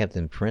actually kept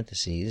in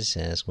parentheses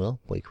as well.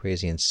 Boy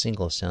Crazy and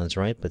Singles sounds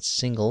right, but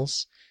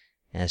Singles,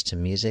 as to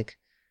music,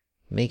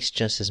 makes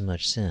just as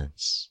much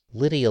sense.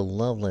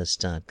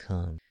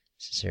 LydiaLovelace.com.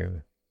 This is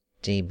her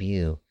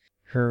debut.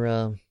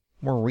 Her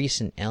more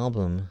recent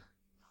album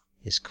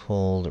is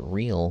called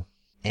Real.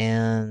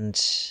 And I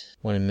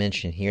want to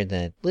mention here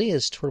that Lydia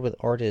has toured with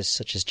artists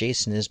such as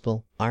Jason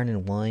Isbell, Iron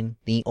and Wine,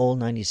 the Old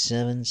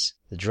 97s,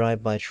 the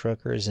Drive-By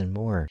Truckers, and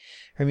more.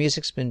 Her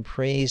music's been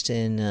praised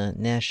in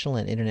national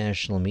and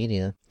international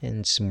media,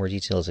 and some more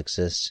details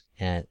exist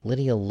at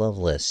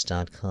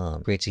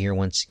LydiaLovelace.com. Great to hear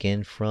once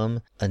again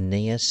from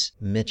Anais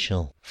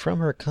Mitchell. From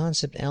her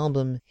concept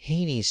album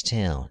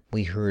Hadestown,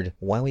 we heard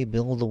Why We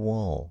Build the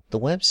Wall. The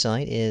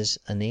website is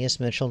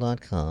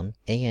AnaisMitchell.com,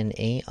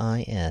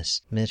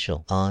 A-N-A-I-S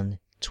Mitchell, on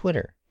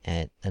Twitter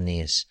at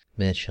Anais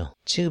Mitchell.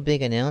 Two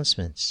big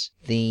announcements.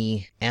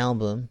 The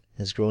album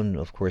has grown,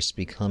 of course, to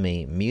become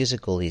a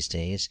musical these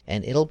days,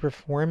 and it'll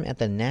perform at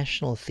the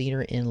National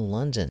Theatre in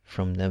London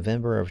from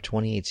November of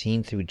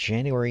 2018 through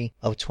January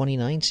of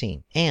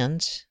 2019,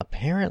 and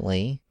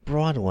apparently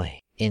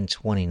Broadway in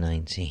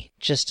 2019.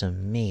 Just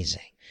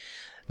amazing.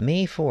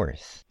 May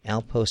 4th,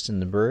 Outpost in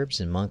the Burbs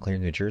in Montclair,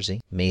 New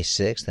Jersey. May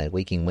 6th at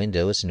Waking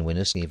Windows in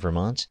Winooski,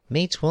 Vermont.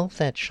 May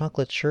 12th at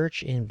Chocolate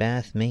Church in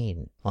Bath,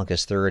 Maine.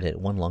 August 3rd at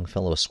One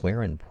Longfellow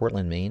Square in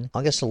Portland, Maine.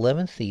 August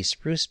 11th, the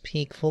Spruce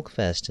Peak Folk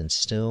Fest in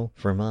Stowe,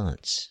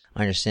 Vermont.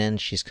 I understand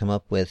she's come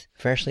up with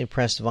freshly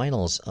pressed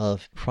vinyls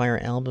of prior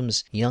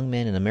albums Young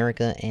Men in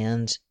America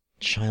and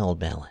Child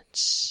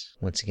Ballads.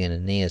 Once again,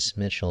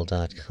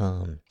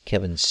 AeneasMitchell.com.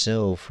 Kevin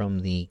So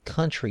from the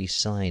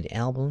Countryside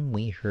album,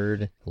 we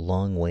heard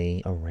Long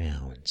Way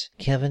Around.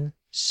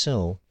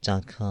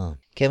 KevinSo.com.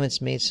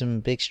 Kevin's made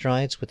some big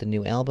strides with the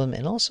new album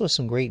and also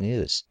some great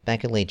news.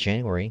 Back in late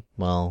January,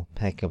 while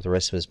packing up the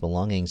rest of his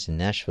belongings in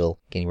Nashville,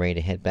 getting ready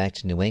to head back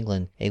to New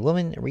England, a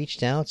woman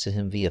reached out to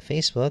him via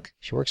Facebook.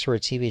 She works for a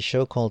TV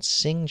show called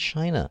Sing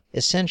China.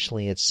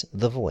 Essentially, it's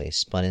The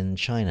Voice, but in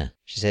China.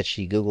 She said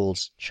she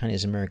Googled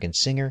Chinese American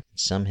singer, and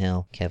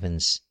somehow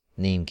Kevin's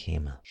name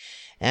came up.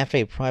 After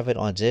a private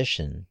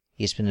audition,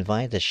 he's been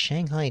invited to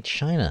Shanghai,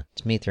 China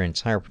to meet their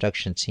entire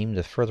production team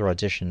to further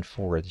audition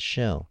for the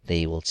show.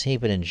 They will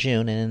tape it in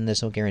June, and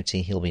there's no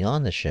guarantee he'll be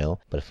on the show,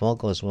 but if all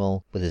goes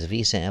well with his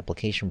visa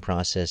application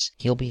process,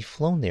 he'll be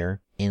flown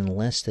there in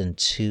less than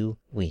 2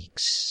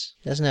 weeks.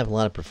 He doesn't have a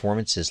lot of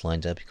performances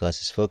lined up because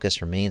his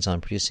focus remains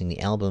on producing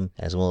the album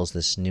as well as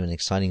this new and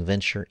exciting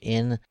venture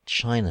in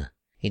China.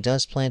 He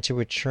does plan to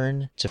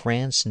return to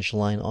France in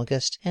July and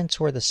August and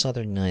tour the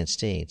southern United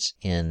States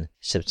in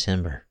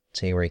September.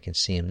 Tell you where you can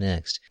see him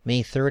next.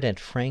 May 3rd at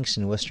Frank's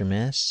in Worcester,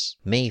 Mass.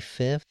 May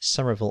 5th,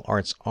 Somerville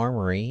Arts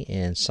Armory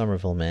in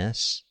Somerville,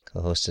 Mass.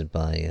 Co-hosted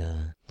by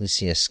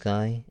Lucia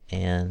Sky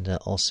and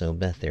also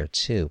Beth there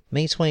too.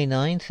 May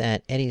 29th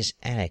at Eddie's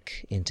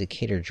Attic in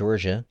Decatur,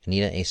 Georgia.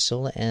 Anita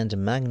Asola and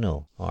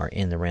Magno are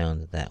in the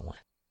round that one.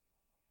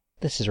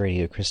 This is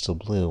Radio Crystal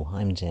Blue.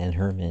 I'm Dan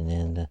Herman,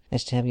 and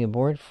nice to have you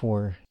aboard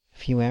for a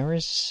few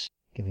hours,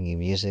 giving you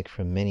music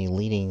from many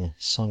leading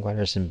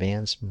songwriters and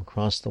bands from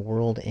across the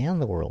world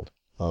and the world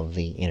of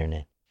the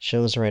internet.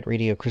 Shows are at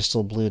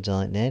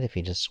radiocrystalblue.net if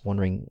you're just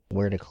wondering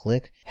where to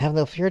click. Have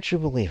no fear, true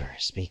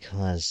believers,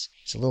 because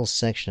there's a little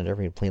section at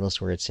every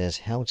playlist where it says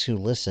how to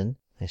listen.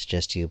 I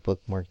suggest you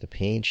bookmark the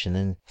page and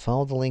then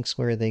follow the links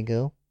where they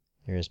go.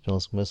 There's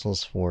bells and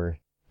whistles for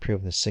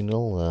Improve the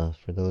Signal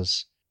for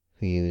those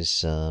who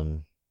use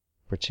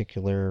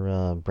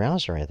particular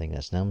browser, I think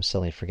that's. Now I'm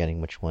suddenly forgetting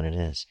which one it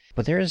is.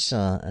 But there's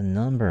a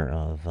number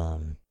of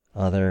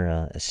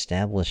other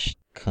established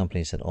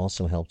companies that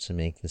also help to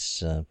make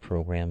this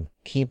program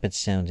keep it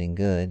sounding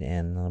good,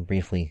 and I'll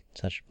briefly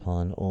touch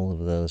upon all of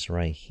those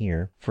right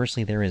here.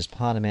 Firstly, there is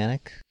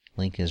Podomatic.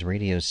 Link is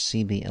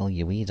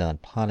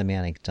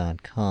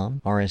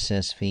radiocblue.podomatic.com.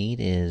 RSS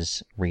feed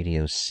is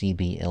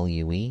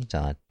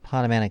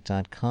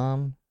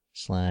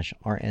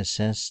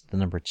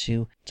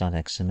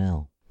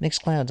radiocblue.podomatic.com/RSS2.xml.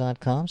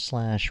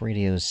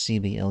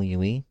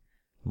 Mixcloud.com/radiocblue.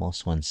 I'm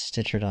also on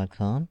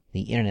Stitcher.com.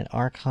 The Internet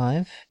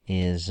Archive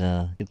is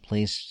a good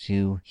place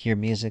to hear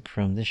music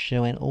from this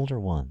show and older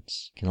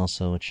ones. You can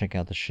also check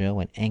out the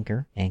show at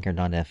Anchor,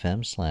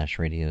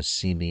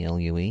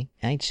 anchor.fm/radiocblue.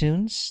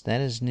 iTunes, that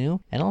is new,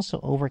 and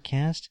also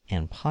Overcast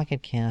and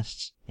Pocket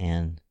Casts,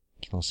 and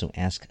you can also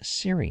ask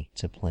Siri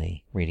to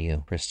play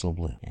Radio Crystal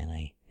Blue, and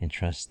I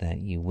trust that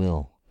you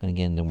will. Going to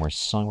get into more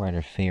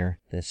songwriter fare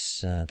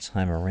this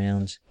time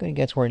around. Going to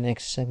get to our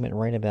next segment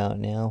right about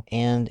now.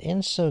 And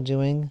in so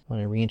doing, I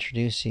want to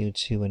reintroduce you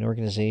to an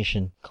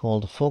organization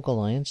called Folk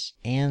Alliance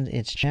and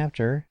its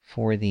chapter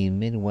for the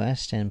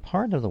Midwest and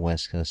part of the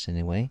West Coast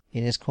anyway.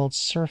 It is called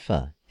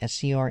SERFA.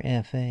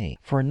 SERFA.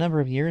 For a number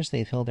of years,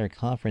 they've held their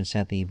conference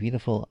at the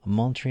beautiful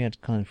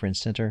Montreat Conference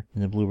Center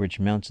in the Blue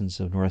Ridge Mountains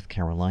of North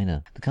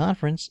Carolina. The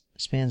conference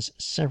spans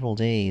several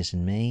days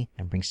in May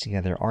and brings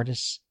together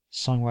artists,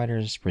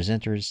 songwriters,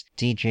 presenters,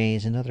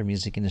 DJs, and other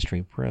music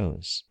industry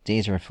pros.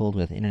 Days are filled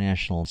with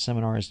international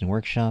seminars and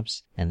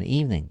workshops, and the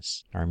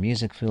evenings are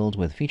music filled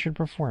with featured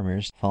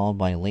performers, followed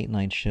by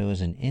late-night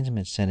shows in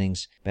intimate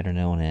settings, better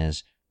known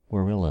as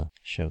guerrilla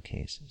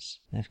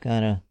showcases. I've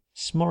got a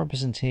small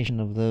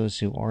representation of those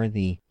who are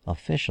the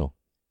official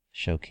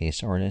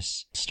showcase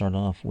artists. Start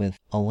off with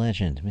a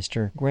legend,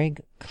 Mr.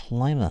 Greg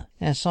Klima,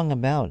 and a song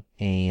about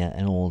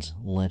an old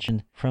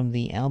legend from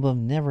the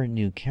album Never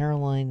Knew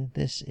Caroline.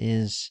 This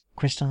is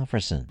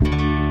Christofferson.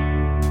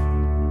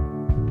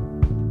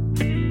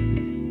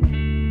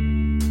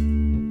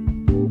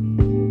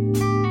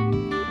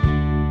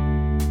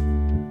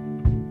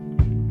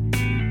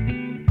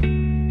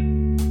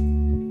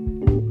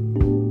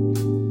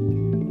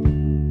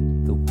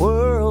 The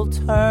world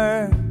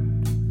turned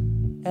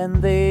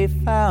and they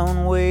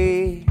found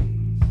ways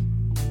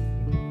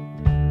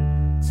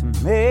to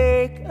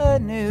make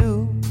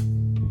anew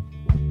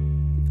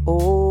the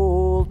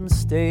old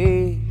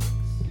mistakes.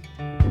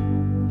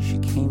 She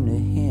came to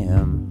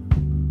him,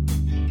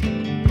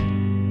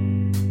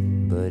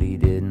 but he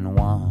didn't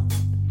want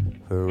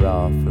her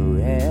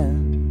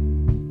offering.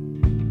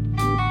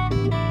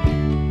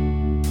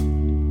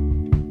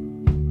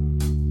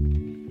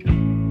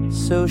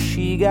 So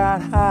she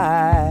got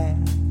high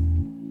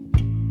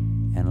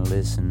and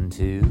listen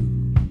to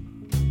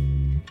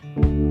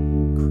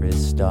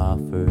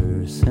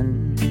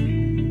Christofferson.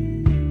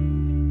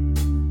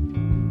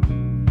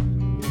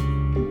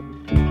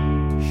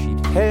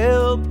 She'd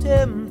helped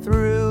him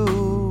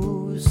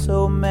through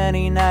so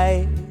many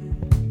nights.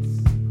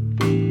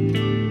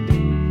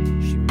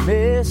 She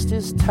missed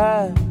his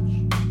touch,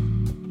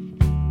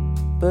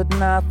 but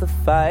not the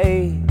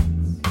fight.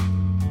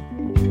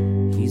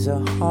 He's a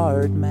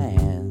hard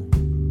man.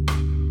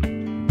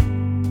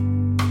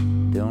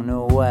 Don't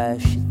know why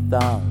she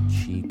thought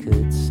she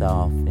could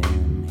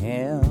soften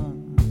him.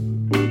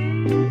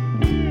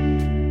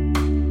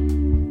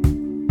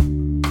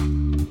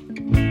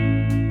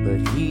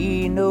 But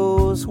he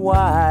knows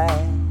why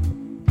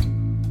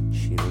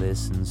she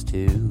listens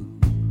to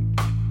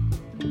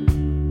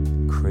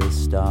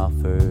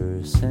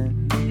Christofferson.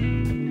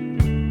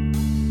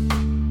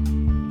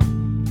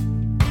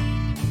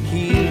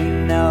 He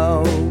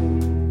knows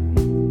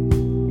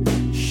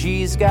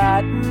she's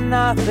got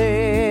nothing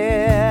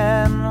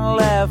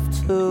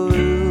left to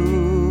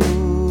lose,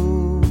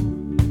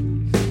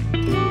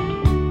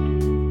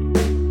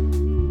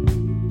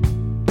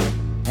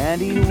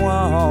 and he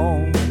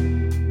won't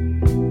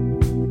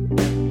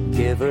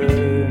give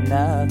her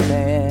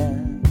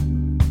nothing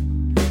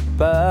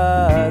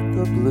but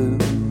the blues.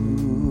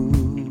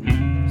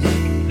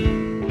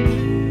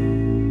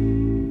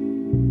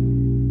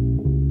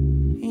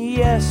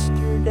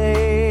 Yesterday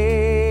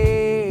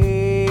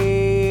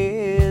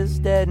is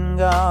dead and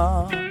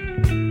gone.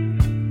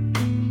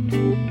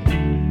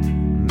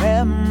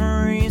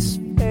 Memories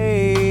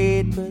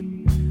fade, but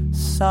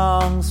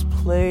songs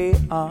play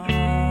on.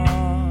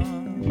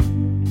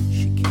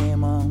 She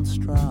came on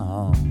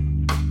strong.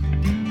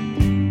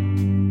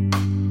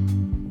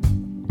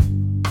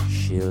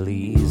 She'll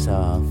ease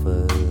off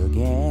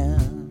again.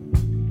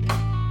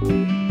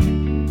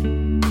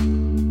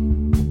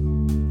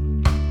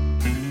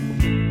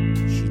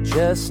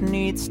 Just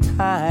needs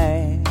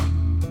time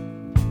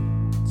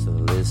to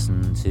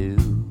listen to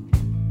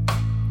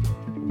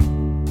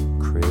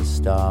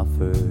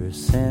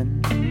Christofferson.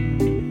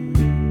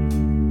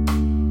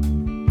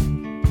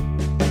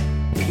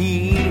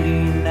 He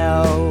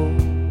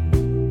knows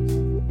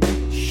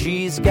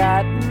she's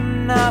got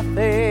nothing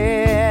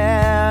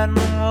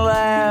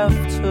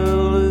left to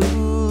lose,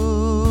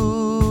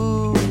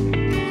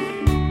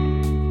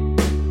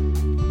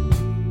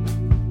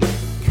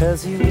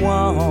 'cause he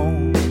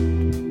won't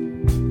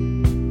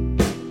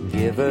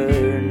give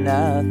her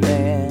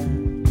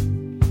nothing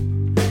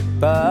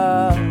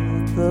but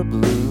the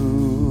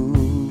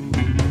blues.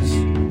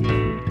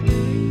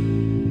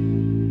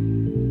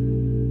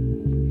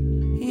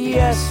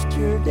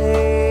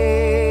 Yesterday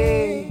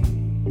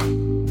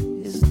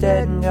is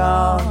dead and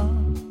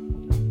gone.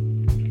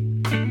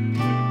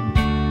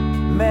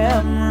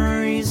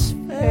 Memories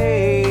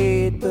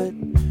fade, but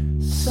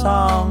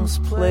songs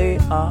play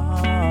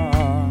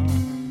on.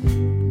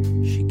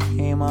 She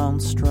came on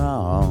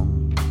strong.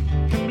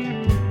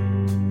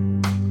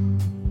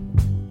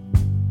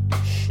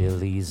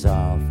 She'll ease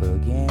off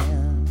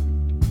again.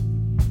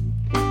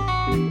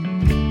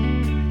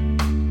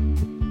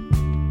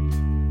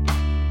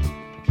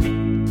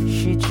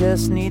 She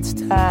just needs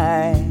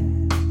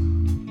time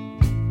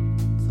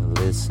to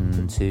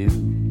listen to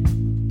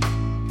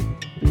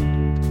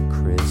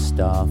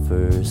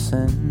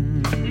Christofferson.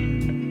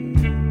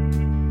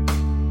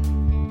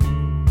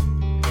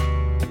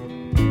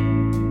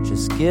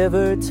 Just give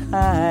her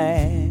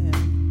time.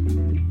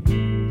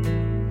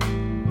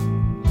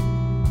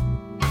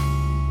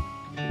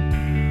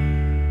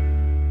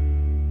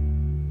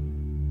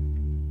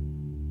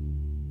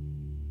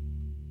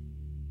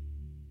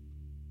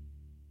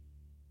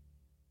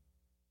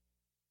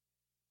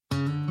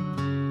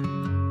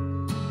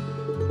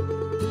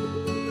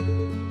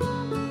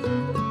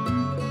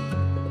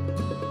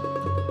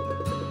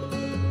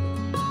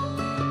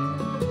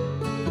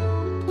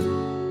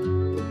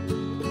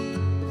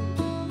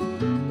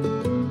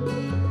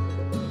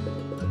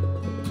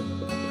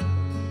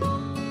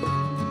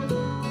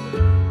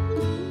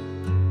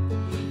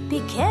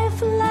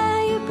 Careful how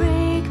you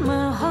break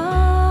my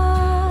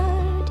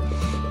heart,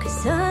 'cause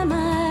I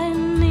might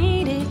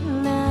need it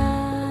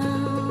now.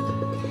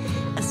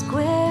 A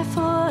square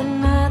for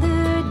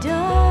another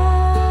door.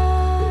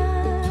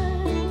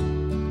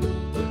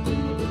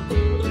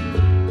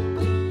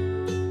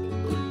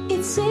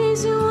 It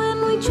saves you when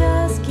we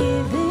just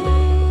give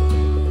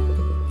in,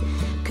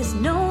 'cause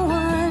no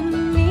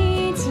one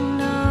needs to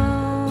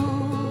know,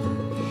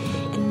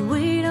 and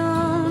we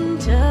don't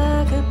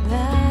talk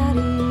about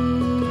it.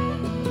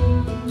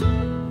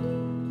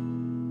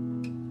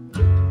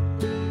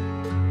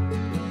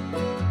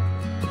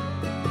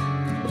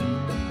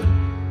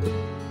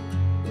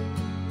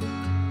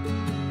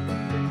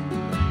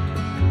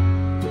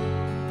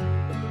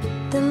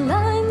 The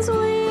lines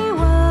we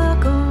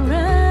walk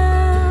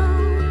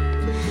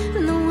around,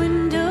 and the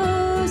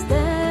windows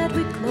that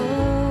we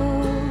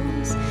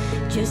close,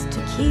 just to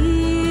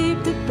keep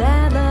the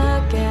bad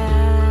luck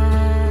out.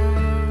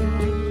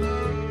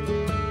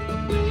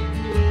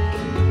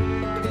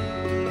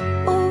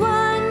 Oh,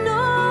 I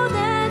know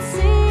that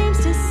seems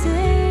to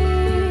say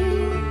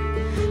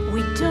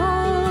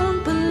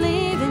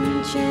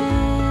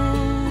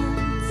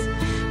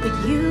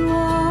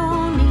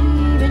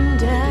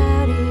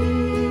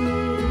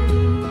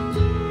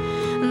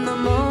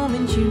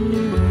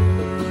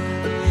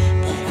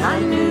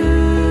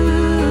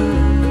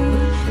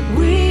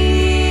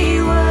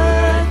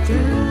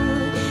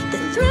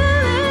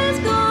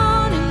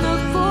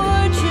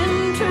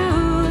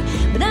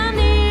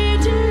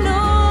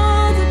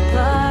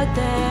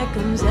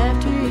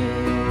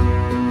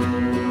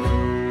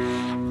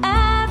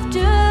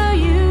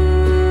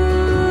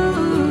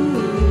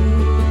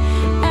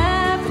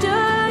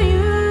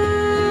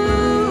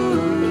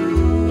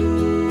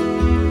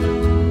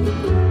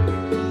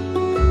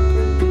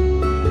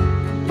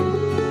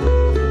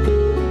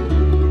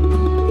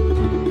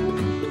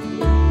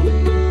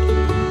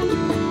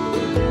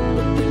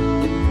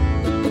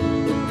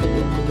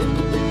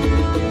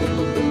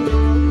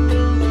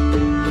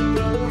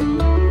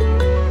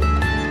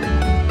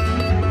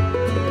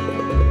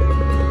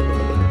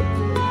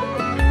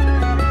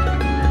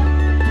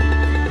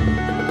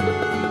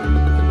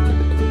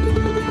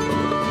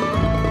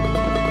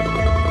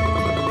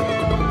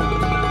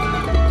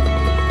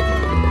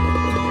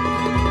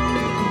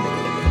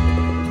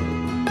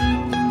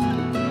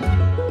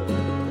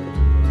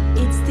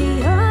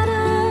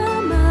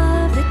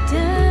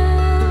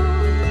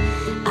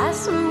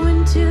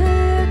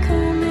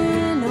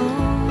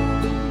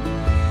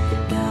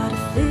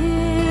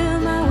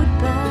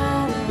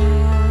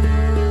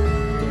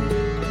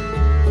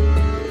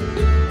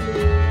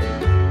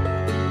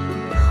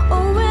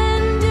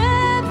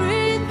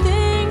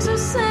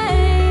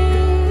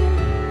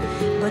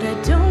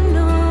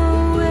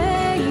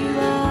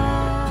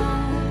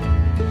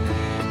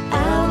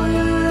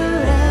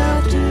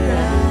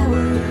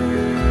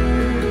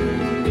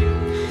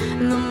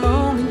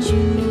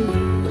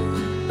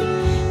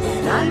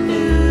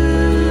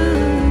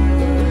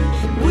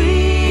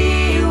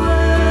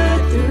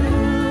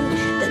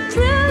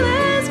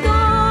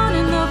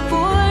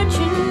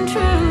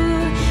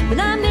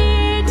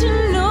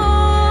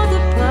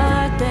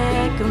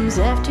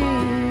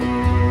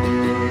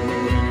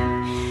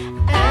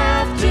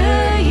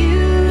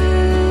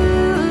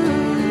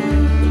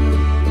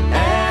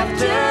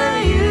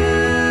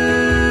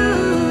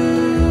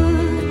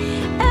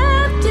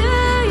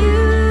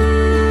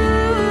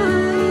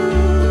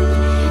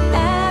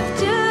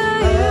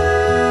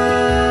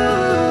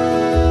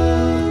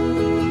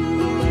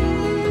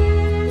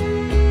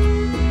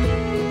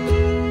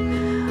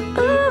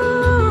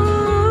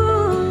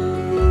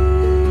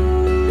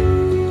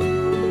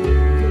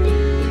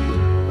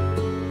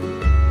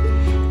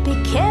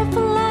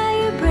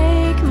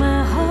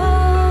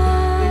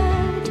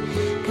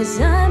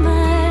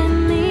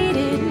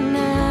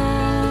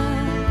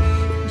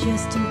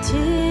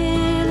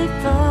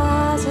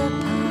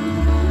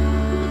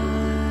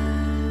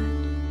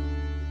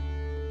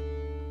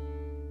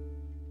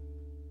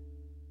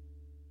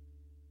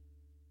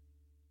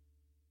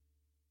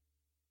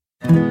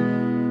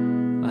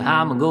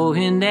I'm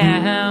going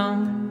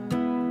down.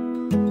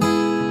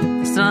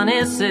 The sun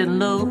is set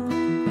low,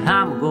 but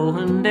I'm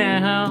going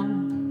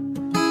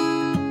down.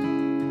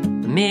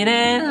 The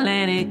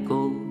mid-Atlantic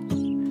coast,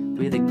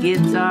 with a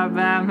guitar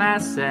by my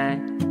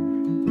side,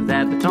 with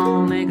that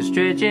Potomac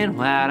stretching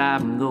wide,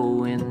 I'm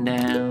going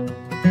down.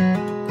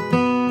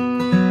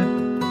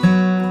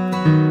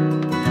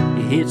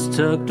 It's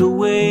tucked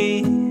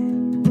away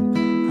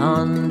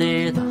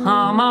under the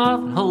hum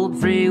of an old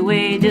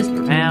freeway just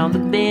around the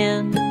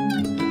bend.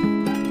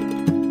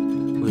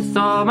 With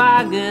all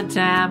my good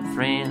time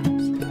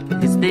friends,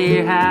 it's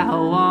there I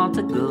want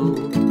to go.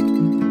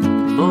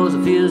 Boys,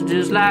 it feels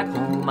just like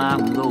home,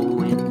 I'm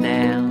going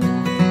down.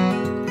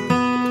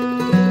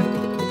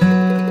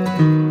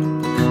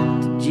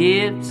 To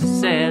Gypsy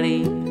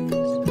Sally's,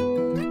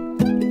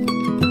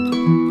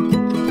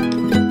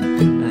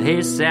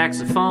 here's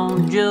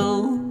Saxophone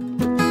Joe,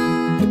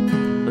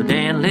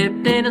 Dan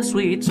Lipton and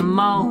Sweet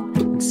Simone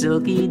and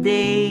Silky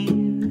Dave.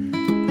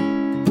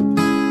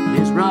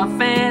 His rough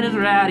and his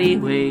rowdy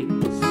ways,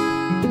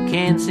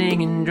 can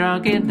sing in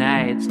drunken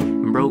nights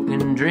and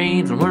broken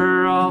dreams, and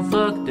we're all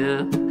fucked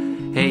up,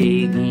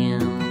 hey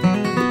again.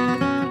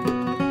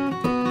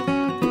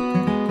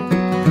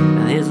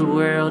 Now this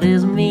world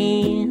is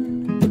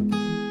mean,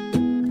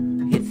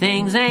 if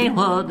things ain't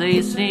what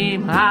they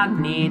seem, I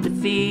need to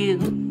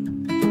feel.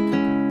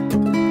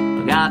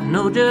 I gotta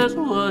know just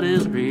what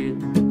is real.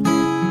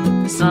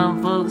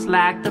 Some folks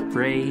like to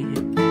pray,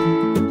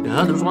 the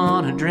others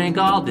want to drink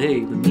all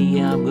day, but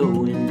me, I'm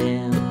going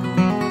down.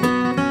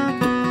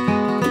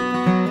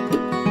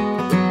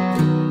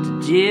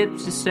 To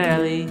Gypsy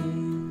Sally's.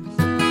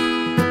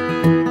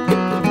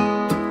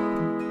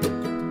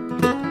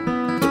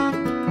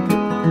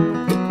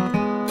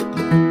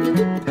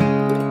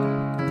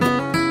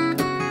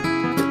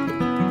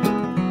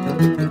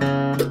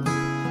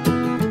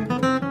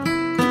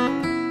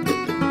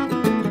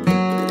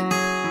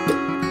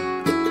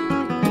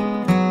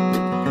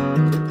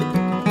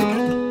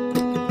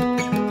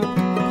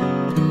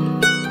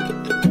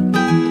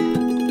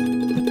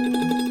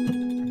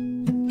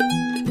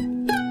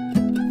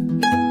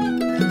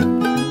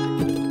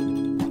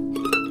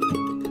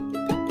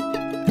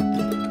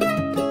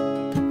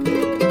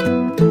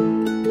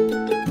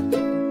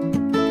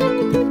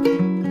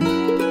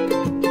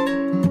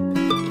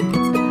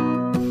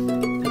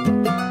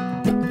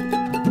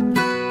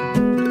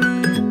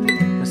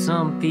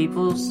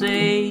 People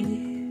say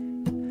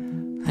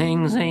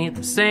things ain't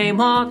the same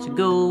once you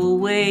go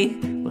away.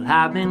 Well,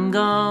 I've been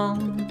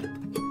gone,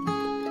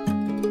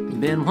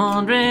 been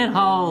wondering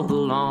all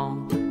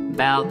along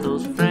about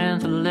those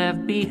friends I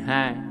left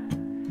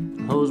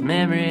behind. Those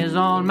memories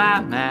on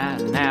my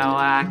mind, now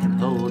I can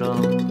hold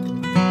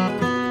on.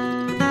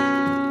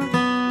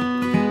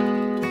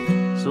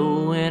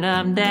 So when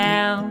I'm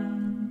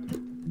down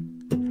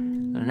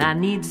and I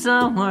need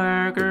some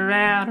work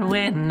around,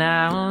 when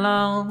I'm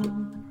alone,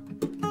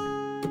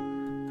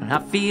 I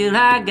feel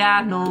I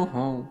got no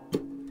home,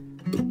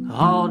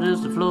 all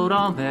just to float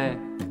on back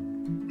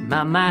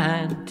my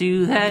mind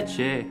to that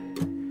chair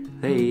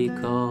they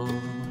call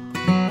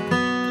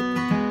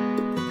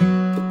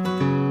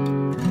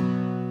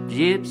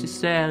Gypsy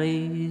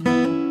Sally's.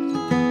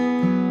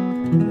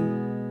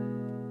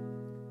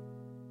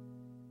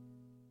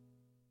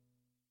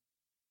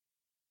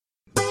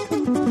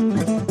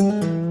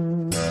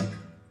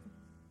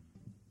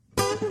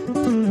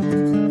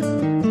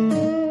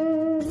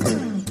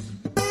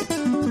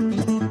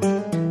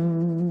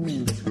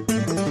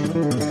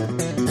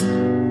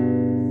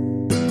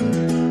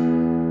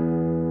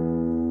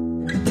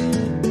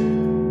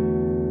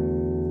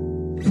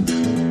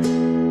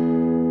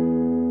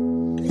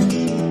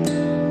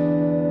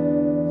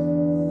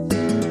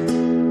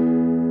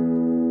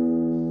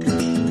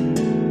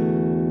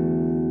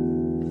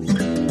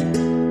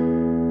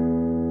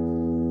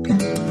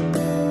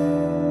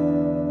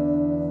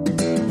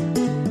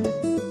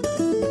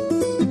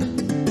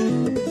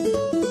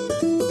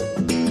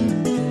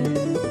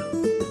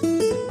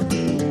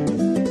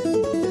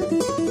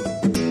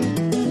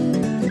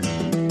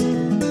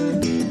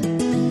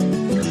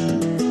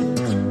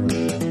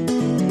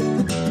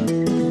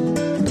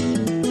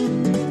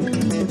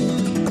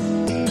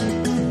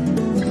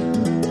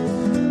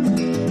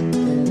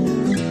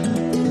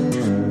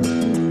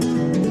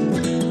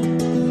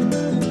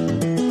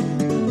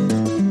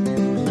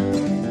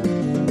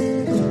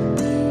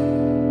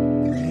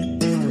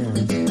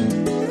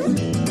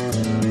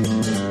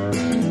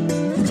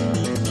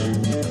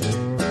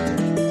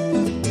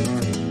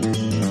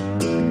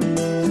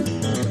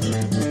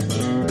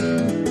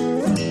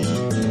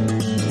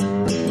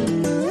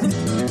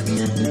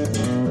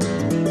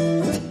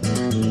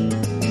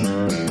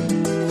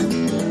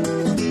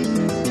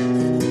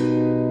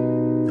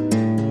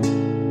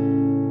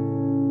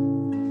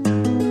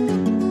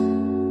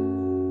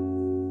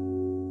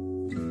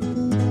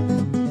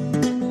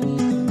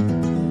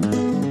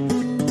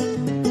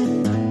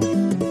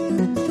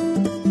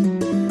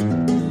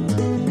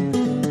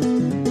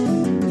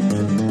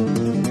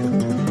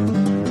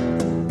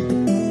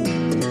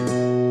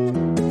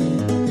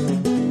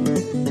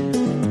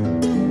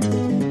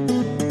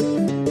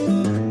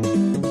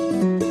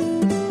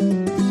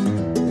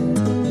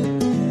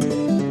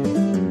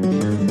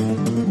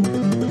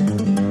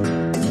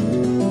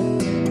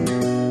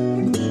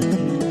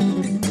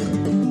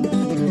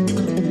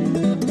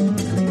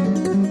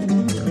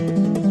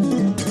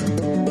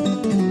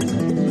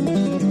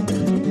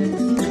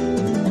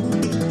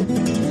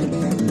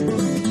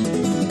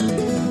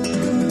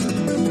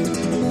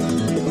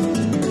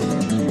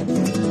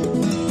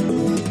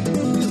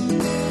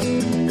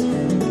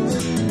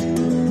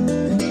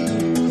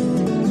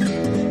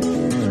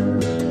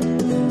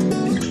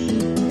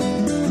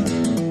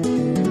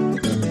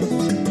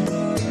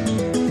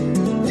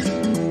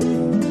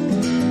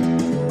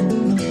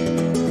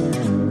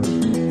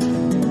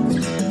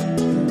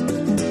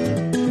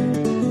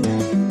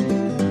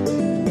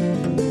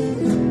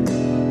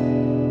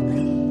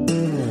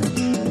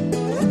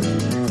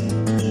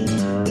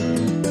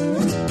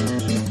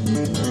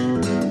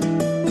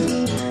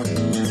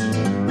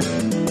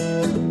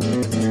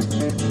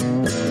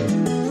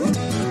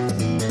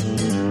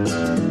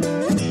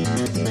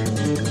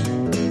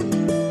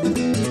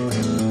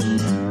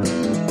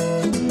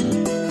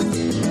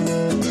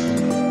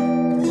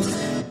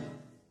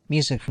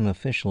 music from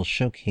official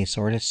showcase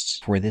artists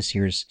for this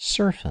year's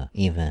SURFA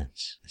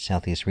event,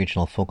 Southeast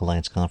Regional Folk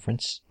Alliance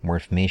Conference. More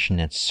information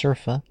at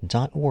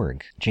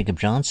surfa.org. Jacob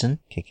Johnson,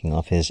 kicking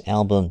off his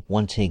album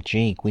One Take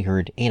Jake, we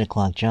heard 8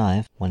 O'Clock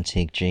Jive,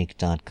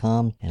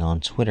 onetakejake.com, and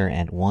on Twitter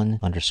at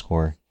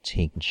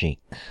 @1_Take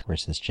Jake. Of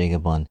course, that's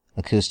Jacob on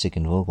acoustic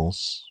and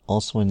vocals.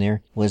 Also in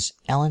there was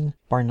Alan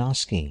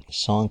Barnosky, a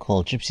song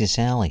called Gypsy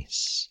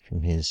Sallies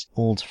from his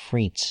Old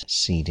Freight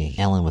CD.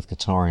 Alan with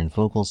guitar and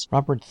vocals,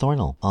 Robert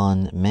Thornell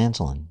on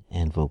mandolin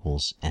and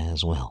vocals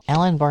as well.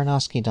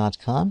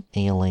 AlanBarnosky.com,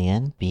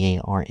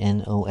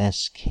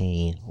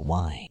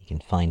 AlanBarnosky. You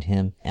can find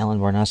him,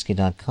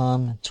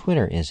 AlanBarnosky.com.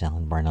 Twitter is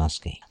Alan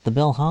Barnosky. The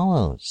Bell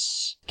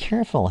Hollows,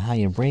 Careful How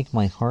You Break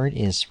My Heart,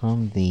 is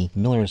from the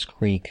Miller's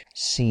Creek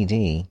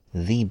CD.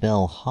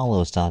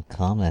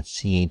 TheBellHollows.com,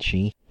 that's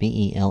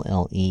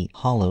CHEBELLE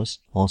Hollows,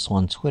 also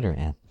on Twitter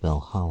at Bell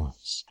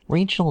Hollows.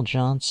 Rachel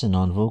Johnson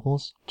on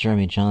vocals,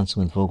 Jeremy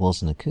Johnson with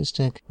vocals and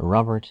acoustic,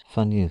 Robert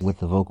Fanu with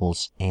the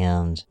vocals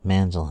and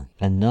mandolin.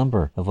 A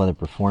number of other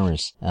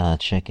performers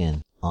check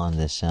in on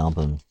this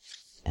album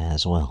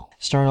as well.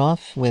 Start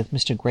off with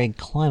Mr. Greg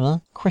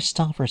Klima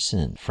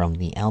Christopherson from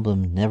the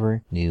album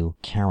Never Knew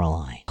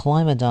Caroline.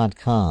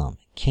 Klima.com,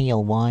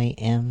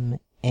 KLYMA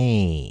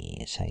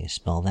is how you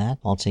spell that,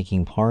 all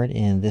taking part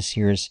in this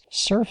year's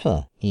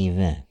SURFA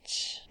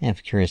event. And if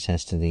you're curious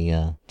as to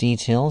the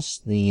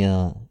details, the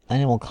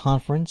annual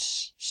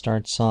conference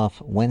starts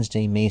off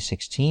Wednesday, May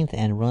 16th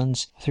and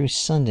runs through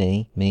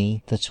Sunday,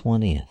 May the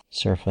 20th.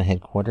 SURFA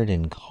headquartered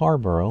in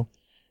Carrboro,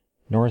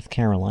 North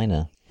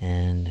Carolina.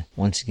 And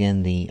once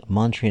again, the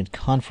Montreat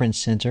Conference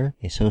Center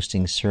is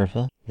hosting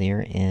SURFA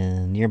there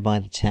in nearby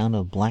the town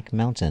of Black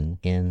Mountain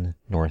in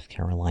North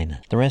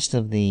Carolina. The rest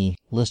of the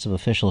list of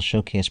official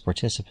showcase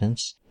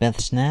participants: Beth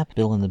Snap,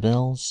 Bill and the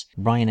Bells,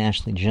 Brian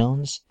Ashley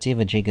Jones,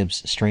 David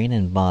Jacobs Strain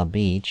and Bob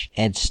Beach,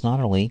 Ed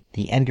Snodderly,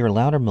 the Edgar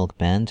Loudermilk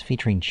Band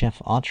featuring Jeff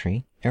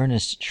Autry,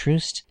 Ernest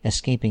Troost,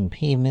 Escaping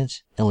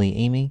Pavement, Ellie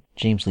Amy,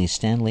 James Lee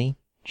Stanley,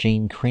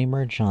 Jane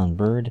Kramer, John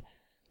Bird,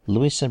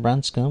 Louisa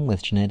Branscombe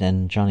with Jeanette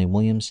and Johnny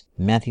Williams,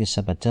 Matthew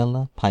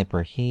Sabatella,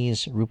 Piper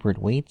Hayes,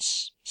 Rupert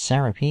Waits,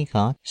 Sarah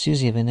Peacock,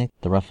 Susie Vinnick,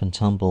 The Rough and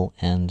Tumble,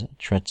 and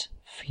Tret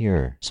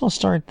Fuhr. So I'll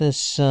start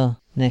this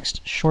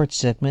next short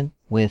segment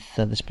with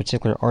this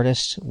particular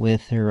artist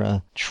with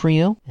her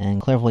trio,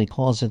 and cleverly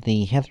calls it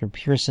the Heather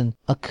Pearson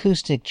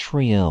Acoustic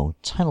Trio,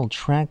 title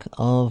track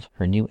of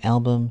her new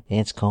album.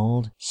 It's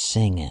called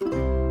Sing It.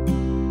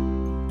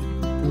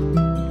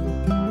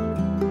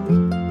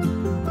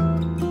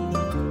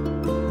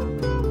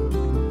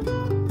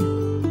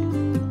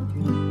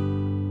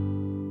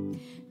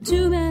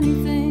 Too many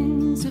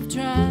things have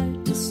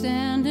tried to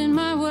stand in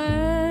my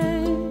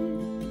way,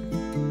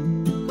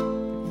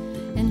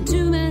 and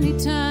too many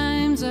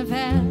times I've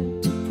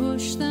had to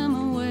push them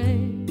away.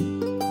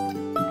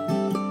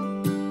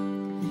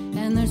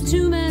 And there's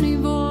too many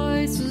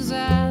voices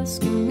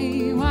asking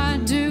me, why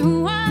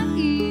do I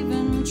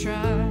even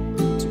try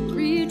to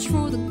reach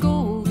for the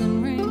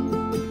golden ring,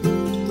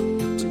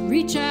 to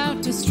reach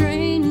out to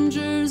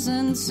strangers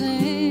and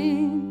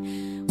sing?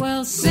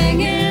 Well,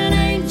 singing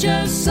ain't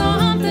just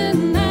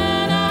something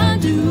that I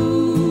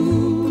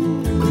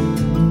do.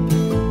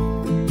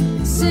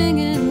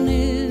 Singing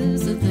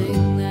is the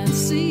thing that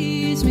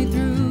sees me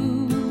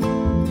through.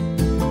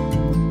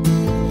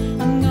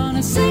 I'm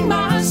gonna sing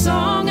my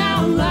song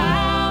out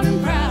loud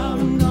and proud.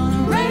 I'm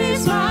gonna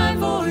raise my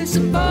voice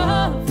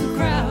above the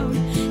crowd,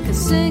 'cause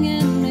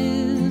singing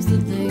is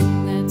the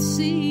thing that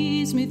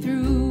sees me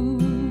through.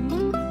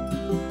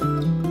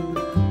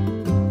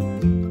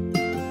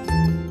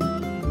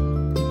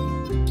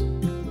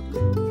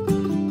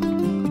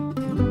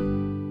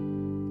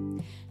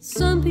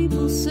 Some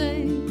people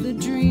say the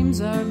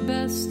dreams are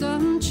best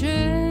unchased,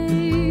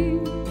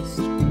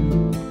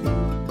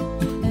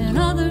 and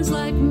others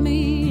like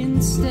me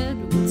instead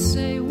would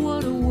say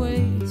what a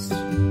waste.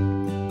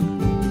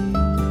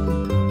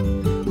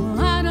 Well,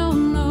 I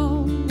don't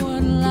know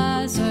what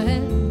lies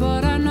ahead,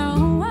 but I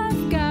know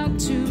I've got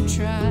to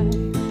try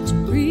to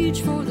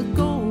reach for the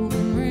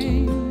golden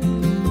ring,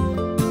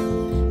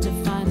 to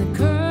find the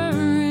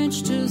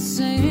courage to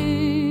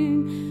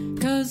sing,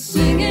 'cause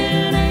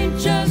singing ain't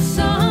just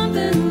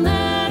something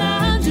that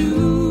I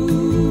do.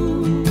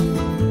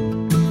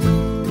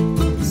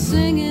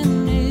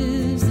 Singing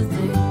is the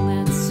thing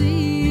that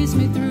sees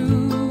me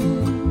through.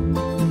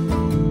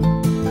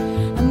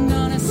 I'm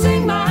gonna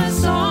sing my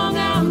song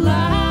out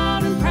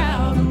loud and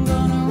proud. I'm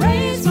gonna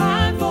raise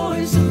my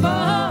voice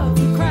above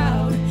the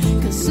crowd,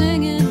 'cause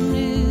singing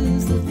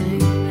is the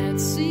thing that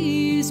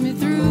sees me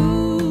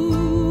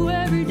through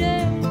every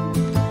day.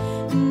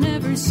 And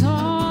every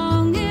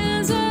song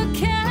is a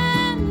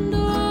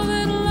candle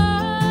that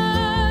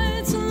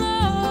lights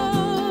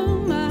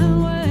along my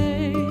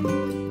way.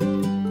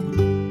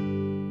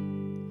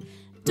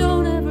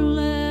 Don't ever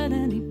let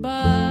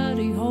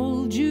anybody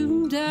hold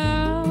you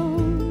down,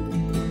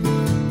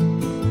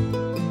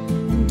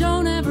 and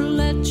don't ever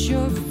let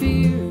your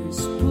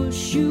fears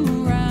push you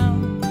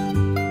around,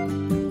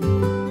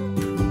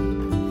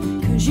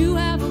 'cause you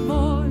have a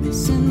voice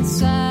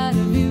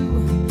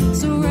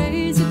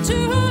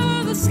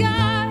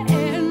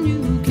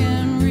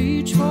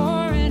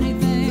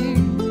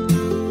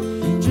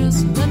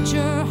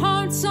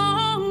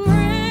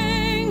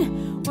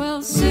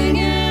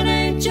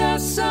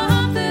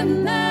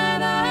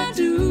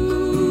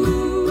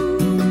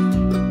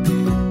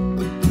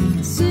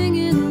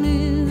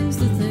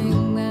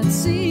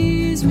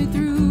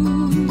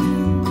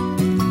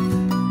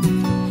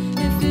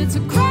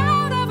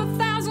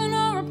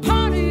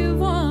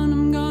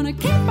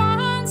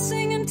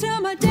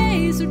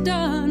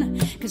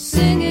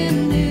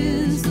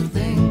is the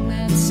thing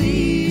that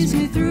sees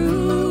me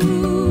through.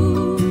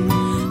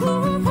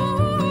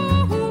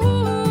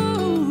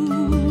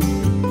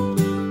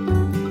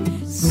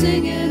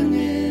 Singing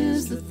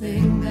is the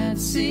thing that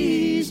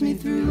sees me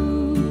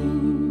through.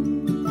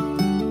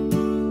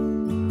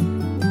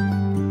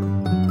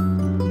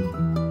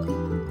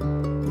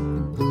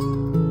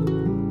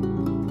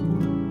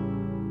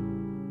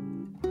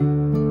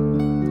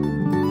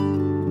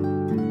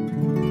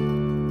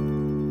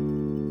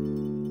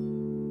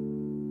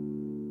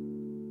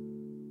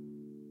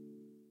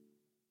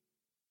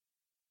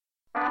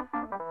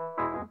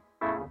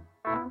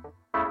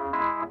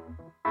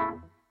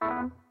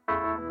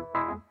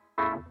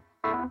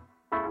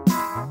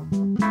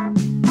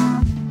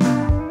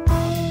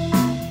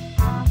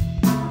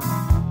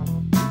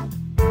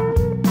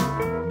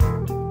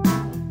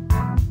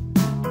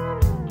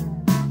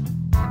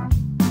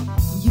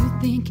 You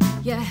think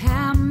you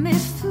have me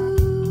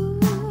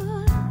fooled,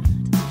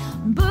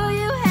 but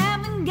you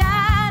haven't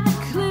got a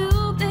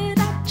clue that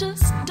I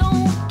just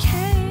don't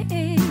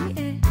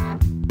care.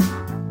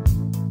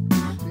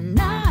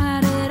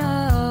 Not at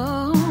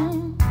all.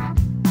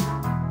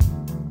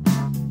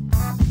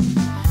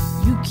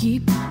 You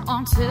keep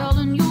on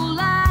telling your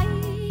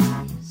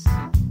lies.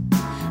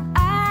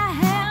 I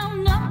have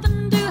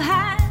nothing to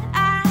hide.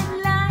 I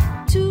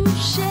like to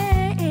share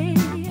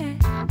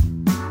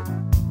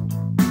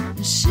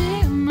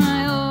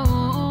my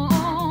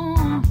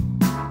own.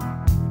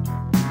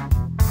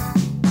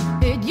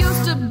 It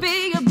used to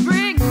be you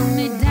bring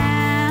me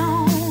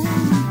down.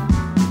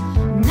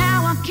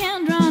 Now I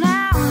can't drown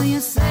out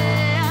your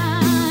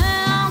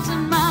sounds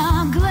in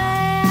my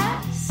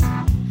glass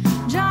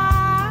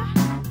jar.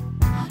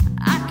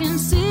 I can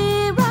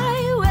see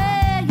right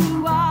where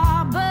you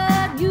are,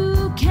 but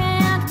you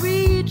can't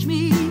reach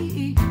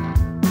me.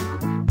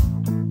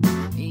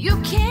 You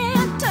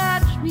can't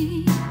touch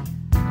me.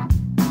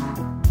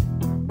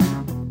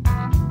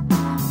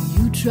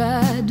 You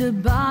tried to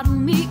bottle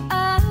me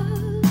up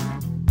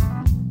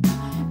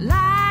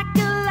like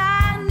a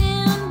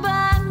lightning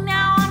bug.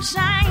 Now I'm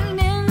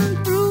shining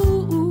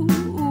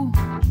through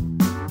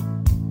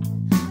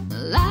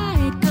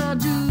like a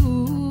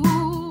dew.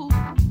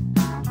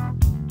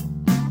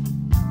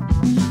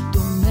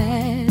 Don't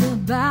matter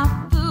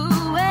about the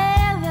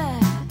weather.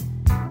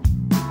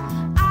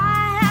 I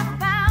have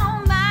found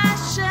my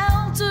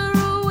shelter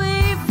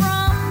away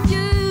from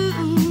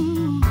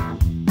you.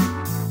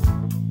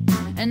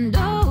 And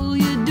all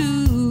you do,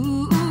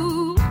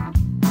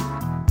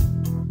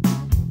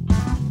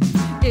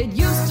 it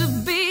used to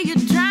be you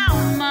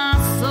drown my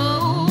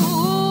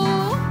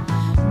soul.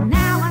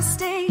 Now I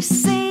stay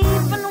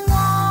safe and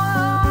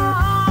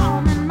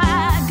warm in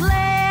my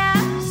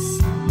glass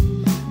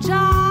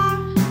jar.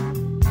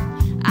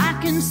 I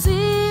can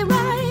see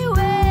right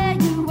where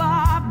you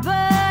are,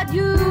 but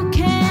you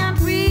can't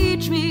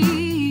reach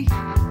me.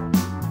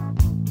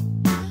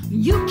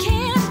 You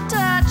can't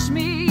touch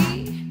me.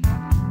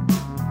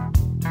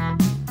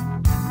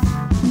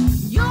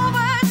 Your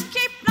words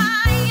keep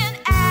flying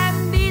at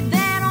me,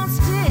 they don't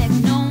stick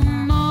no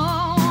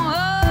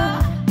more.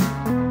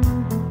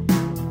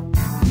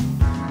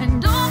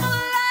 And all the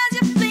lies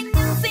you're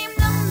thinking seem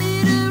to me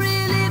to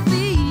really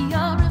be a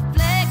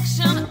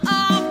reflection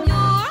of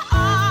your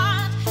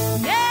heart.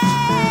 Yeah.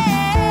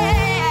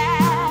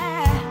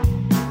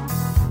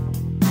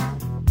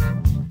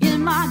 In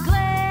my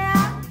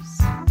glass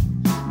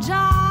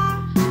jar,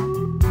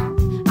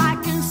 I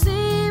can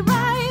see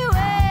right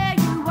where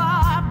you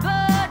are,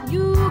 but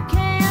you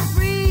can't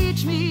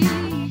reach me.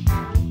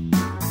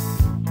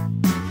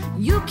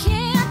 You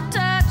can't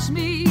touch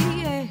me.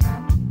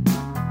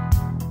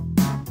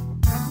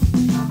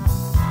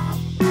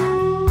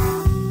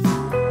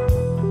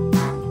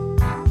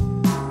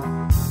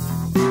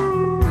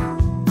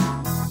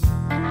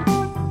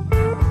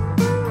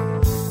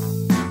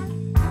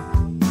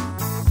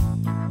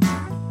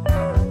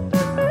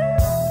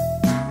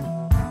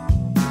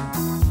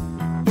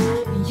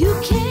 You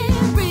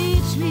can't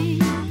reach me.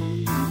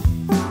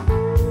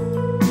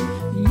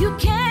 You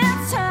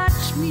can't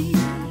touch me.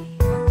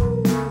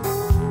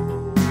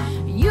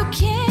 You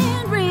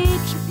can't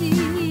reach me.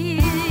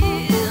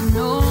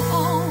 No,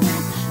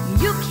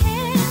 you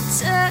can't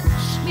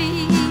touch me.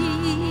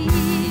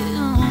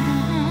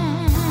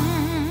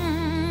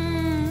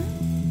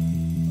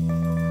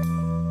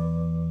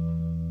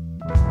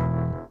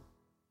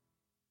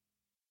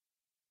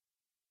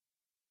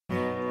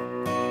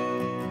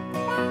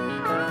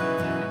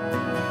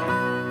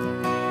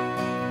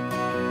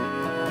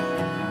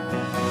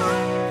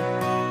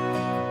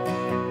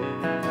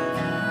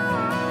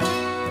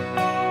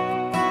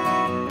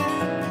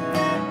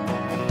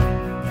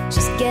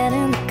 Just get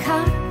in the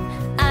car,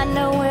 I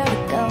know where to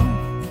go.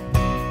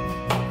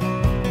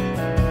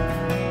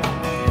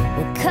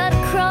 We'll cut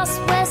across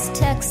West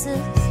Texas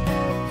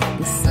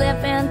and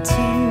slip into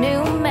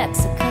New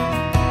Mexico.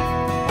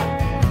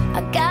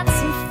 I got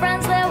some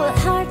friends there with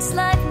hearts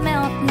like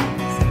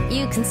mountains.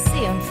 You can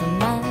see them for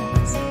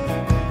miles.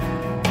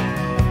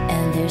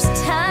 And there's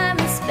time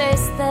and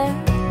space there.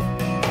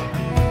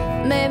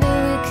 Maybe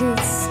we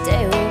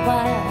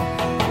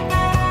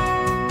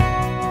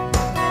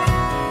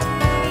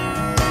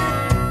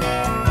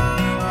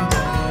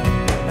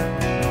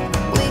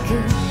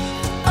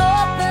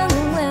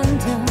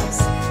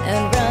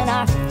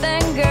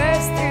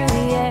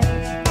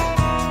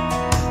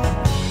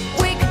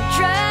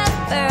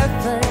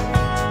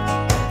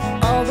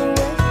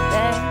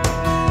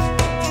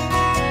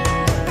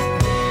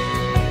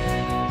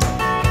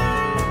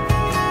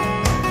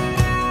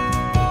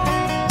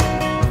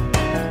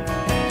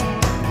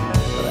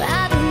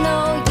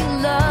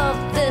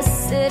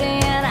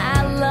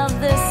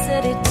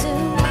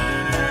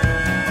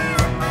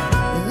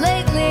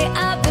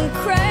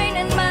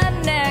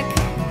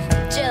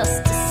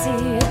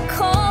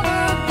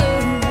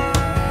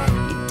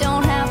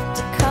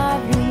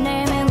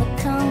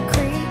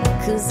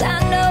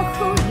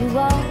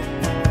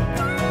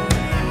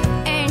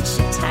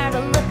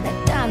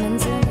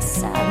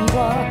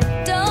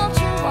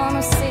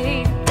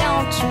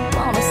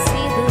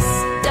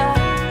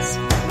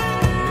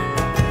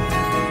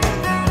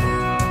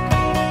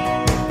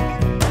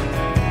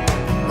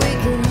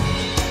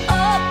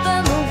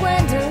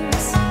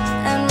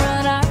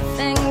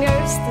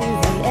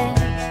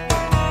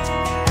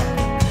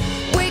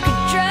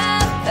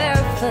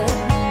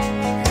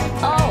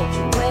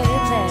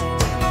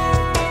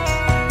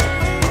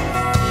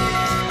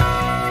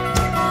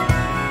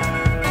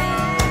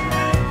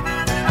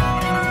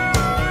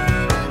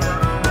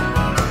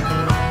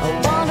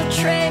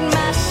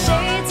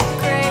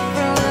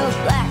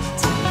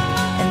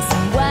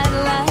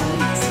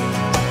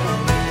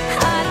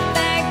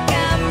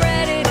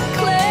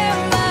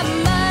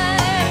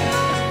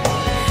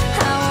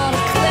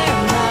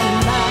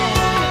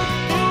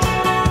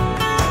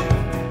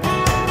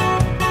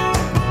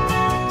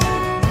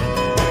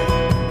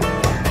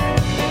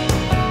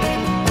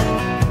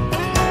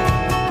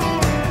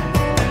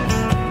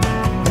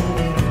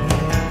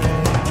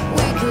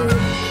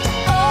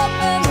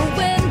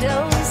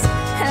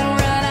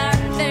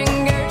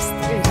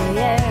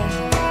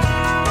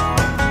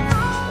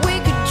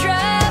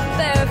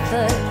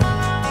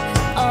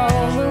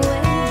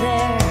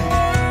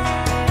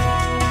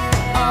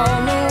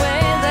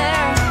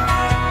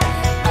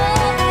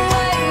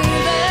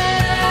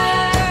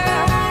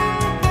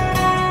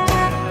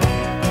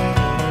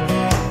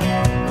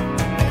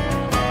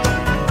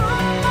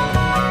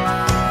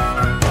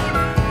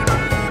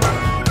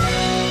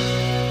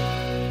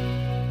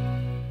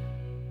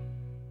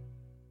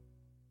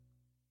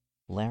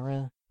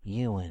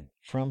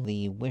From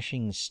the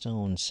Wishing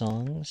Stone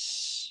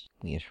Songs,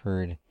 we had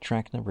heard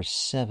track number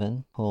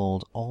 7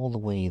 called All the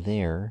Way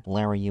There.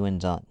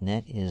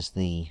 LarryEwen.net is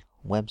the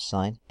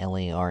website,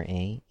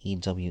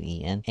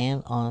 LARAEWEN,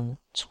 and on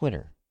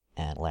Twitter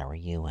at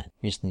LarryEwen.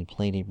 Recently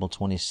played April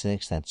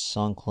 26th at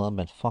Song Club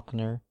at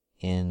Faulkner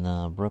in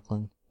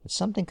Brooklyn. It's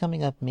something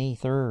coming up May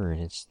 3rd.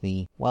 It's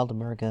the Wild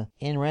America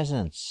in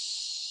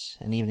Residence,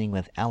 an evening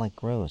with Alec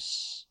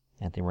Gross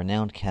at the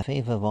renowned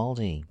Café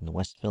Vivaldi in the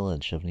West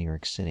Village of New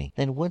York City.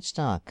 Then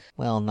Woodstock.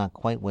 Well, not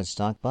quite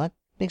Woodstock, but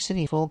Big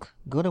City Folk.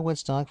 Go to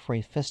Woodstock for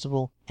a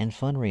festival and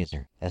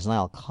fundraiser, as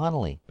Niall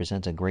Connolly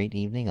presents a great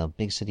evening of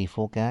Big City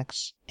Folk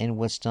acts in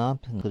Woodstock,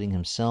 including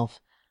himself,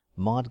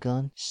 Maud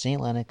Gunn, St.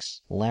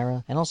 Lennox,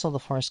 Lara, and also the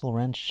Farcical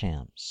Ranch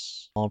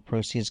Champs. All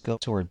proceeds go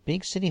toward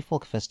Big City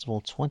Folk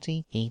Festival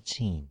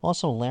 2018.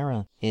 Also,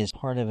 Lara is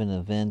part of an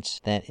event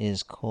that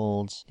is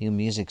called New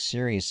Music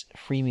Series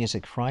Free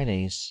Music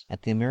Fridays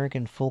at the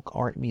American Folk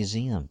Art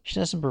Museum. She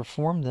doesn't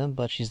perform them,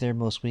 but she's there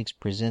most weeks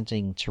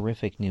presenting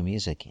terrific new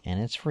music,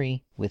 and it's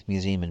free with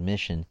museum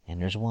admission,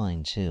 and there's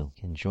wine too.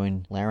 You can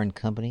join Lara and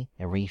Company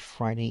every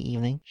Friday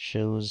evening.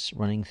 Shows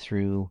running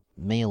through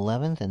May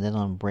 11th and then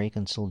on break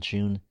until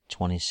June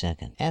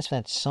 22nd. As for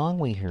that song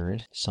we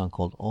heard, a song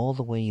called All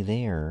the Way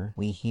There,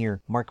 we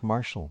hear Mark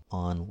Marshall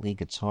on lead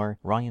guitar,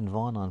 Ryan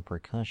Vaughn on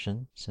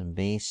percussion, some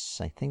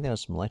bass, I think there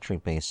was some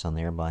electric bass on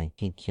there by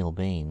Kate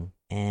Kilbane,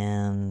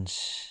 and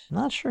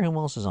not sure who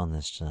else is on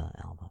this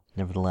album.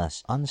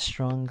 Nevertheless,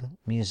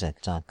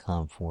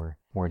 unstrungmusic.com for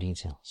more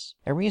details.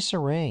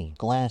 Erisa Ray,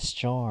 Glass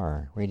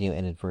Jar, radio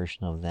edit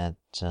version of that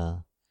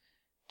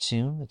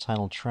tune, the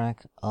title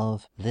track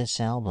of this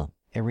album.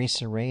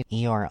 Erisa Ray,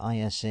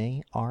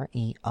 E-R-I-S-A-R-E-I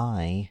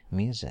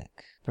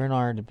music.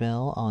 Bernard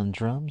Bell on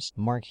drums,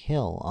 Mark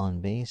Hill on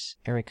bass,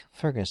 Eric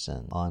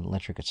Ferguson on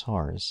electric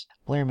guitars.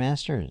 Blair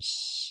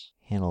Masters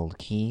handled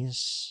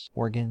keys,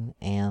 organ,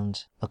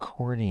 and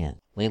accordion.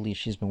 Lately,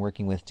 she's been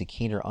working with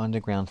Decatur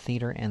Underground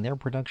Theater and their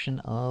production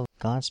of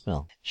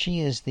Godspell. She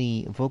is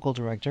the vocal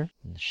director,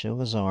 and the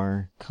shows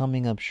are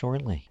coming up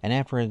shortly. And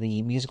after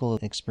the musical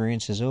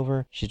experience is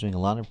over, she's doing a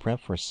lot of prep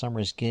for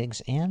summer's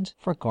gigs and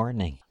for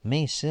gardening.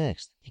 May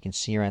 6th, you can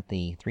see her at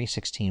the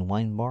 316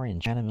 Wine Bar in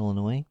Chatham,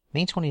 Illinois.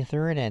 May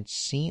 23rd at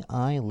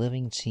CI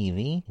Living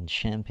TV in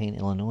Champaign,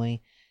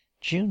 Illinois.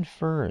 June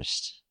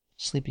 1st,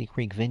 Sleepy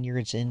Creek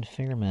Vineyards in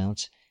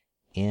Fairmount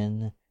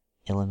in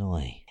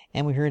Illinois.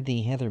 And we heard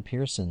the Heather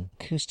Pearson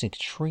acoustic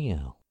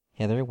trio.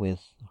 Heather with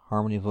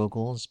harmony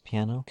vocals,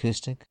 piano,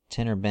 acoustic,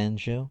 tenor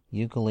banjo,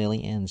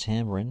 ukulele, and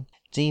tambourine.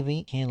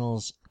 Davey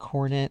handles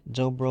cornet,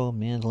 dobro,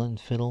 mandolin,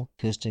 fiddle,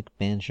 acoustic,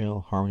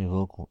 banjo, harmony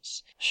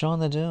vocals.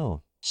 Sean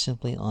Nadeau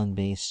simply on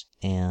bass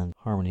and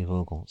harmony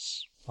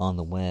vocals. On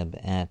the web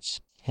at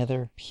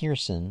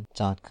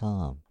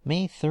heatherpearson.com.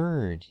 May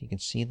 3rd, you can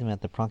see them at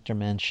the Proctor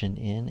Mansion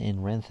Inn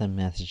in Wrentham,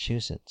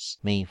 Massachusetts.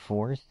 May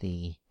 4th,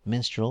 the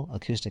Minstrel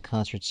Acoustic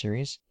Concert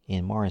Series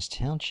in Morris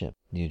Township,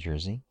 New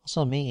Jersey.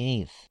 Also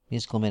May 8th,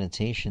 Musical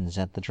Meditations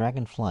at the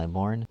Dragonfly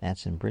Barn,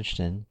 that's in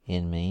Bridgeton,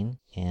 in Maine.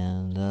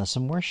 And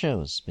some more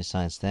shows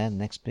besides that.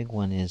 Next big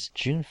one is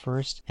June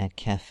 1st at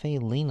Cafe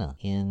Lena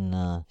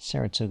in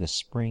Saratoga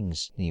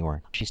Springs, New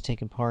York. She's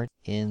taken part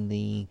in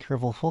the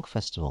Kerrville Folk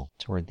Festival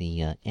toward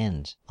the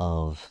end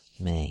of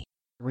May.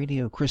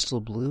 Radio Crystal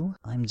Blue,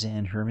 I'm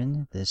Dan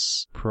Herman.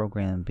 This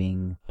program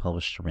being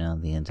published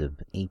around the end of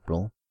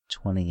April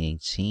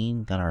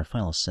 2018. Got our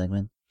final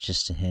segment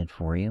just ahead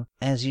for you.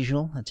 As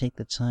usual, I take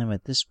the time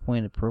at this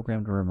point of the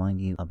program to remind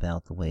you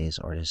about the ways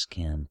artists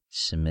can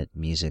submit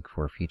music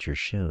for future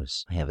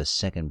shows. I have a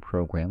second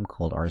program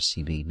called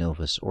RCB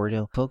Novus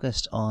Ordo,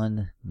 focused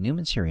on new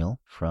material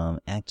from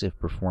active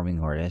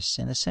performing artists,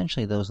 and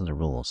essentially those are the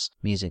rules.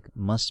 Music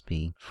must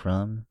be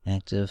from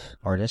active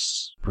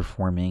artists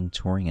performing,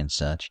 touring, and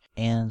such,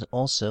 and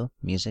also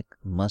music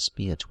must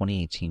be a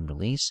 2018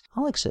 release.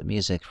 I'll accept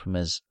music from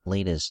as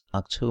late as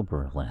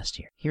October of last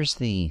year. Here's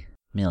the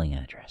mailing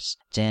address.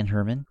 Dan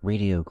Herman,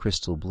 Radio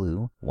Crystal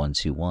Blue,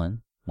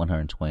 121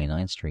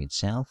 129th Street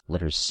South,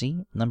 letter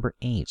C, number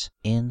 8,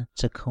 in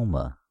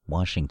Tacoma,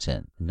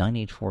 Washington.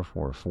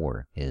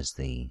 98444 is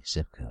the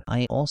zip code.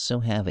 I also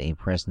have a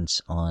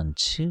presence on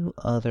 2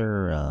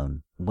 other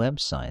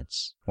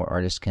websites where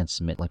artists can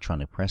submit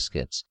electronic press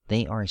kits.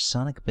 They are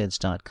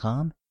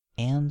sonicbids.com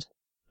and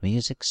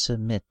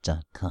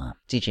MusicSubmit.com.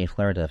 DJ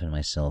Flareduff and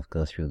myself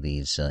go through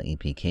these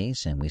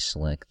EPKs and we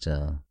select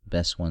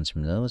best ones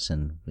from those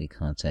and we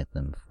contact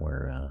them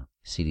for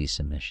CD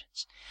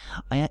submissions.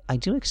 I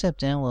do accept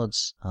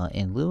downloads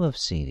in lieu of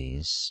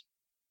CDs,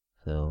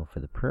 though for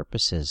the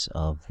purposes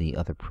of the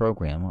other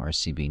program,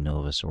 RCB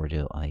Novus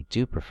Ordo, I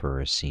do prefer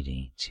a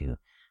CD to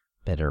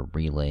better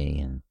relay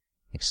and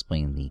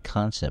explain the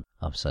concept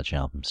of such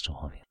albums to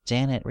all of you.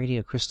 Dan at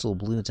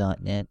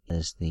RadioCrystalBlue.net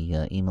is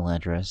the email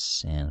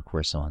address, and of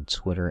course on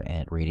Twitter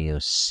at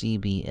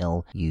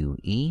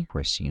RadioCBLUE. Of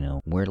course, you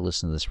know where to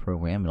listen to this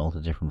program in all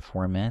the different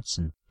formats,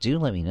 and do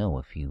let me know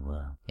if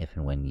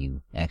and when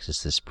you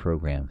access this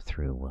program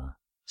through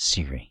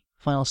Siri.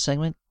 Final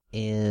segment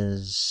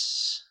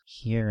is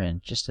here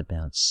and just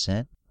about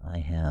set. I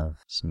have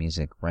some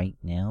music right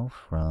now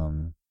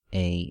from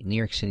a New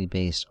York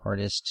City-based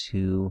artist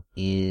who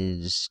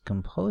is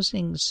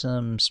composing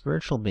some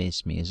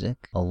spiritual-based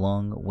music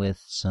along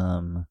with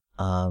some,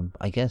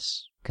 I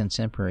guess,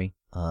 contemporary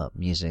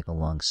music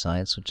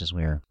alongside, which is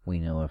where we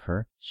know of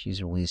her.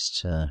 She's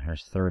released her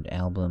third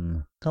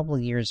album a couple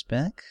of years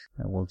back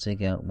that we'll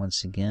dig out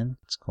once again.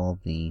 It's called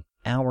The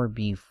Hour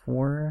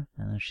Before.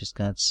 She's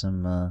got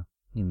some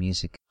new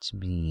music to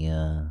be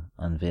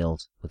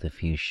unveiled with a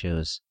few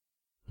shows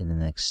in the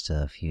next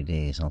few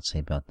days. I'll say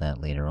about that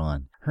later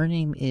on. Her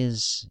name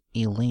is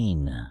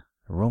Elaine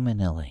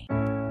Romanelli.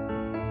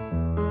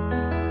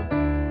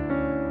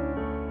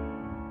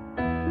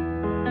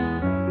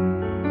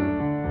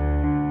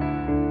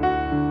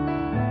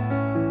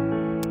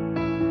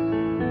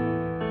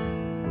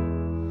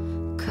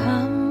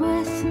 Come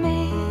with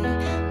me,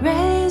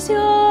 raise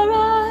your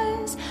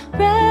eyes,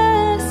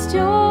 rest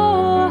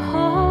your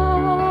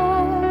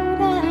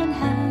heart and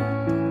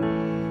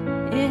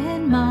hand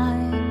in mine.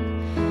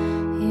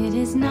 It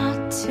is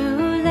not too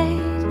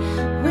late.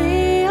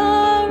 We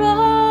are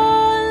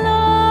all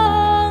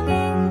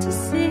longing to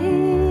see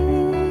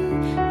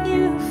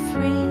you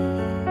free,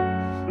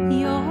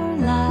 your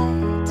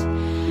light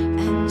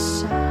and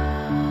shine.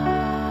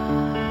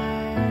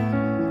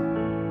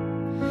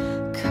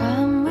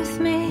 Come with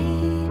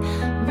me,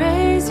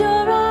 raise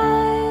your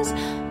eyes,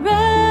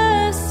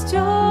 rest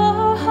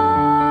your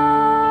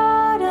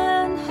heart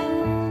and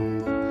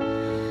hand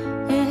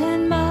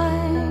in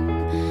mine.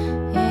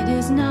 It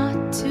is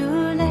not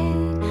too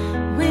late.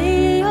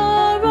 We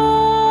are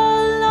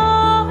all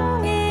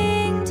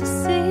longing to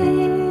see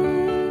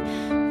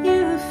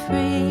you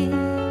free,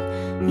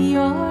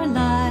 your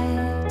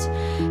light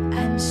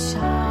and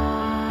shine.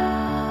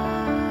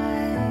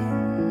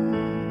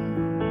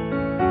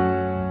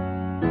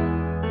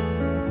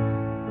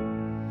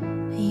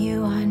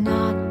 You are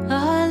not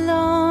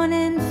alone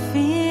in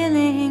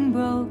feeling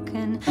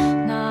broken,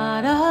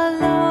 not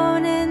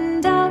alone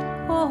in doubt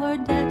or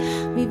debt.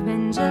 We've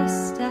been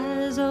just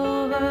as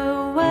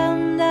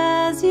overwhelmed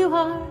as you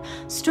are,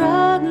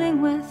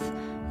 struggling with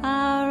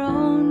our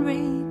own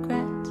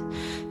regret.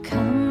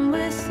 Come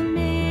with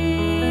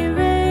me,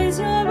 raise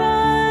your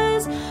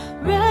eyes,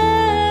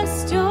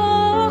 rest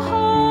your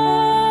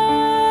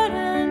heart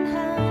and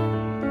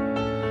hand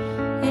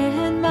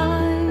in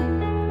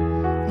mine.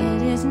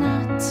 It is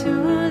not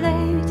too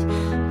late.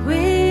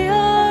 We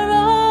are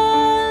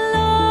all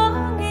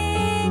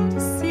longing to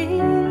see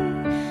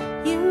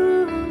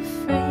you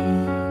free,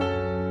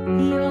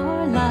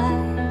 your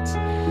light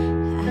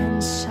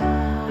and shine.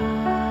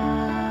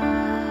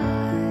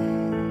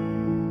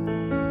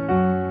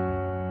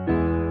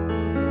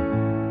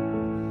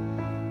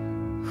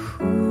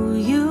 Who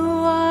you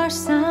are,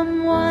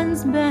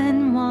 someone's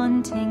been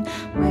wanting,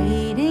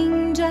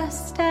 waiting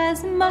just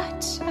as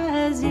much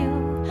as you.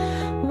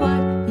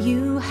 What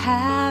you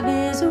have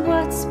is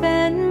what's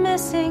been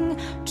missing.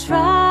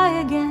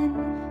 Try again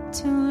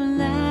to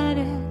let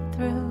it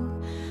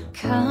through.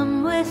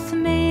 Come with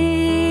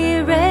me,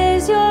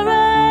 raise your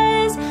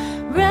eyes,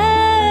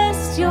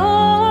 rest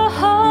your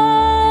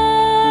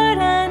heart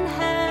and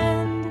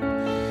hand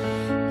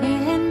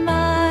in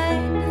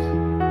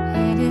mine.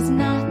 It is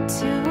not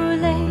too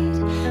late.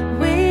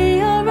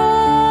 We are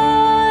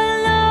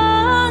all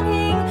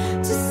longing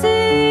to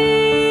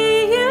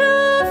see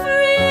you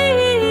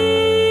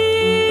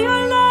free,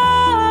 your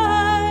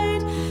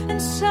light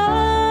and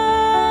shine.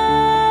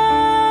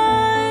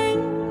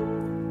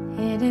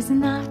 It is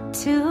not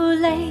too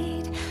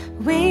late.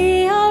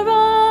 We are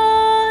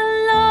all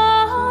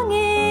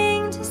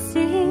longing to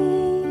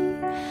see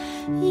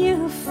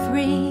you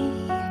free,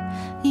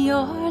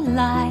 your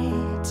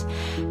light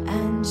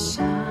and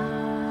shine.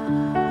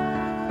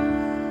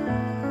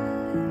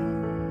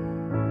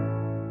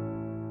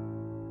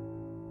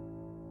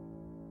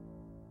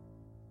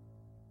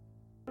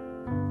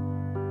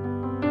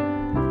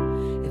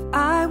 If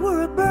I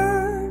were a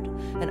bird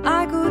and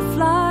I could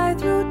fly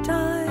through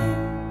time,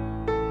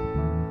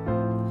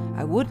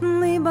 I wouldn't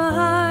leave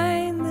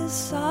behind this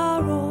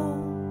sorrow,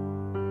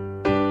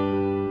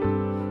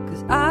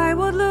 'cause I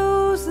would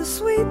lose the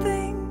sweet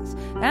things,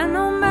 and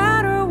no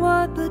matter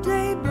what the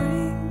day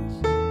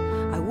brings,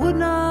 I would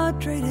not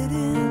trade it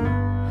in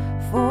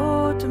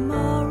for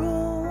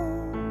tomorrow.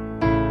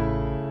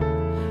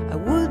 I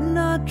would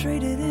not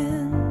trade it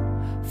in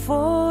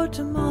for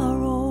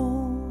tomorrow.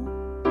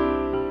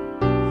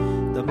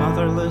 The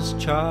motherless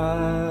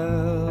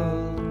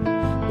child,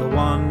 the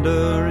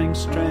wandering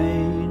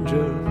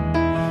stranger,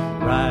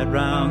 right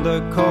round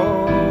the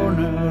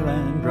corner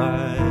and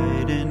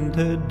right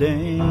into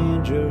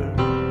danger.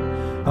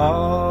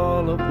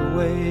 All of the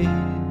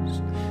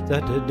ways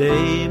that the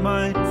day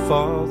might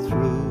fall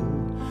through,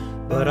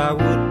 but I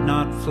would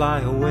not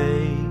fly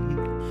away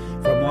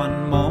from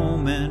one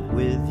moment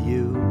with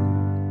you.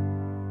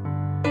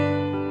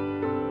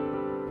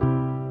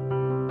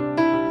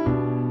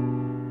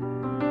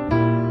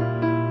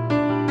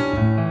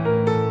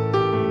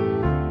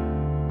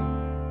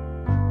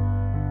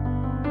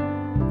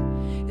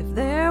 If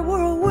there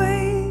were a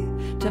way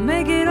to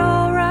make it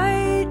all right,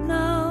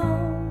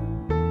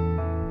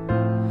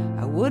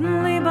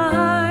 wouldn't leave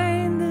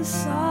behind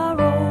this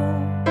sorrow.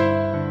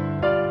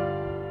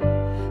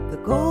 The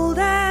gold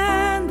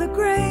and the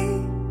gray,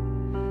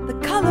 the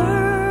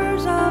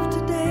colors of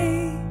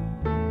today,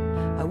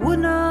 I would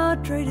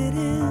not trade it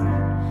in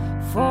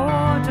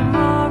for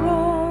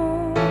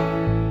tomorrow.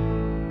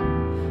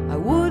 I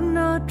would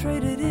not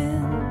trade it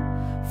in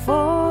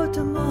for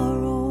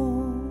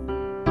tomorrow.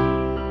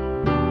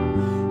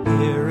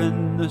 Here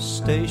in the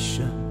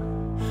station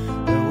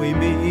where we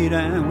meet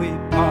and we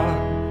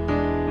part,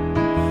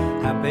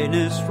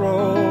 happiness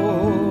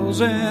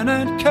rolls in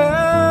and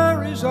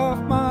carries off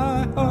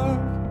my heart.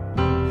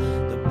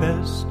 The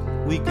best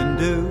we can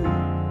do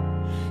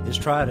is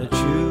try to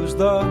choose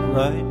the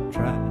right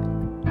track.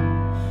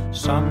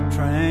 Some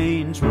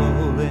trains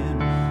roll in,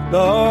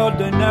 Lord,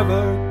 they're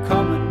never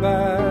coming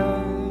back.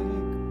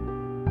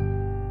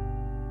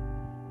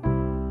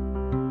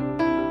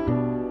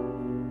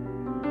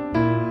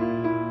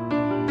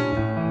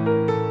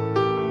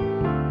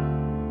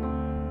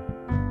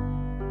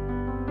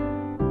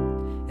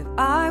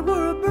 I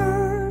were a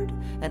bird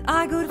and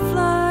I could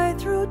fly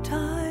through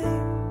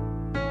time,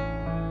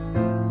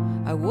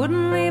 I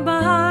wouldn't leave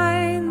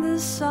behind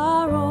this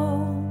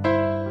sorrow,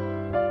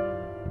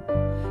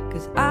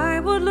 'cause I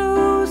would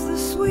lose the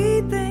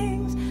sweet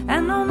things,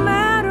 and no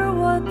matter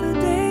what the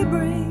day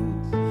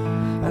brings,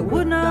 I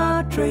would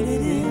not trade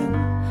it in.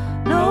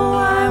 No,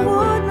 I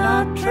would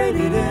not trade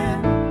it in.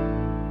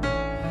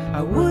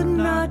 I would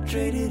not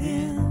trade it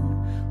in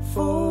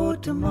for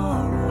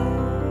tomorrow.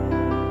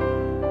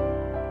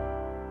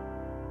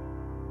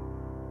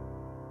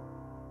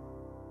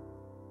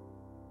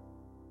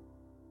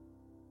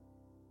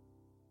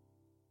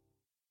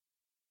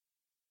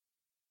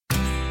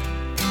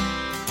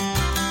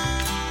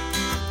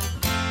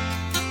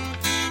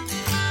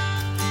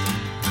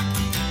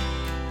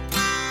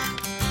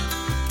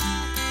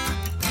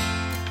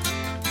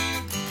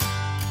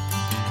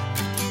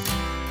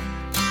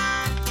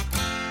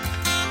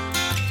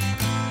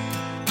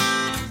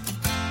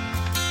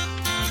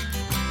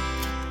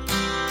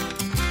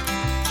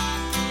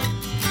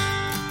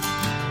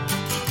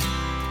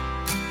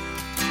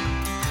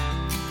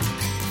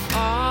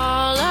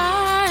 All I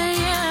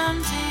am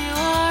to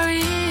your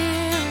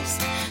ears,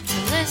 to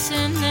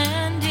listen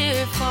and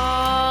if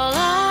all I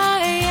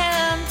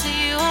am to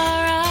your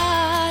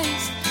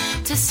eyes,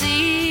 to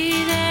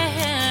see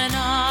then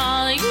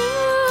all you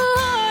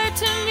are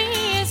to me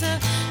is a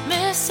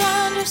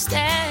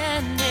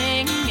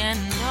misunderstanding,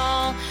 and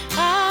all I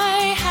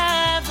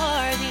have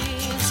are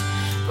these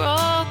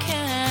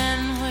broken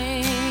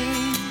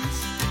wings.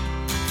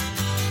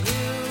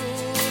 You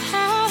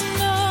have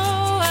no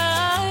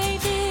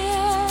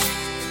idea.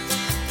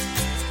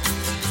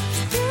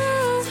 You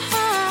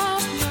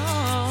have no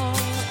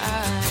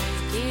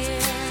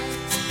idea.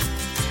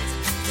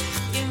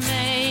 You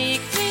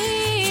make me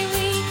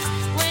weak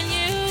when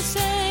you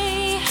say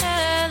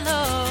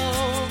hello.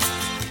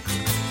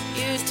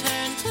 You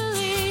turn to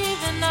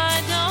leave and I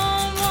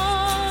don't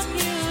want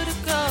you to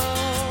go.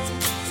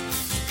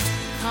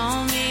 Call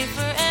me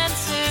for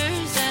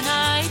answers and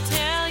I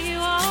tell you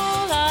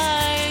all I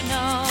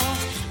know.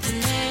 And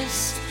this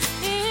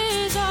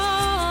is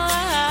all I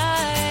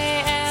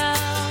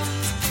am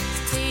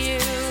to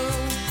you.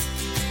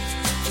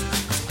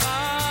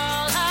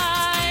 All I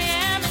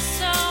am is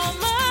so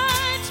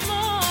much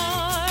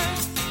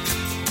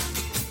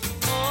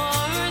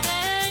more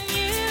than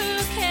you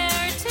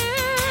care to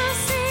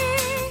see.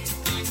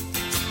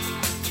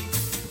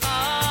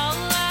 All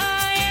I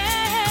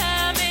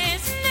am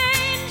is an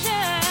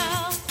angel.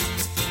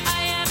 I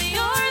am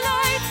your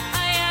light,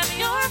 I am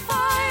your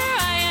fire,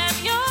 I am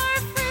your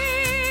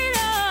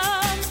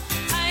freedom.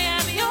 I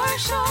am your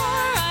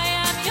shore, I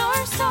am your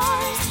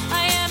stars,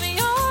 I am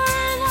your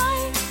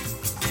light.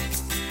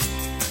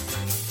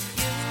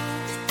 You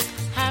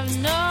have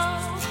no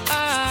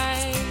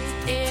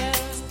idea.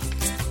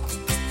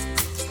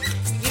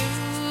 You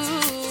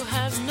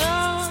have no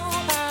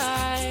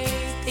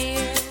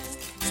idea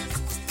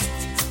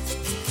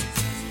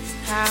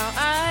how I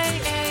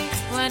ache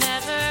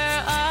whenever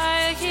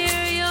I hear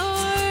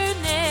your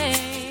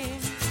name,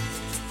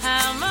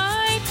 how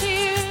my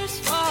tears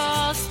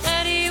fall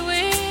steady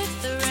with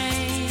the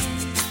rain.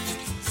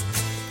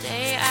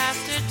 Day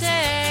after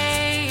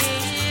day,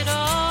 it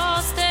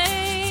all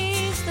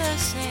stays the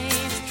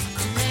same.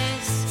 And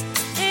this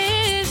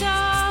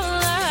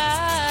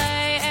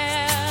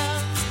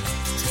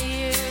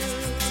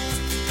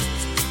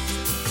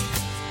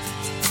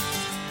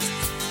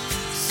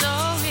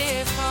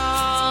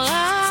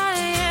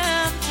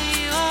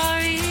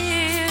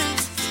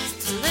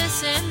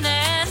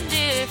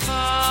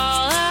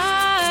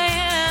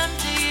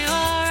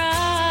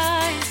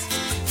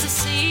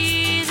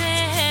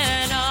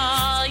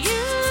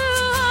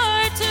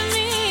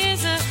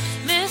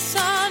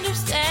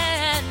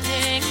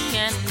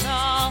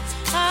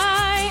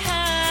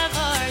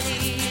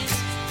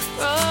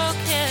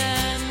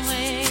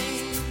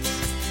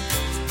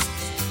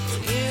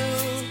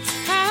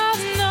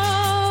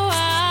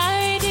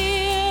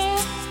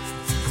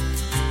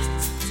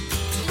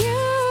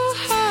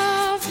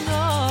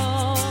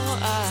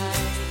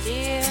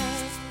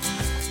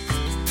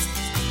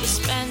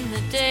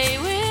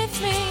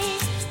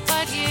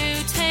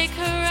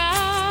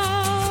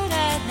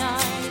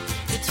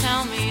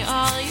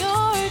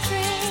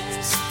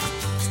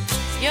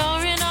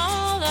You're in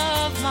all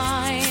of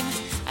mine.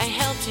 I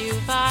helped you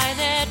buy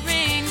that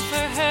ring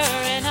for her,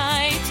 and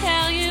I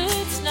tell you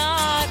it's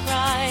not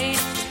right.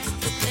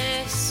 But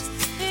this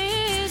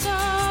is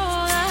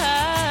all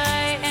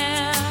I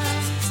am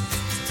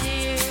to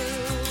you.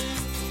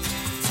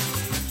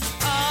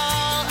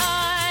 All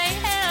I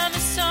am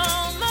is so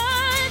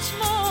much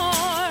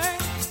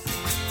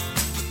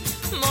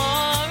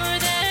more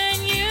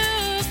than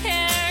you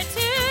care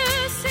to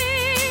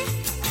see.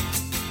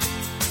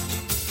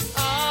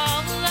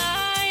 All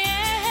I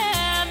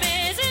am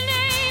is an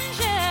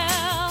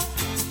angel.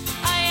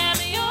 I am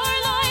your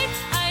light,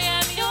 I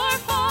am your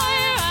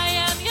fire, I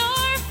am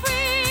your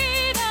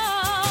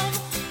freedom.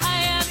 I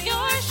am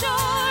your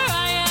shore,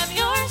 I am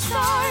your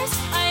stars,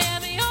 I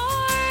am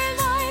your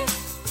life.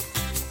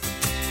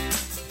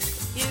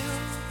 You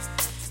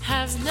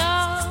have no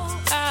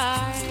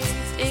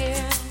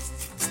idea.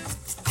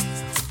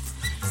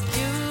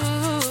 You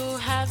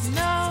have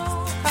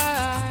no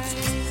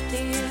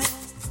idea.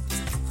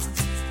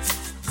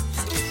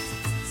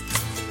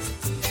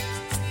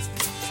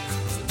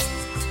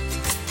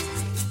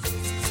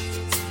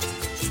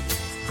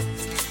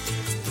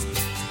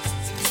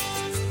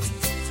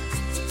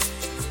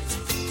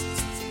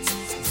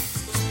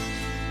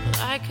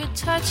 I could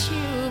touch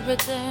you, but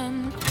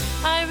then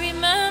I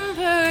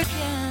remember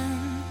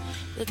again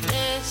that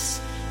this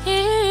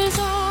is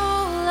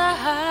all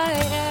I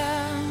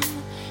am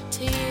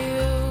to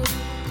you.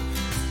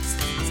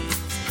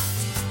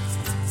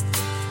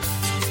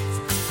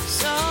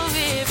 So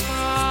if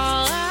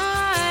all I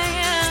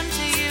am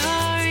to you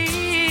are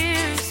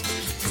ears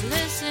to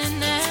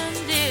listen,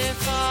 and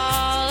if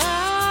all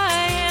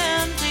I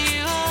am to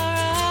you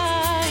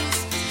are eyes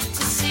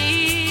to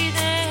see,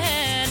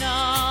 then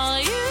all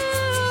you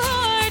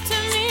are to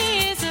me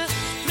is a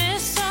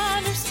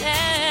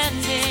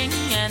misunderstanding,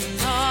 and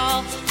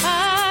all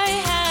I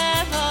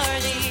have are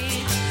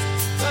these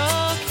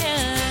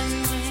broken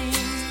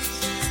wings.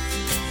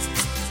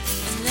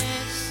 And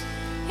this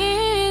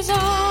is all I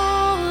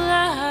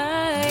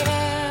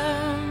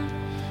am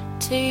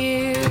to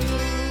you.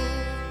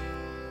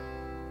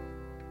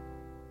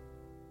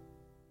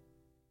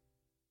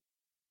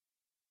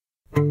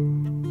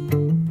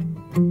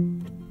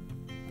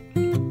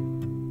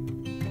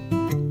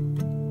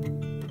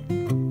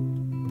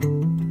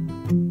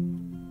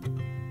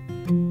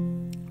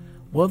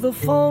 Well, the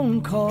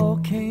phone call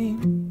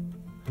came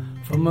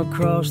from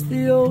across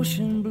the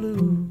ocean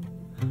blue,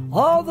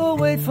 all the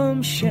way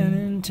from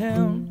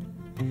Shannontown.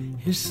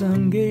 His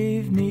son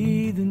gave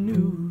me the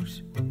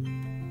news.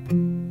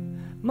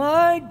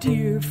 My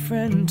dear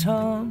friend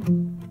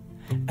Tom,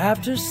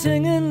 after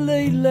singing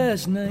late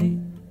last night,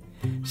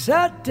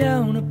 sat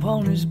down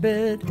upon his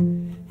bed,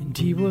 and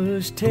he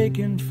was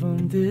taken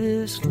from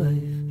this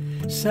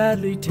life,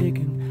 sadly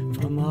taken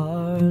from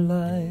our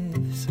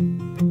lives.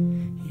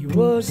 He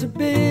was a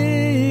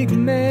big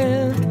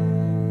man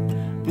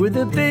with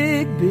a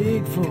big,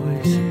 big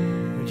voice,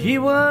 but he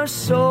was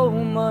so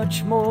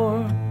much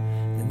more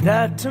than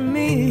that to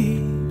me.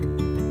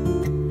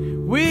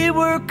 We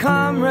were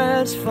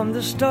comrades from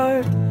the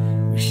start.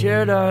 We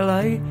shared our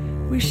light,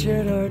 we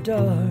shared our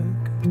dark.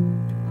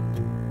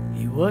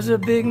 He was a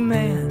big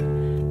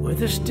man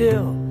with a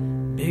still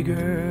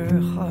bigger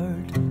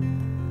heart.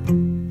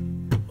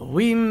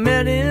 We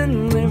met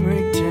in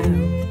Limerick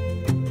town,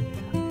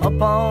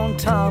 up on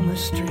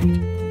Thomas Street,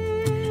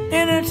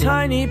 in a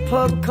tiny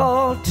pub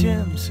called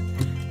Tim's,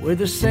 where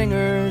the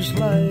singers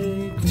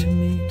like to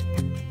meet.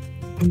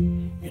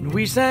 And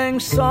we sang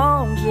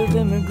songs of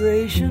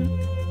immigration,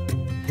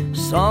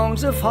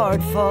 songs of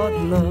hard-fought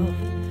love,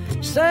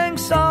 sang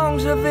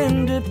songs of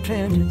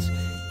independence.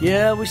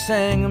 Yeah, we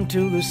sang them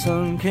till the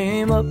sun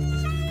came up,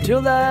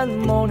 till that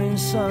morning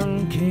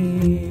sun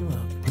came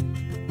up.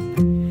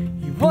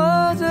 He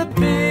was a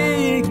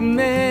big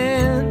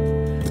man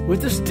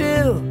with a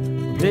still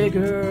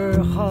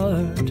bigger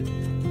heart.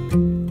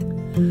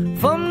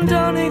 From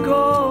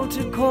Donegal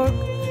to Cork,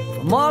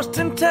 from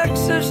Austin,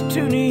 Texas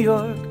to New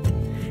York,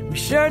 we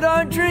shared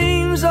our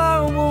dreams,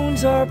 our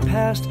wounds, our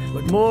past.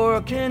 What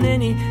more can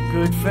any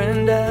good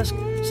friend ask?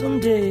 Some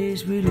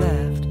days we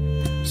laughed,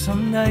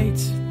 some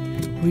nights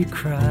we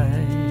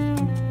cried.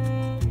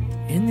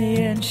 In the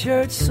end,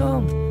 shared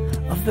some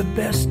of the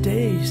best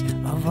days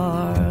of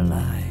our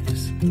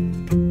lives.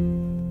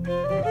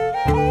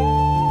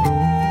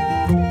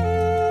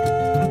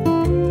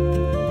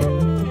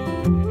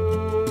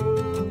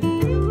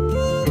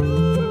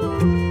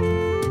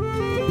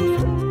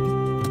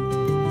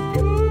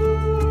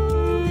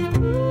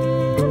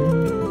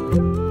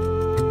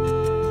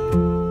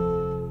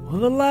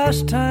 The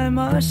last time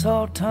I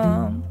saw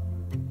Tom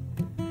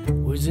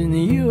was in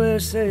the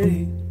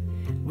USA.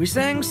 We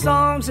sang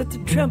songs at the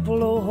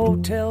Trempealeau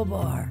Hotel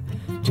bar,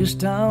 just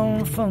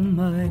down from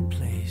my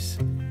place.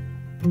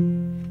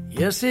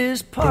 Yes,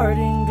 his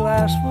parting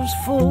glass was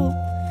full.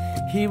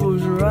 He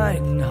was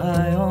riding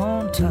high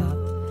on top.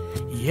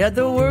 He had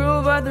the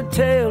world by the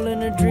tail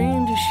and a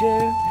dream to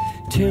share,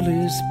 till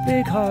his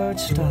big heart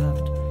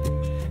stopped,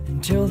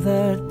 until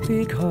that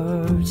big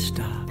heart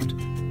stopped.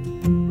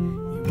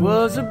 He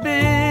was a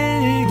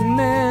big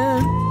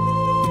man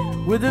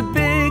with a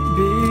big,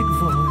 big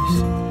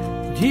voice,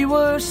 but he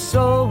was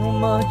so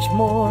much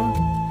more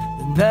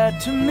than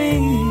that to me.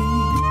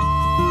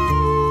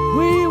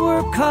 We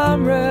were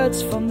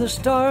comrades from the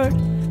start.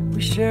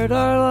 We shared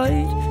our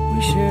light,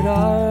 we shared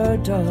our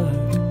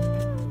dark.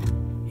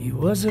 He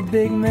was a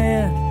big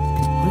man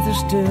with a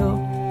still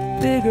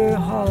bigger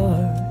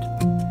heart.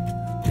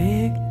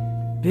 Big,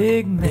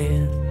 big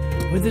man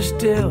with a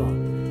still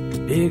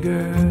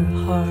bigger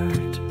heart.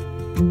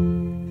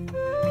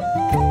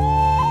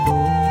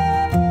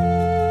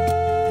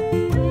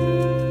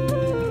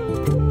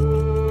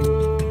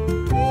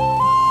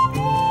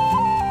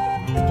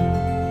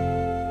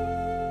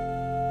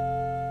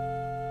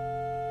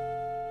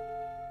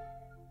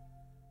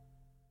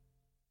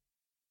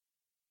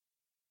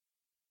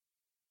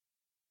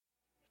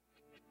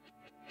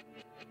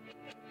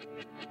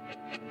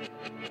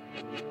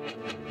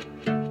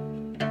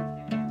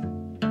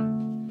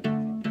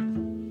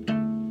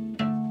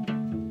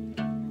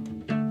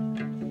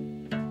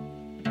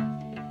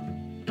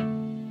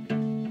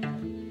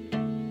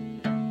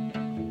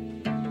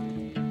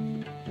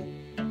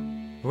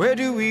 Where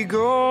do we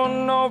go?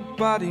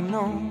 Nobody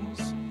knows.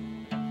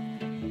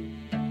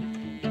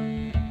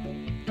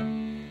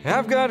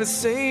 I've got to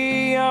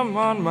say I'm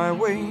on my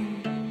way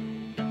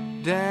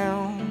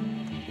down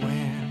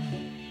where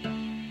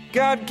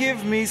God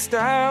give me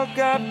style,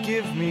 God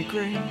give me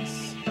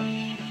grace.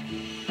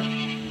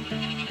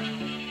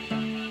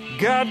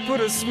 God put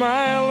a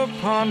smile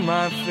upon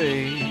my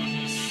face.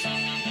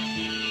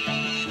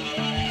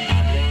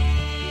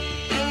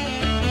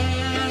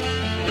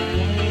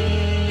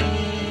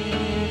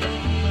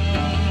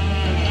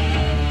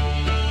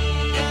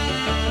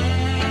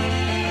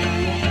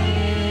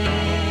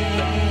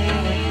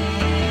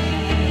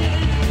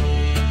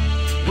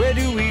 Where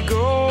do we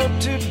go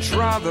to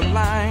draw the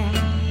line?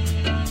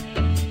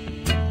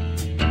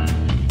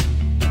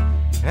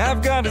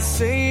 I've got to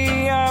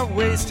say I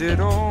wasted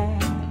all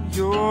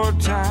your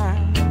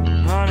time,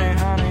 honey,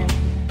 honey.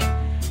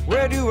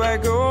 Where do I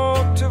go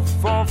to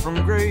fall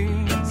from grace?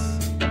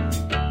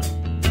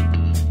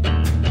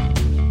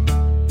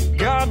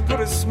 God put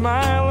a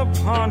smile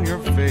upon your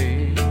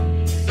face.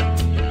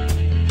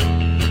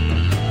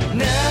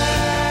 Now,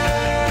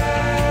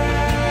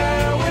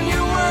 when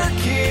you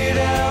work it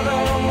out,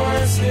 I'm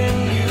worse than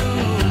you.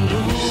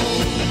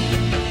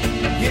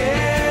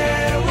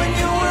 Yeah, when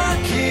you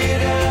work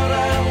it out,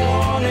 I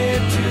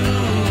wanted to.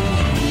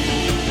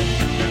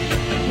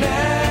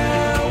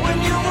 Now, when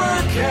you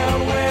work out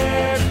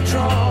where to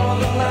draw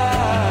the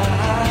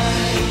line,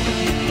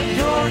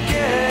 your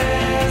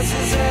guess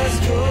is as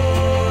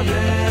good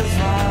as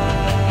mine.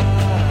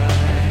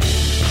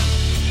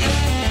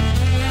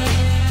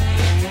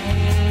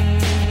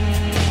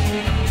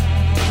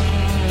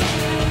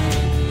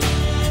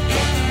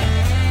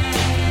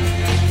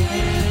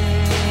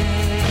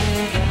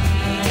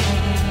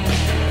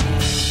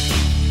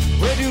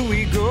 Where do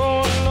we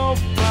go?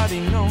 Nobody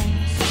knows.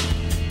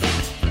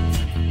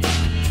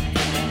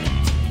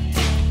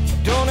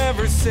 Don't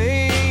ever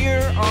say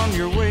you're on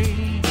your way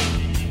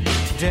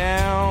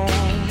down.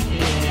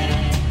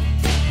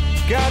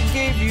 God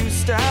gave you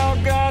style,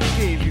 God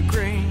gave you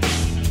grace.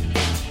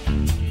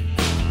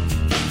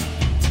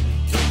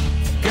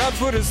 God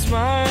put a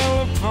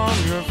smile upon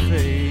your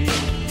face.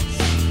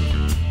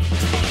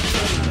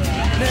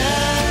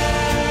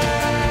 Now,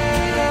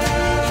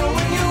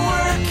 when you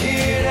work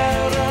it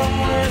out, I'm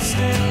worse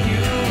than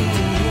you.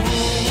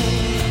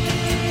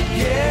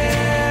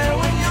 Yeah,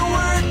 when you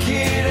work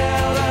it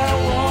out, I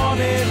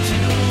wanted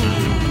to.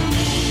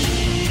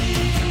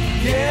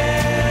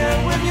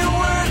 Yeah, when you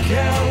work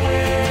out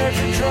where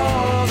to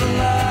draw the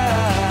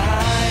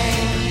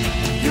line,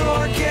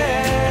 your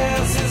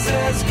guess is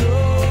as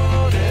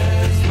good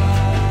as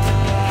mine.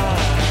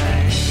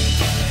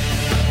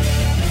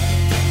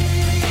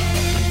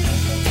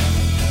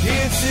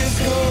 It's as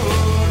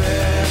good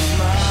as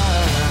mine.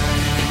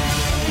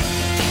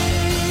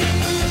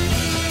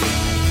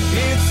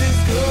 It's as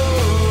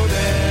good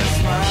as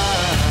mine.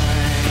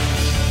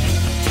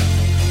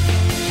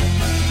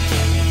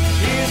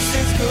 It's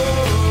as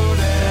good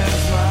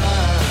as mine.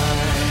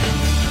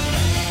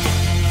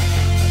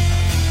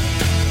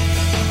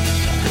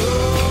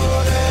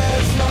 Good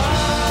as mine.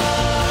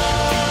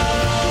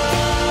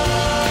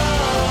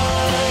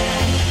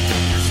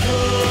 As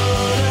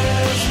good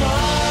as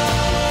mine.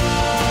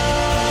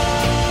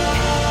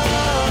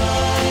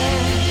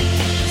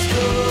 As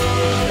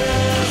good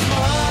as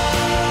mine.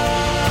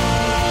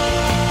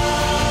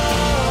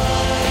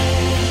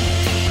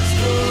 As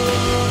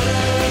good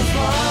as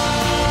mine.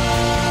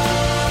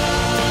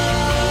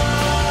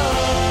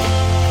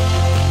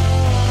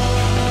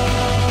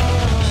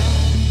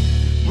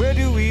 Where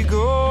do we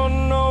go?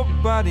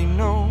 Nobody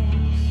knows.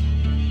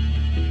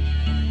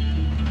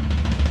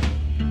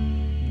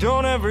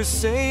 Don't ever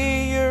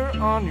say you're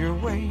on your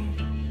way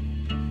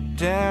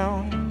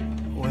down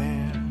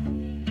where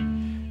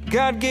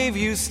God gave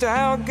you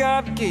style,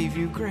 God gave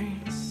you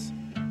grace.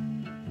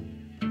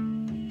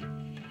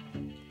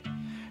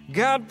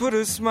 God put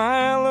a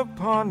smile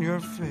upon your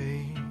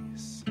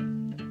face.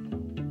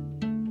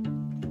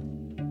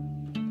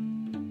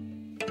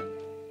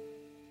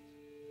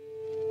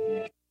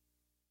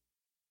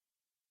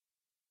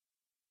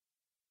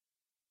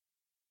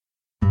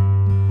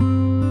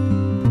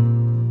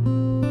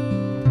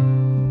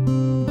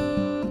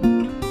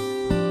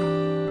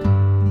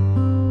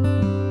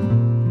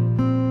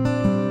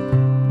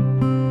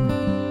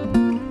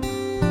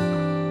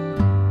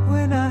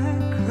 When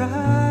I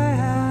cry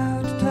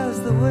out,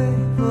 does the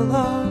wave roll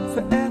on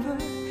forever?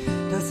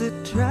 Does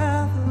it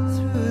travel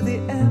through the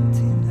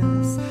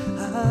emptiness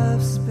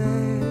of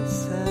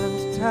space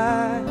and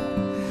time?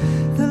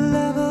 The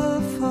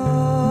level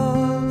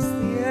falls,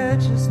 the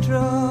edges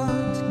draw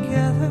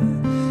together,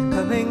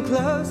 coming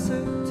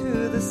closer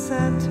to the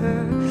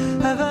center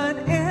of an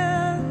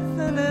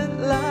infinite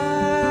line.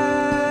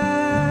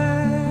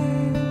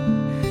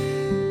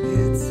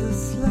 It's a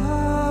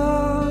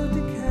slow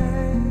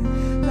decay,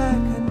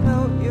 like a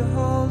note you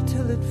hold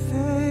till it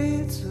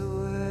fades away.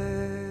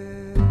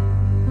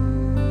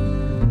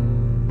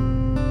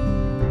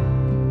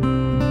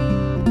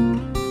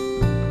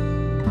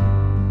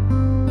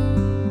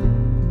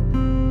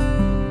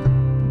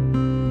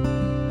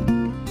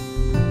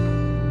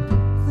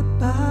 The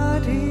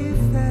body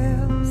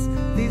fails,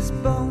 these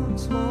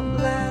bones won't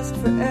last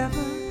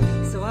forever.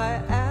 So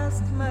I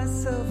ask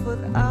myself, what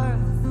are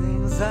the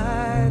things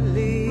I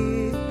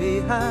leave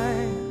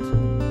behind?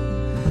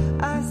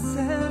 I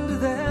send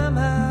them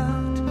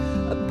out,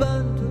 a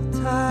bundle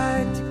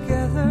tied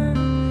together,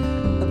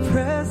 a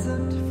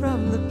present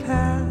from the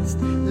past,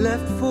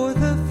 left for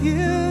the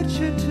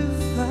future to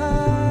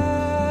find.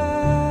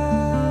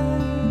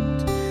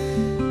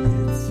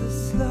 It's a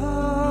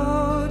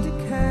slow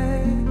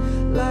decay,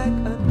 like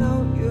a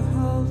note you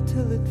hold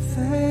till it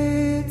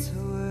fades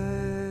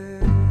away.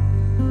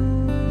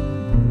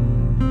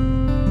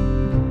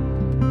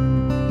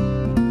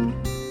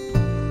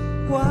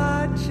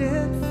 Watch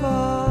it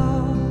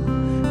fall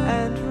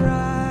and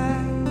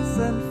rise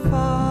and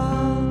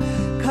fall,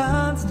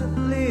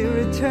 constantly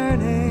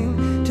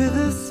returning to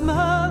the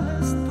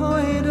smallest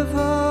point of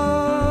all.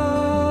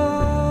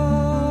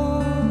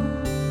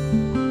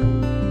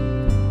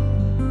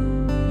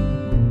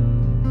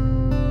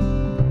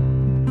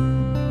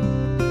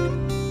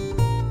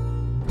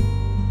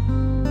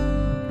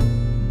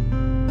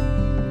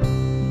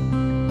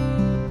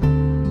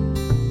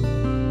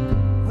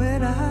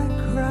 When I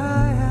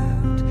cry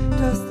out,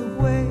 does the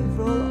wave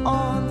roll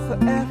on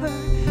forever?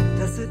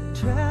 Does it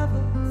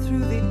travel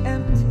through the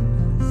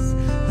emptiness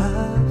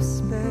of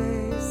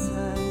space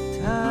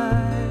and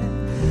time?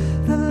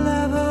 The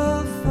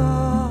level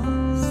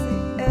falls, the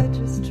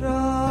edges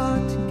draw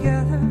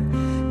together,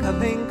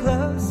 coming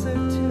closer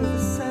to the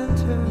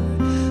center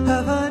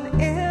of an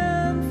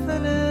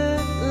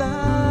infinite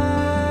line.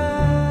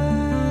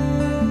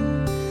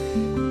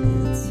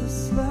 It's a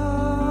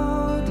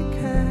slow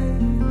decay,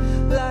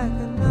 like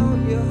a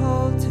note you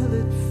hold till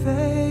it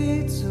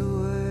fades away.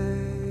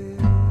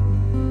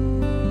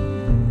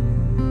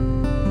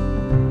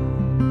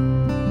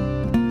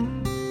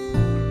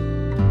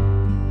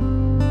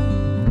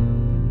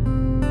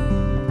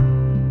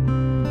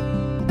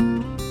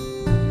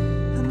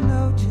 A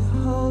note you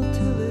hold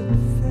till it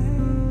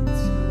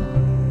fades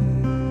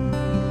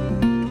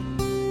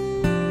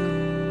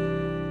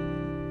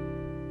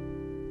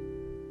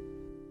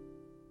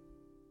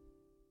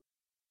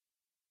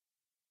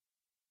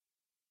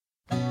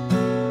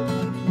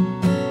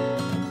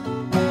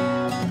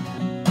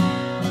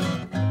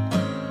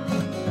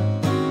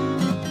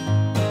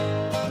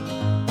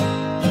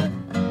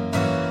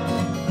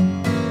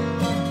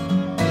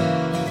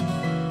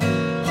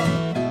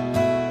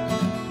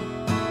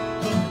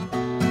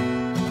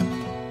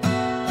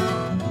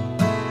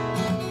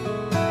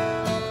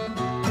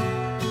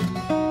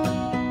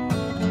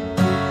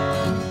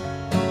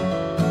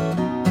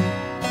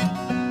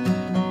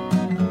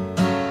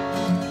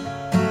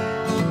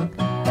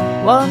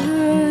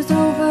Wanders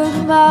over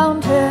the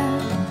mountain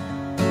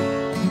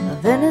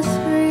of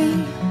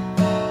Innisfree,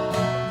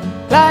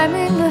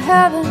 climbing to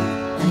heaven,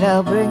 and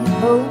I'll bring it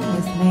home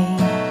with me.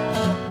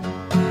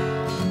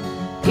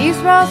 Peace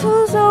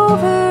rustles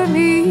over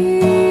me.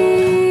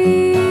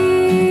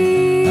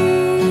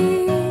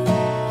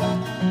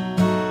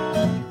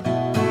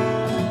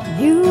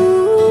 You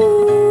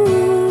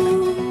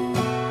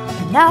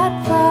are not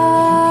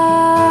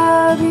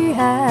far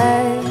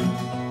behind.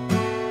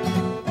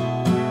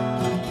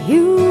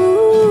 You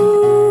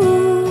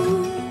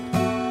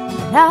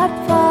are not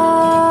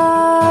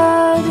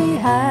far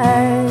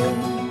behind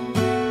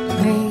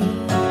me.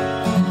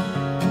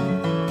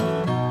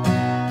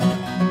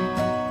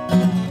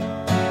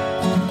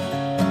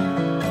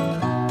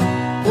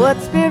 What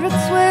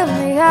spirits swim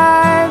the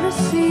Irish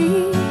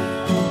Sea,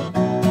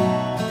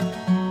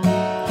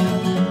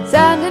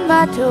 sand in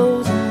my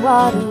toes and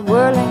water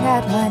whirling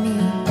at my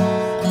knees,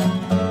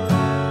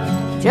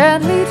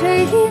 gently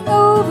taking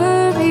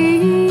over me.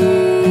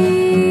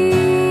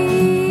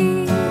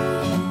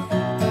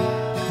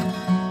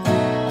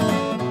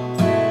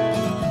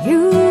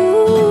 You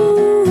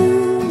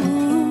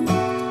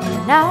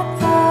not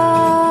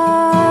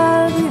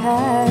far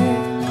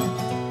behind.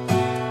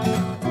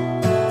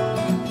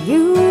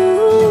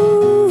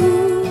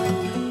 You,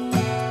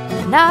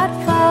 not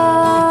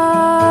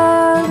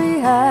far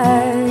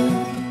behind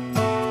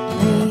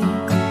me.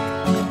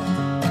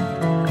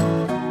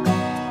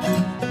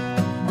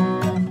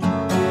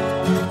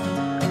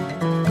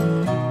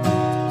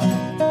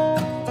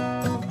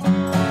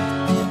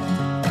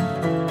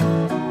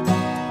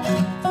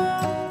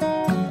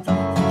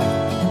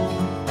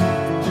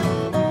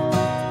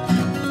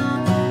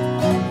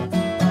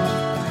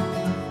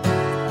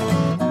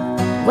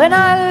 When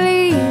I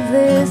leave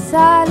this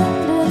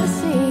island in the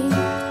sea,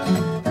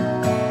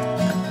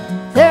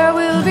 there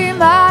will be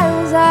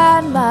miles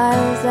and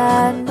miles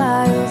and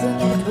miles in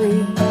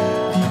between.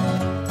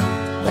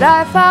 But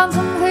I found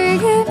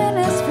something in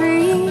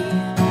Innisfree,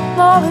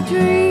 more a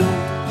dream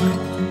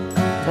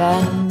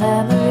than a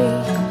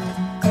memory.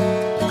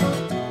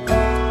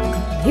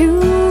 You,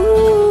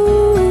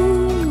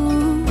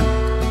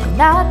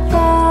 not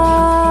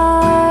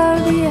far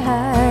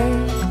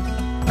behind.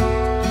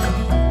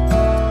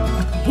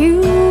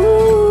 You,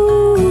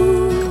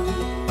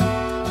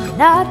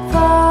 not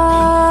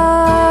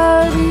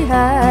far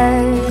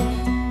behind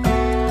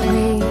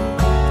me.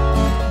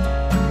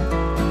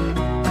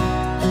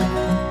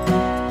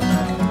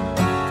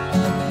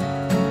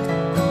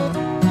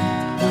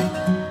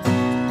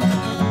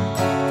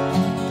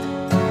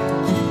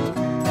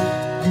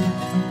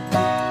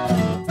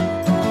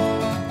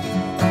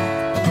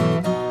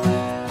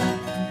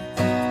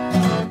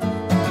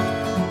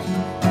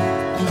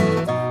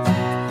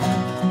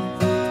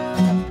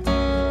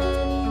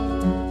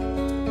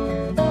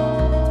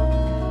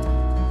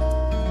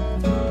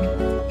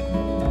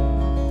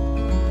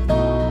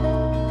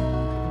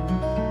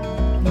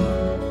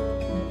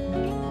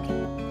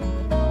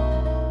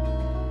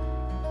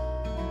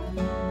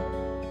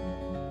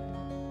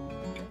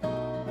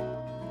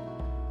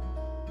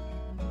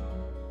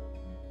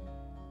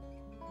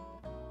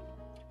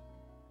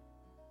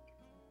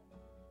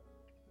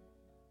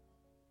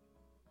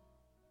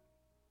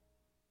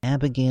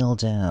 Abigail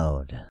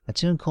Dowd, a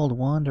tune called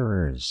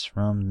Wanderers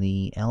from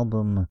the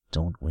album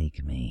Don't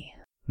Wake Me.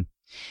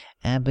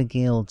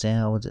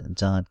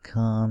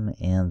 AbigailDowd.com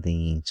and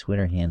the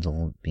Twitter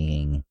handle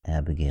being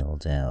Abigail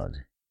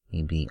Dowd.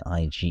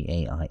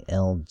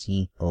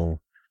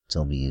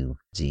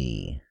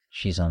 ABIGAILDOWD.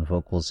 She's on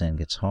vocals and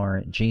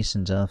guitar,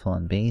 Jason Duff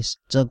on bass,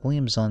 Doug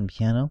Williams on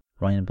piano,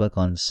 Ryan Book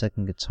on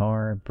second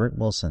guitar, Bert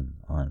Wilson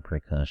on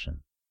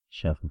percussion.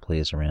 She often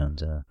plays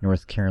around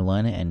North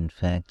Carolina, and in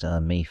fact,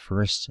 May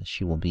 1st,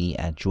 she will be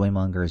at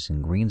Joymongers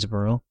in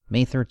Greensboro.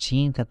 May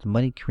 13th at the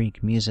Muddy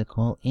Creek Music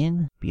Hall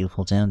in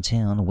beautiful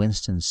downtown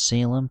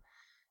Winston-Salem.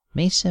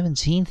 May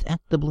 17th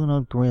at the Blue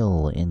Note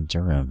Grill in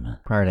Durham.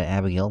 Prior to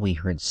Abigail, we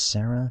heard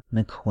Sarah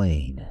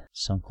McQuaid, a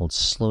song called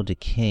Slow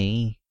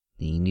Decay.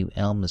 The new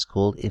album is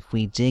called If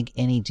We Dig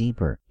Any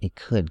Deeper, It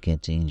Could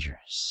Get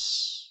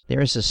Dangerous.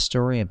 There is a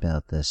story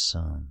about this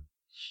song.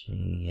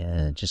 She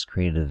just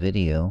created a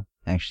video.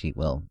 Actually,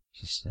 well,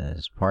 she's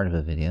as part of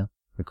a video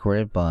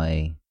recorded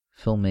by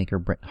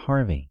filmmaker Brett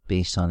Harvey,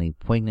 based on a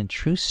poignant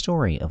true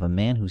story of a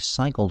man who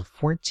cycled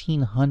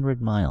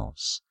 1,400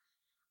 miles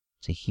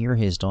to hear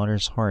his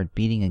daughter's heart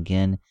beating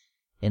again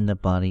in the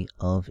body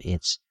of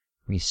its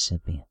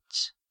recipient.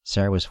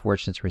 Sarah was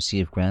fortunate to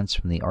receive grants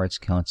from the Arts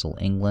Council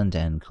England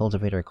and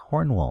Cultivator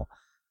Cornwall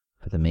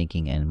for the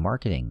making and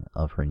marketing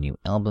of her new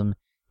album,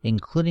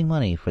 including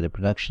money for the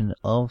production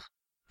of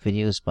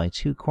videos by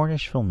two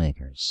Cornish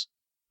filmmakers.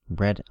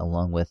 Brett,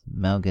 along with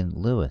Maugan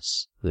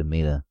Lewis, who had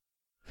made a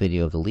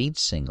video of the lead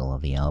single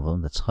of the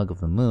album, The Tug of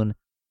the Moon,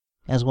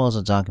 as well as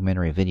a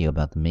documentary video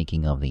about the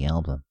making of the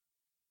album.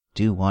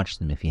 Do watch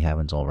them if you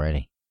haven't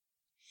already.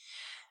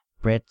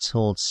 Brett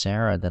told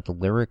Sarah that the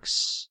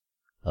lyrics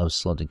of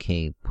Slow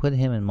Decay put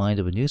him in mind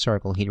of a news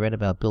article he'd read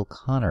about Bill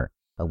Connor,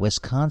 a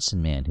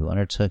Wisconsin man who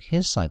undertook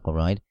his cycle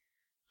ride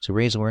to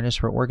raise awareness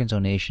for organ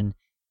donation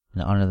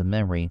and honor the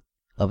memory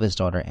of his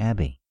daughter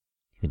Abby,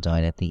 who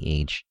died at the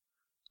age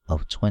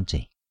of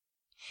 20.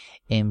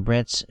 In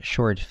Brett's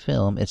short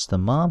film, it's the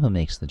mom who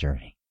makes the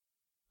journey,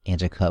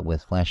 intercut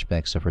with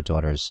flashbacks of her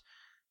daughter's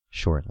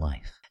short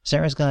life.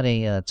 Sarah's got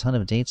a ton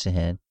of dates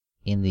ahead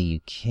in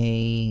the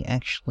UK,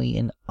 actually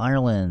in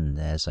Ireland,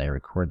 as I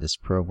record this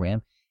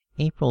program.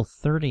 April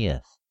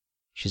 30th,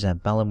 she's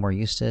at Ballamore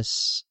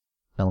Eustace,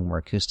 Ballamore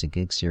Acoustic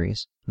Gig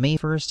Series. May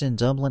 1st in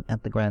Dublin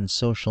at the Grand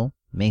Social.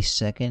 May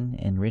 2nd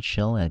in Rich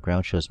Hill at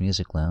Groucho's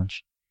Music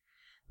Lounge.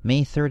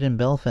 May 3rd in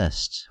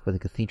Belfast for the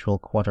Cathedral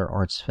Quarter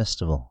Arts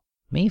Festival.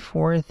 May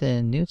 4th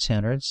in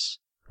Newtownards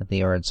at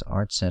the Ards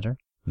Arts Centre.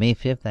 May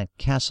 5th at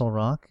Castle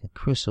Rock at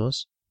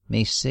Crusoe's.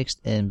 May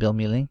 6th in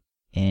Bilmuley,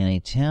 in a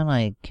town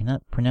I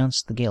cannot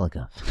pronounce the Gaelic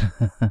of.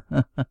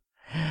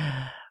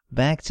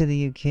 Back to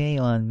the UK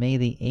on May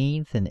the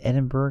 8th in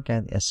Edinburgh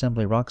at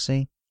Assembly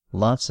Roxy.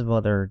 Lots of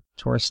other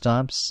tour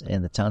stops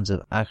in the towns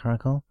of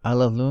Achraco,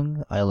 Isle of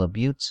Lung, Isle of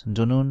Bute,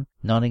 Dunoon,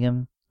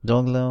 Nottingham,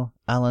 Doglow,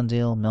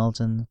 Allendale,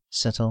 Melton,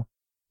 Settle,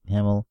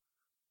 Hemel,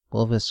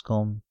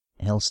 Wolviscombe,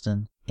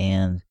 Helston,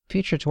 And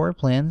future tour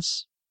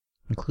plans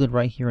include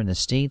right here in the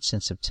States in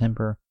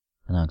September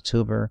and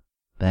October,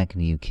 back in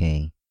the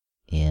UK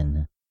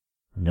in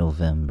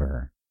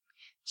November.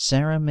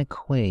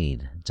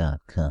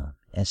 SarahMcQuaid.com.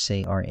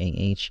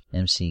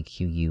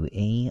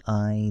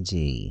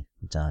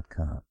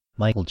 SarahMcQuaid.com.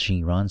 Michael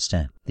G.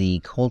 Ronstadt.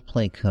 The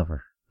Coldplay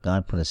cover,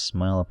 God Put a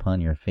Smile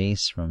Upon Your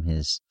Face, from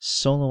his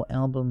solo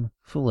album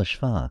Foolish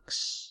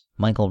Fox.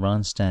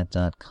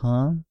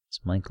 MichaelRonstadt.com. It's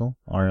Michael,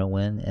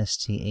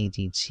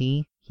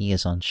 Ronstadt. He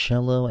is on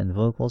cello and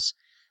vocals.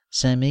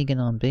 Sam Egan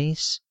on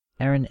bass.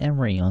 Aaron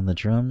Emery on the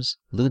drums.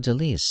 Lou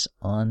DeLise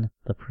on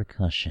the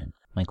percussion.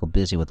 Michael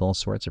busy with all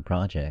sorts of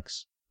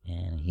projects.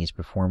 And he's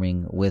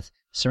performing with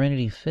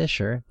Serenity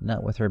Fisher,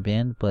 not with her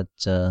band, but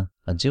a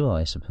duo,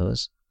 I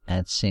suppose,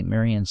 at St.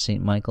 Mary and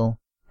St. Michael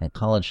at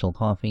College Hill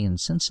Coffee in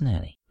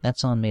Cincinnati.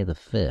 That's on May the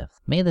 5th.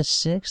 May the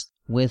 6th,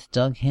 with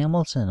Doug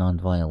Hamilton on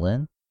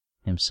violin,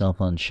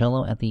 himself on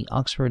cello at the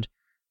Oxford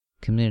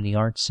Community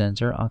Arts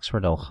Center,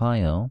 Oxford,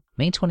 Ohio.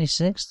 May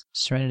 26th,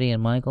 Serenity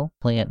and Michael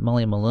play at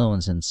Molly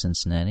Malone's in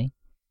Cincinnati.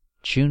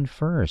 June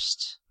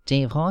 1st,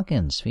 Dave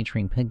Hawkins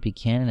featuring Peg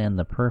Buchanan and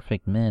the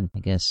Perfect Men. I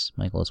guess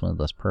Michael is one of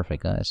those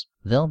perfect guys.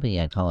 They'll be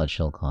at College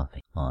Hill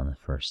Coffee on the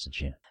 1st of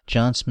June.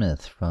 John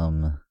Smith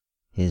from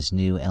his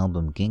new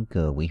album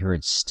Ginkgo. We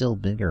heard Still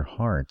Bigger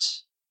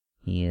Heart.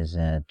 He is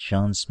at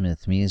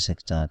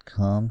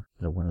johnsmithmusic.com.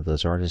 They're one of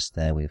those artists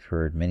that we've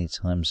heard many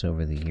times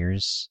over the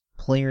years.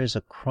 Players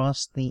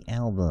across the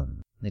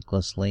album: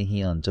 Nicholas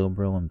Leahy on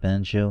dobro and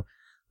banjo,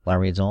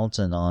 Larry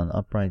Dalton on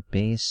upright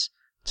bass,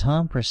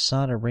 Tom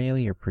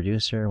Prasad-Areo, your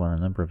producer, on a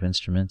number of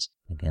instruments.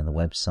 Again, the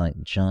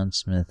website,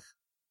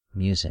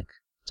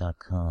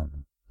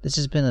 johnsmithmusic.com. This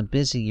has been a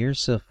busy year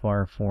so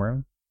far for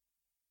him.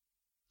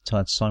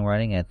 Taught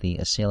songwriting at the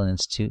Assailant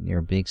Institute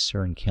near Big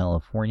Sur in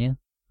California.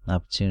 An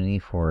opportunity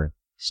for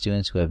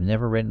students who have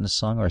never written a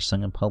song or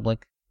sung in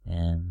public,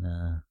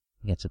 and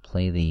get to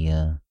play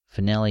the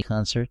finale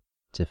concert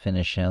to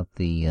finish out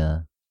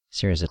the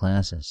series of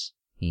classes.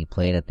 He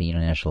played at the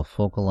International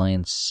Folk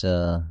Alliance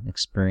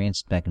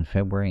experience back in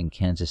February in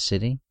Kansas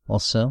City.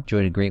 Also,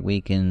 enjoyed a great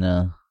week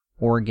in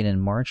Oregon in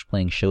March,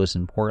 playing shows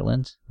in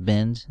Portland,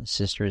 Bend,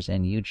 Sisters,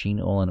 and Eugene,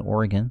 all in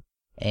Oregon.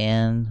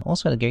 And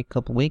also had a great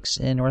couple weeks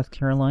in North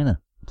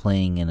Carolina,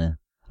 playing in a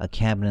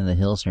cabin in the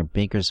hills near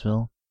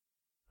Bakersville.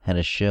 Had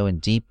a show in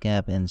Deep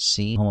Gap,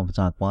 NC, home of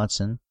Doc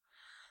Watson.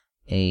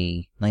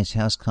 A nice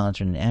house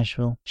concert in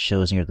Asheville.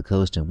 Shows near the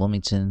coast in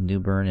Wilmington, New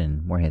Bern,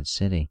 and Morehead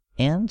City.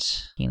 And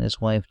he and his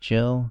wife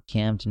Jo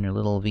camped in their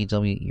little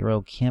VW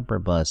Euro camper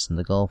bus in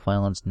the Gulf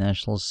Islands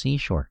National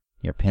Seashore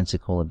near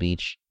Pensacola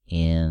Beach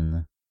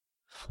in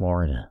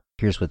Florida.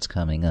 Here's what's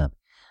coming up.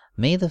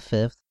 May the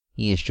 5th,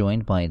 he is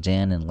joined by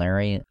Dan and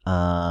Larry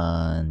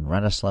and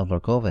Radoslav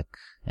Lorkovic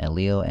at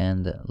Leo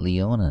and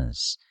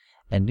Leona's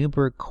at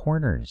Newburgh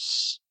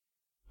Corners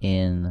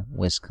in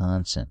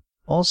Wisconsin.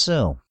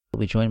 Also, we'll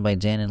be joined by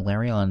Dan and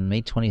Larry on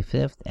May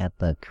 25th at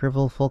the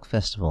Kerrville Folk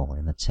Festival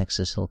in the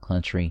Texas Hill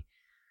Country.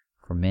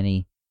 For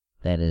many,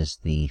 that is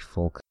the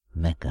folk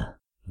mecca.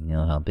 You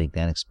know how big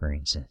that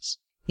experience is.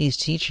 He's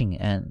teaching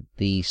at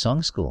the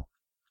Song School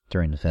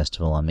during the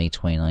festival on May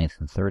 29th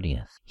and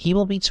 30th. He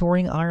will be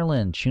touring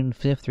Ireland June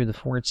 5th through the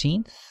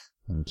 14th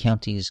in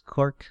counties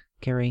Cork,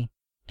 Kerry,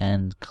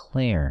 and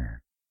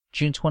Clare.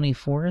 June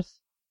 24th,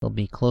 he'll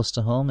be close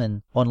to home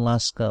in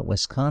Onalaska,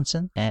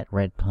 Wisconsin at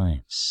Red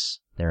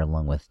Pines. There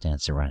along with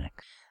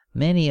Danceronic.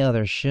 Many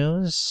other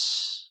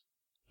shows.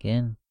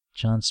 Again,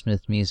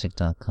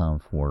 johnsmithmusic.com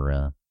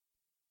for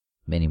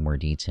many more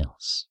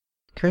details.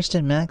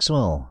 Kirsten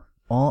Maxwell,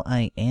 All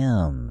I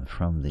Am,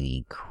 from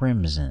the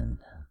Crimson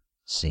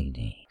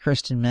CD.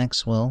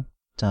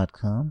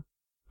 KirstenMaxwell.com,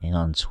 and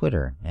on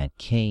Twitter at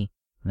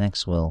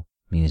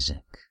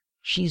KMaxwellMusic.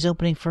 She's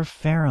opening for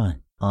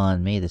Farron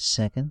on May the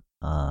 2nd,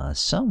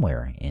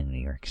 somewhere in New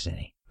York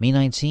City. May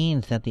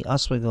 19th at the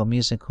Oswego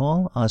Music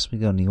Hall,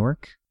 Oswego, New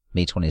York.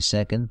 May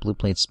 22nd, Blue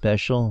Plate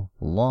Special,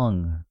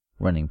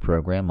 long-running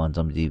program on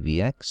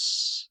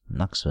WDVX,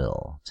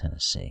 Knoxville,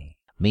 Tennessee.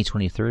 May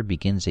 23rd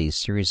begins a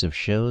series of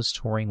shows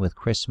touring with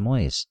Chris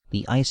Moyes,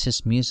 the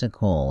Isis Music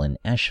Hall in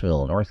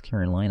Asheville, North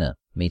Carolina.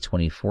 May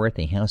 24th,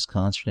 a house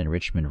concert in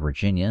Richmond,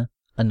 Virginia.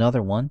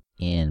 Another one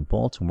in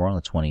Baltimore on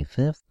the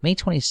 25th. May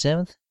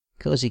 27th,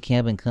 Cozy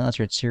Cabin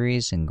Concert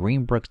Series in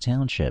Greenbrook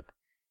Township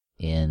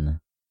in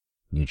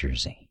New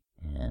Jersey.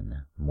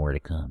 And more to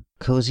come.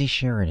 Cozy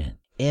Sheridan,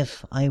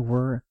 If I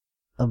Were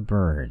a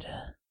Bird,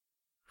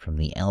 from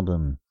the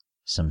album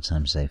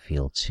Sometimes I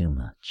Feel Too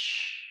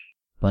Much.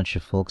 Bunch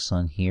of folks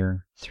on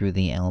here through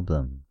the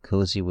album.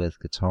 Cozy with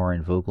guitar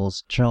and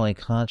vocals, Charlie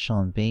Koch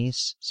on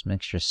bass, some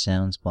extra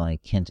sounds by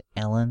Kent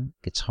Allen,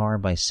 guitar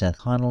by Seth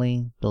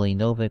Connolly, Billy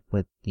Novick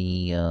with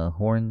the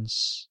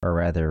horns, or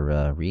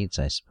rather reeds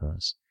I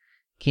suppose,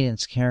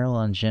 Cadence Carroll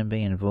on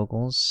djembe and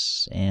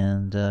vocals,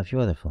 and a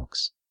few other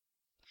folks.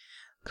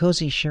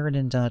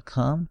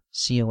 CozySheridan.com,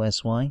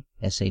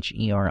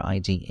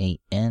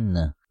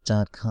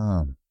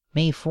 CozySheridan.com.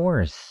 May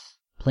 4th,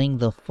 playing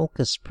the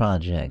Focus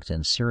Project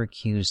in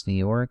Syracuse, New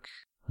York,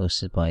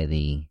 hosted by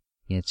the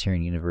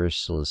Unitarian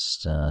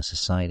Universalist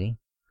Society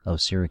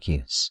of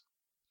Syracuse.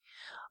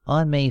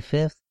 On May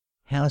 5th,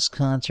 house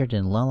concert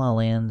in La La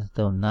Land,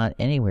 though not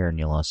anywhere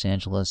near Los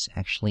Angeles,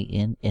 actually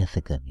in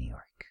Ithaca, New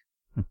York.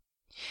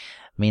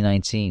 May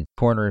 19th,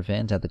 corner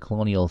event at the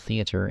Colonial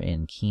Theater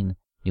in Keene,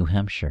 New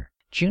Hampshire.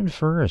 June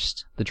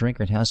 1st, the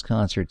Drinkard House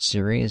Concert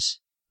Series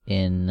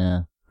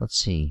in, let's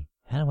see,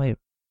 how do I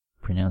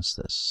pronounce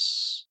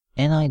this?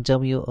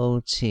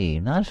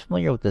 Niwot. Not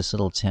familiar with this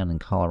little town in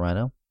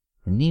Colorado.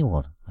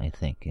 Niwot, I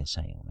think, is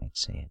how you might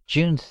say it.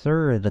 June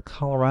 3rd, the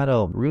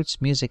Colorado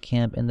Roots Music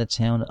Camp in the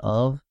town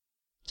of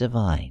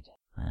Divide.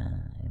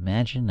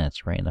 Imagine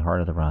that's right in the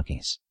heart of the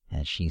Rockies,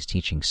 as she's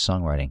teaching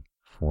songwriting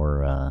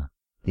for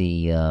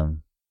the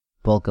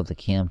bulk of the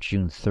camp,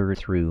 June 3rd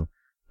through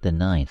the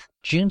 9th.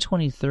 June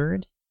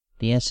 23rd,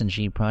 the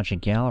S&G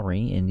Project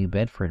Gallery in New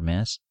Bedford,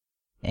 Mass.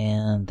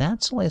 And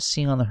that's all I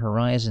see on the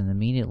horizon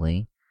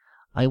immediately.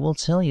 I will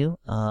tell you,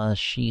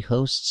 she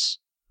hosts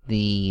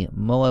the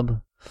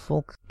Moab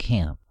Folk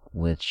Camp,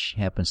 which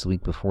happens the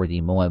week before the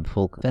Moab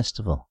Folk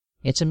Festival.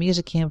 It's a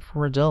music camp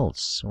for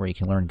adults, where you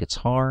can learn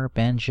guitar,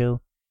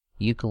 banjo,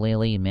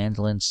 ukulele,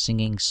 mandolin,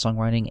 singing,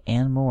 songwriting,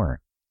 and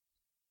more.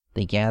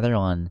 They gather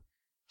on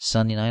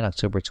Sunday night,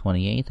 October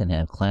 28th, and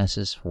have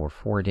classes for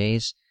 4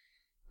 days,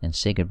 and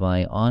say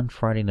goodbye on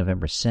Friday,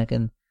 November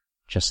 2nd,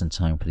 just in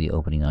time for the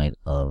opening night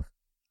of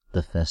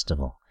the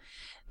festival.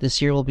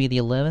 This year will be the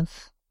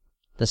 11th.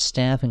 The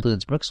staff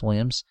includes Brooks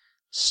Williams,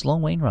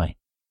 Sloan Wainwright,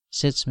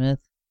 Sid Smith,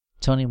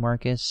 Tony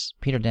Marcus,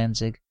 Peter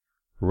Danzig,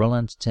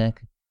 Roland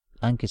Tech,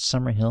 Ankit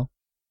Summerhill,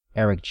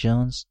 Eric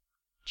Jones,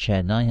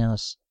 Chad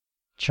Nyhouse,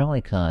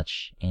 Charlie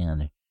Koch,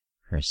 and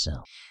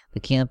herself. The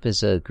camp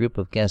is a group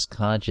of guest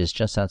cottages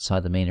just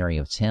outside the main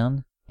area of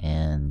town,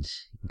 and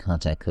you can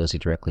contact Cozy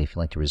directly if you'd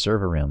like to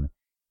reserve a room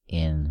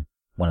in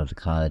one of the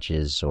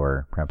cottages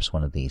or perhaps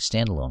one of the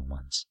standalone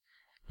ones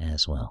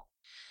as well.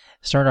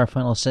 Start our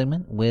final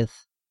segment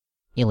with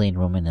Elaine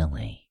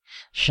Romanelli.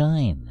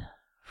 Shine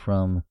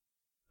from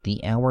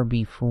The Hour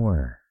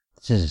Before.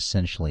 This is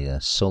essentially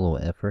a solo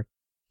effort,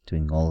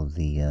 doing all of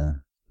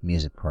the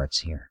music parts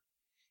here.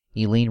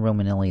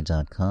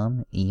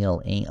 ElaineRomanelli.com,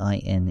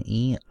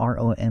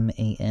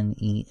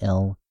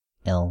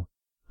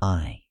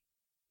 ElaineRomanelli.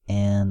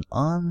 And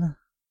on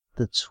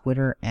the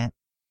Twitter at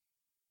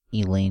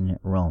Elaine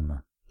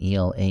Rome,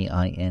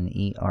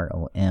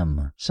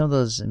 ELAINEROM. Some of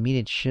those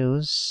immediate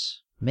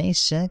shows, May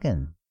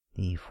 2nd,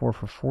 the 4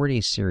 for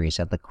 40 series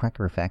at the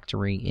Cracker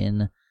Factory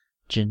in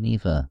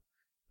Geneva,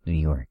 New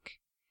York.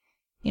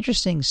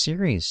 Interesting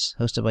series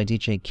hosted by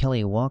DJ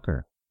Kelly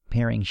Walker,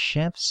 pairing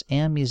chefs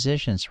and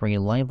musicians for a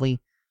lively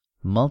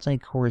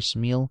multi-course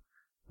meal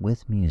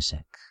with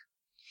music.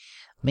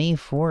 May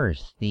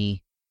 4th,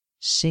 the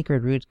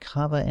Sacred Root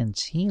Kava and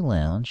Tea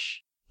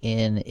Lounge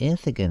in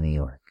Ithaca, New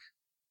York.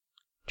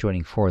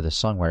 Joining 4 of the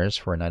songwriters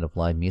for a night of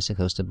live music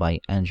hosted by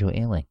Anjo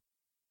Ailing.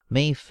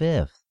 May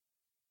 5th,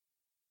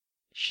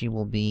 she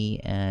will be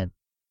at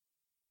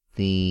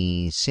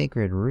the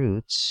Sacred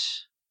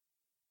Roots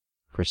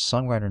for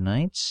Songwriter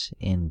Nights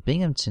in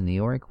Binghamton, New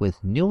York,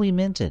 with newly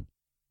minted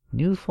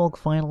new folk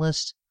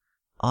finalist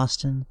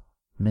Austin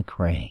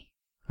McRae.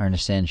 I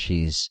understand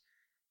she's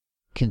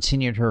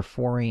continued her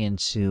foray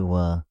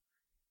into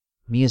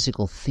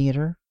musical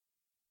theater,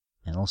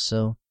 and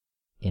also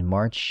in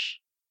March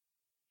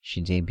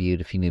she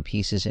debuted a few new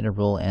pieces,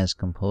 Interval as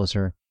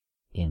composer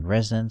in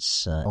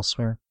residence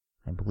elsewhere,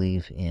 I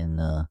believe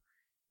in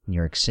New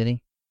York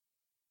City,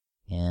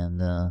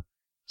 and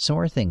some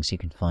more things you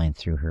can find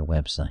through her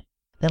website.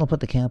 That'll put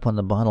the cap on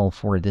the bottle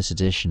for this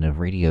edition of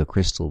Radio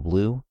Crystal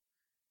Blue.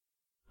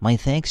 My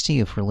thanks to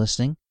you for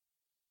listening,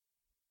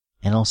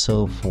 and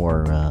also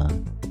for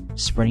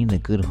spreading the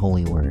good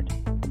holy word.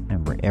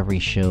 Remember, every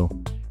show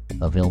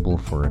available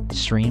for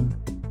stream,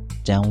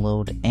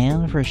 download,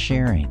 and for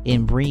sharing.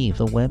 In brief,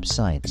 the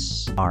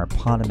websites are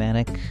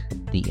Podomatic,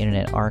 the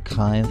Internet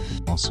Archive,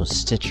 also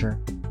Stitcher,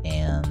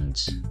 and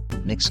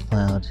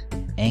Mixcloud,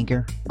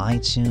 Anchor,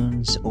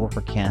 iTunes,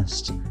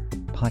 Overcast,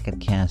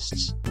 Pocket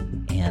Casts,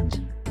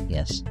 and,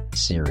 yes,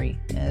 Siri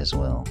as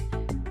well.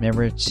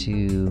 Remember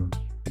to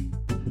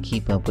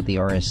keep up with the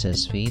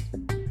RSS feed.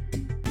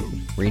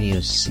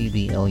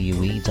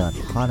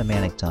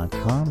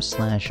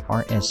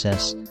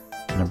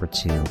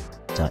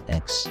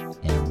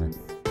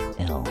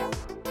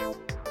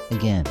 radiocblu.podomatic.com/RSS2.xml.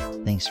 Again,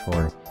 thanks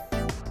for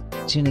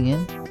tuning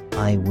in.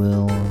 I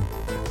will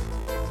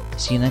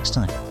see you next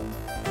time.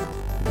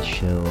 The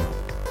show,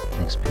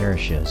 next pair of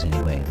shows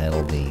anyway,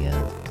 that'll be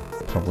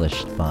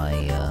published by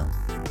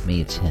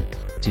May 10th.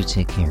 Do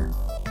take care.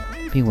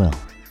 Be well.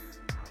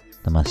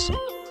 Namaste.